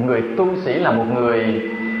 một người tu sĩ là một người,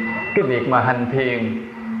 cái việc mà hành thiền,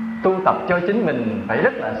 tu tập cho chính mình phải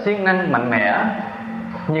rất là siêng năng, mạnh mẽ.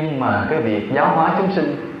 Nhưng mà cái việc giáo hóa chúng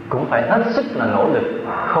sinh cũng phải hết sức là nỗ lực,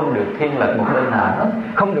 không được thiên lệch một bên nào hết,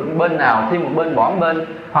 không được bên nào thiên một bên bỏ một bên,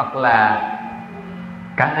 hoặc là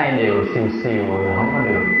cả hai đều xìu không có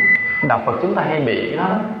được. Đạo Phật chúng ta hay bị cái đó,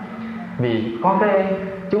 vì có cái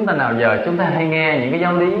chúng ta nào giờ chúng ta hay nghe những cái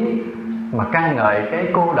giáo lý mà ca ngợi cái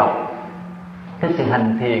cô độc, cái sự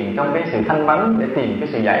hành thiền trong cái sự thanh vắng để tìm cái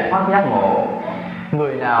sự giải thoát giác ngộ.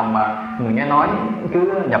 Người nào mà người nghe nói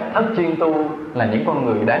cứ nhập thất chuyên tu là những con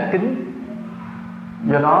người đáng kính.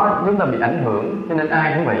 Do đó chúng ta bị ảnh hưởng, cho nên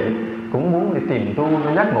ai cũng vậy, cũng muốn đi tìm tu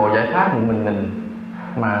giác ngộ giải thoát một mình,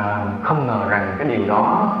 mà không ngờ rằng cái điều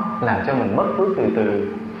đó làm cho mình mất phước từ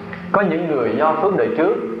từ. Có những người do phước đời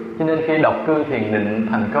trước cho nên khi độc cư thiền định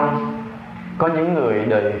thành công. Có những người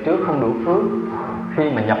đời trước không đủ phước,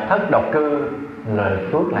 khi mà nhập thất độc cư lời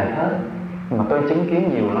phước lại hết. Mà tôi chứng kiến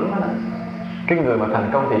nhiều lắm đó. Cái người mà thành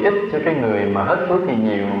công thì ít, chứ cái người mà hết phước thì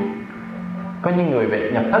nhiều. Có những người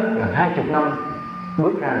bị nhập thất gần 20 năm,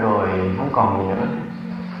 bước ra rồi không còn gì nữa.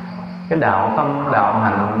 Cái đạo tâm, đạo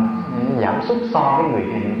hành giảm sút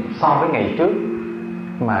so với ngày trước.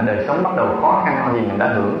 Mà đời sống bắt đầu khó khăn vì mình đã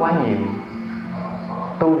hưởng quá nhiều.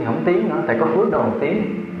 Tu thì không tiến nữa, tại có phước đâu mà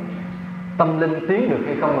tiến. Tâm linh tiến được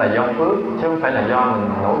hay không là do phước, chứ không phải là do mình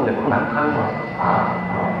nỗ lực của bản thân.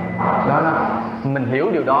 Đó, mình hiểu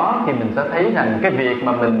điều đó thì mình sẽ thấy rằng cái việc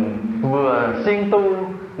mà mình vừa siêng tu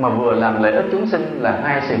mà vừa làm lợi ích chúng sinh là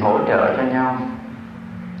hai sự hỗ trợ cho nhau.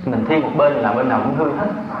 Mình thiên một bên là bên nào cũng hư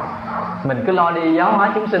hết. Mình cứ lo đi giáo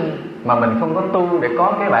hóa chúng sinh mà mình không có tu để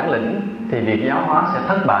có cái bản lĩnh thì việc giáo hóa sẽ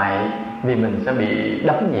thất bại, vì mình sẽ bị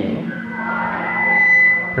đắm nhiễm.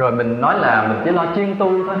 Rồi mình nói là mình chỉ lo chuyên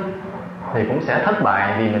tu thôi thì cũng sẽ thất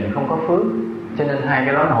bại vì mình không có phước. Cho nên hai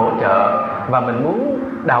cái đó nó hỗ trợ. Và mình muốn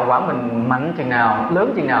đạo quả mình mạnh chừng nào,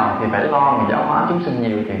 lớn chừng nào thì phải lo mà giáo hóa chúng sinh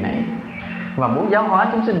nhiều chừng nấy. Và muốn giáo hóa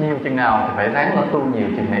chúng sinh nhiều chừng nào thì phải ráng lo tu nhiều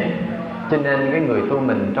chừng nấy. Cho nên cái người tu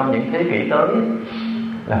mình trong những thế kỷ tới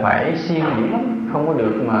là phải siêng dữ lắm, không có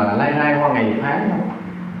được mà lai rai qua ngày tháng đâu.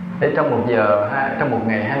 Để trong một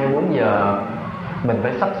ngày 24 giờ mình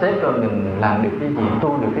phải sắp xếp cho mình làm được cái gì,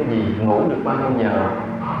 tu được cái gì, ngủ được bao nhiêu giờ.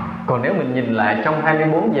 Còn nếu mình nhìn lại trong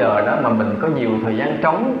 24 giờ đó mà mình có nhiều thời gian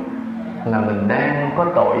trống là mình đang có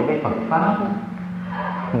tội với Phật Pháp.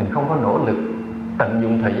 Mình không có nỗ lực tận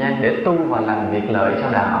dụng thời gian để tu và làm việc lợi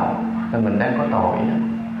cho đạo là mình đang có tội đó.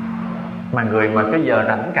 Mà người mà cái giờ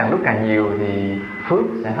rảnh càng lúc càng nhiều thì phước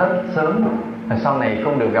sẽ hết sớm, và sau này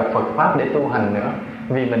không được gặp Phật Pháp để tu hành nữa.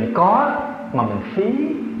 Vì mình có mà mình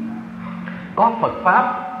phí. Có Phật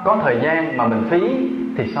Pháp, có thời gian mà mình phí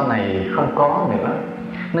thì sau này không có nữa.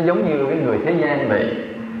 Nó giống như cái người thế gian vậy.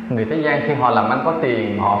 Người thế gian khi họ làm ăn có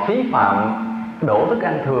tiền, họ phí phạm, đổ thức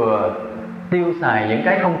ăn thừa, tiêu xài những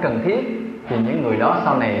cái không cần thiết, thì những người đó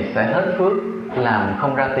sau này sẽ hết phước. làm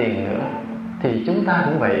không ra tiền nữa. Thì chúng ta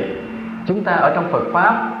cũng vậy. Chúng ta ở trong Phật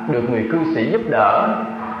Pháp được người cư sĩ giúp đỡ,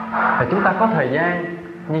 và chúng ta có thời gian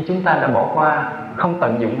nhưng chúng ta đã bỏ qua, không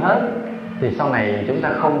tận dụng hết, thì sau này chúng ta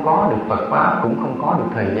không có được Phật Pháp, cũng không có được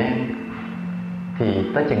thời gian,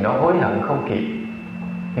 thì tới chừng đó hối hận không kịp.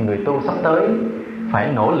 Thì người tu sắp tới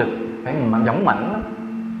phải nỗ lực, phải dũng mãnh lắm.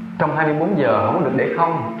 Trong 24 giờ không được để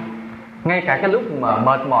không. Ngay cả cái lúc mà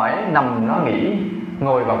mệt mỏi nằm nó nghỉ,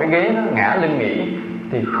 ngồi vào cái ghế nó ngã lưng nghỉ,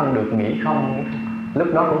 thì không được nghỉ không. Lúc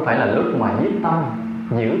đó cũng phải là lúc mà nhiếp tâm,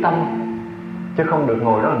 giữ tâm, chứ không được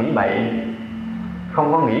ngồi đó nghỉ bậy,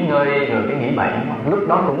 không có nghỉ ngơi rồi cái nghỉ bậy. Lúc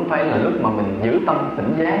đó cũng phải là lúc mà mình giữ tâm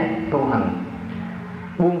tỉnh giác tu hành,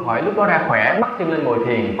 buông khỏi lúc đó ra khỏe, bắt chân lên ngồi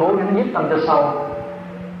thiền, cố gắng nhiếp tâm cho sâu,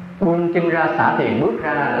 buông chân ra xả thiền, bước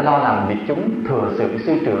ra lo làm việc chúng, thừa sự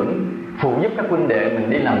sư trưởng, phụ giúp các huynh đệ mình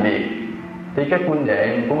đi làm việc. Thì các huynh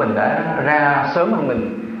đệ của mình đã ra sớm hơn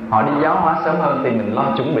mình, họ đi giáo hóa sớm hơn, thì mình lo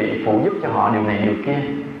chuẩn bị phụ giúp cho họ điều này điều kia,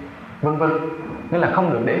 vân vân. Nghĩa là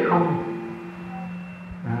không được để không.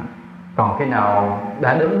 Đó. Còn khi nào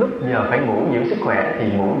đã đến lúc giờ phải ngủ giữ sức khỏe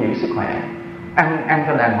thì ngủ giữ sức khỏe, ăn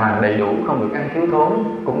cho đàng hoàng đầy đủ, không được ăn thiếu thốn,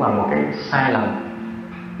 cũng là một cái sai lầm.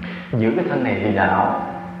 Giữ cái thân này vì đạo,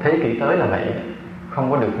 thế kỷ tới là vậy,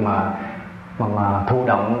 không có được mà thụ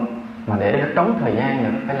động, mà để trống thời gian nữa,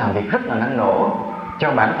 phải làm việc rất là năng nổ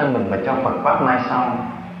cho bản thân mình và cho Phật Pháp mai sau.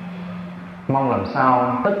 Mong làm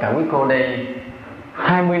sao tất cả quý cô đây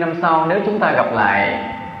 20 năm sau nếu chúng ta gặp lại,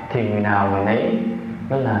 thì người nào người nấy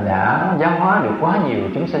là đã giáo hóa được quá nhiều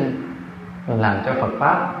chúng sinh, làm cho Phật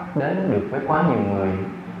Pháp đến được với quá nhiều người.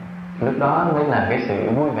 Lúc đó mới là cái sự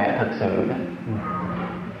vui vẻ thật sự đó.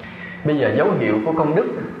 Bây giờ dấu hiệu của công đức.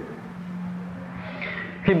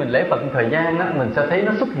 Khi mình lễ Phật thời gian đó, mình sẽ thấy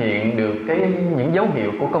nó xuất hiện được những dấu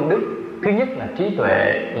hiệu của công đức. Thứ nhất là trí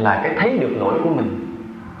tuệ, là cái thấy được lỗi của mình.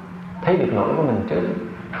 Thấy được lỗi của mình trước.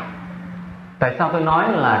 Tại sao tôi nói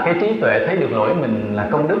là cái trí tuệ thấy được lỗi mình là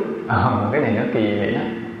công đức? Cái này nó kỳ vậy đó.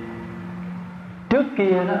 Trước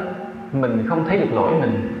kia đó, mình không thấy được lỗi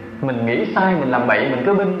mình nghĩ sai, mình làm bậy, mình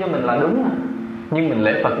cứ binh cho mình là đúng. Nhưng mình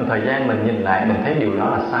lễ Phật thời gian mình nhìn lại, mình thấy điều đó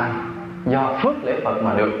là sai. Do phước lễ Phật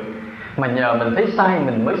mà được. Mà nhờ mình thấy sai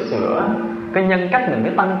mình mới sửa, cái nhân cách mình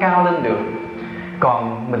mới tăng cao lên được.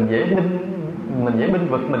 Còn mình dễ binh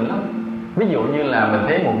vực mình lắm. Ví dụ như là mình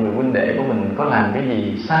thấy một người huynh đệ của mình có làm cái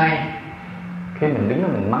gì sai, khi mình đứng đó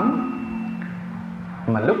mình mắng,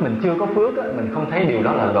 mà lúc mình chưa có phước á, mình không thấy điều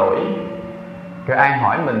đó là lỗi. Rồi ai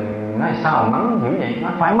hỏi mình nói sao mà mắng dữ vậy, nó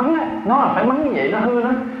phải mắng á, nó là phải mắng như vậy, nó hư đó.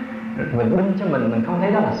 Mình binh cho mình không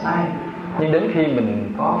thấy đó là sai. Nhưng đến khi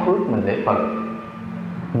mình có phước, mình lễ Phật,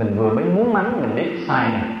 mình vừa mới muốn mắng, mình biết sai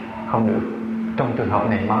nè, không được. Trong trường hợp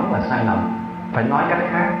này mắng là sai lầm, phải nói cách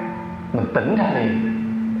khác. Mình tỉnh ra liền,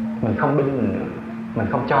 mình không binh mình nữa, mình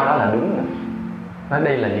không cho đó là đúng nữa. Đó,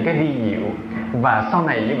 đây là những cái vi diệu. Và sau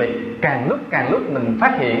này như vậy, càng lúc mình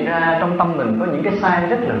phát hiện ra trong tâm mình có những cái sai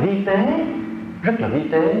rất là vi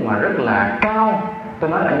tế, mà rất là cao. Tôi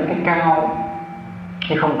nói là những cái cao,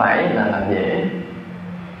 chứ không phải là làm dễ.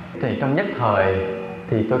 Thì trong nhất thời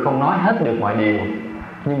thì tôi không nói hết được mọi điều.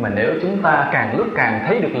 Nhưng mà nếu chúng ta càng lúc càng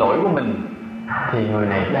thấy được lỗi của mình, thì người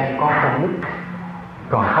này đang có công đức.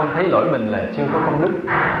 Còn không thấy lỗi mình là chưa có công đức.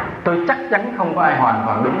 Tôi chắc chắn không có ai hoàn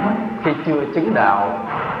toàn đúng hết. Khi chưa chứng đạo,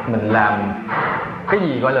 mình làm cái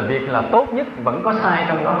gì gọi là việc là tốt nhất vẫn có sai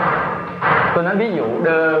trong đó. Tôi nói ví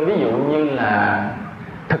dụ như là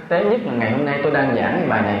thực tế nhất là ngày hôm nay tôi đang giảng cái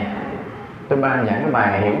bài này. Tôi đang giảng cái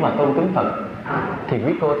bài hiểu và tôn kính Phật. Thì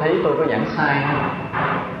quý cô thấy tôi có giảng sai không?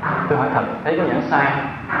 Tôi hỏi thật, thấy có giảng sai không?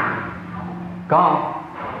 Có không?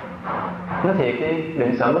 Nói thiệt đi,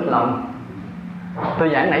 đừng sợ mất lòng. Tôi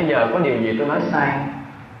giảng nãy giờ có điều gì tôi nói sai không?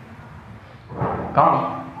 Có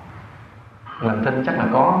không? Làm thinh chắc là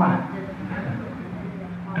có mà.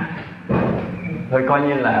 Thôi coi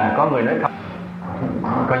như là có người nói không,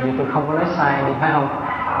 coi như tôi không có nói sai đi, phải không?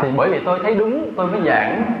 Thì bởi vì tôi thấy đúng tôi mới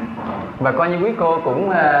giảng. Và coi như quý cô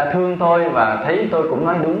cũng thương tôi và thấy tôi cũng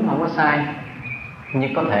nói đúng, không có sai.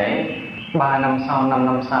 Nhưng có thể 3 năm sau, 5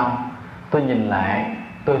 năm sau, tôi nhìn lại,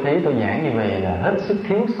 tôi thấy tôi giảng như vậy là hết sức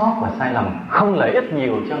thiếu sót và sai lầm, không lợi ích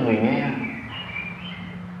nhiều cho người nghe.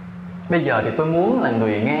 Bây giờ thì tôi muốn là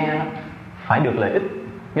người nghe phải được lợi ích.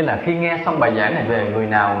 Nghĩa là khi nghe xong bài giảng này về, người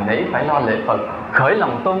nào người đấy phải lo lễ Phật, khởi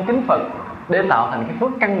lòng tôn kính Phật, để tạo thành cái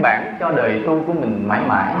phước căn bản cho đời tu của mình mãi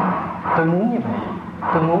mãi. Tôi muốn như vậy.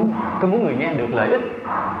 Tôi muốn người nghe được lợi ích.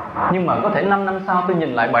 Nhưng mà có thể 5 năm sau tôi nhìn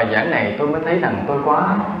lại bài giảng này, tôi mới thấy rằng tôi quá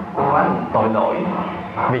tội lỗi.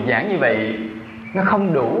 Việc giảng như vậy nó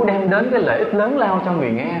không đủ đem đến cái lợi ích lớn lao cho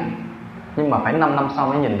người nghe. Nhưng mà phải 5 năm sau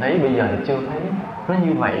mới nhìn thấy, bây giờ thì chưa thấy. Nó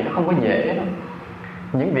như vậy, nó không có dễ đâu.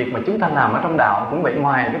 Những việc mà chúng ta làm ở trong đạo cũng vậy,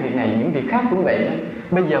 ngoài cái việc này những việc khác cũng vậy.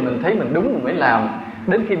 Bây giờ mình thấy mình đúng mình mới làm,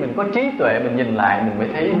 đến khi mình có trí tuệ mình nhìn lại mình mới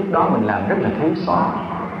thấy lúc đó mình làm rất là thiếu sót.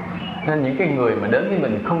 Nên những cái người mà đến với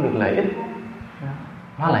mình không được lợi ích,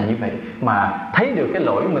 nó là như vậy. Mà thấy được cái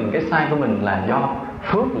lỗi mình, cái sai của mình là do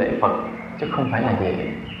phước lễ Phật, chứ không phải là dễ.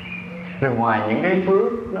 Rồi ngoài những cái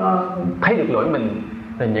phước nó thấy được lỗi mình,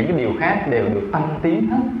 thì những cái điều khác đều được tăng tiến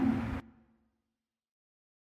hết.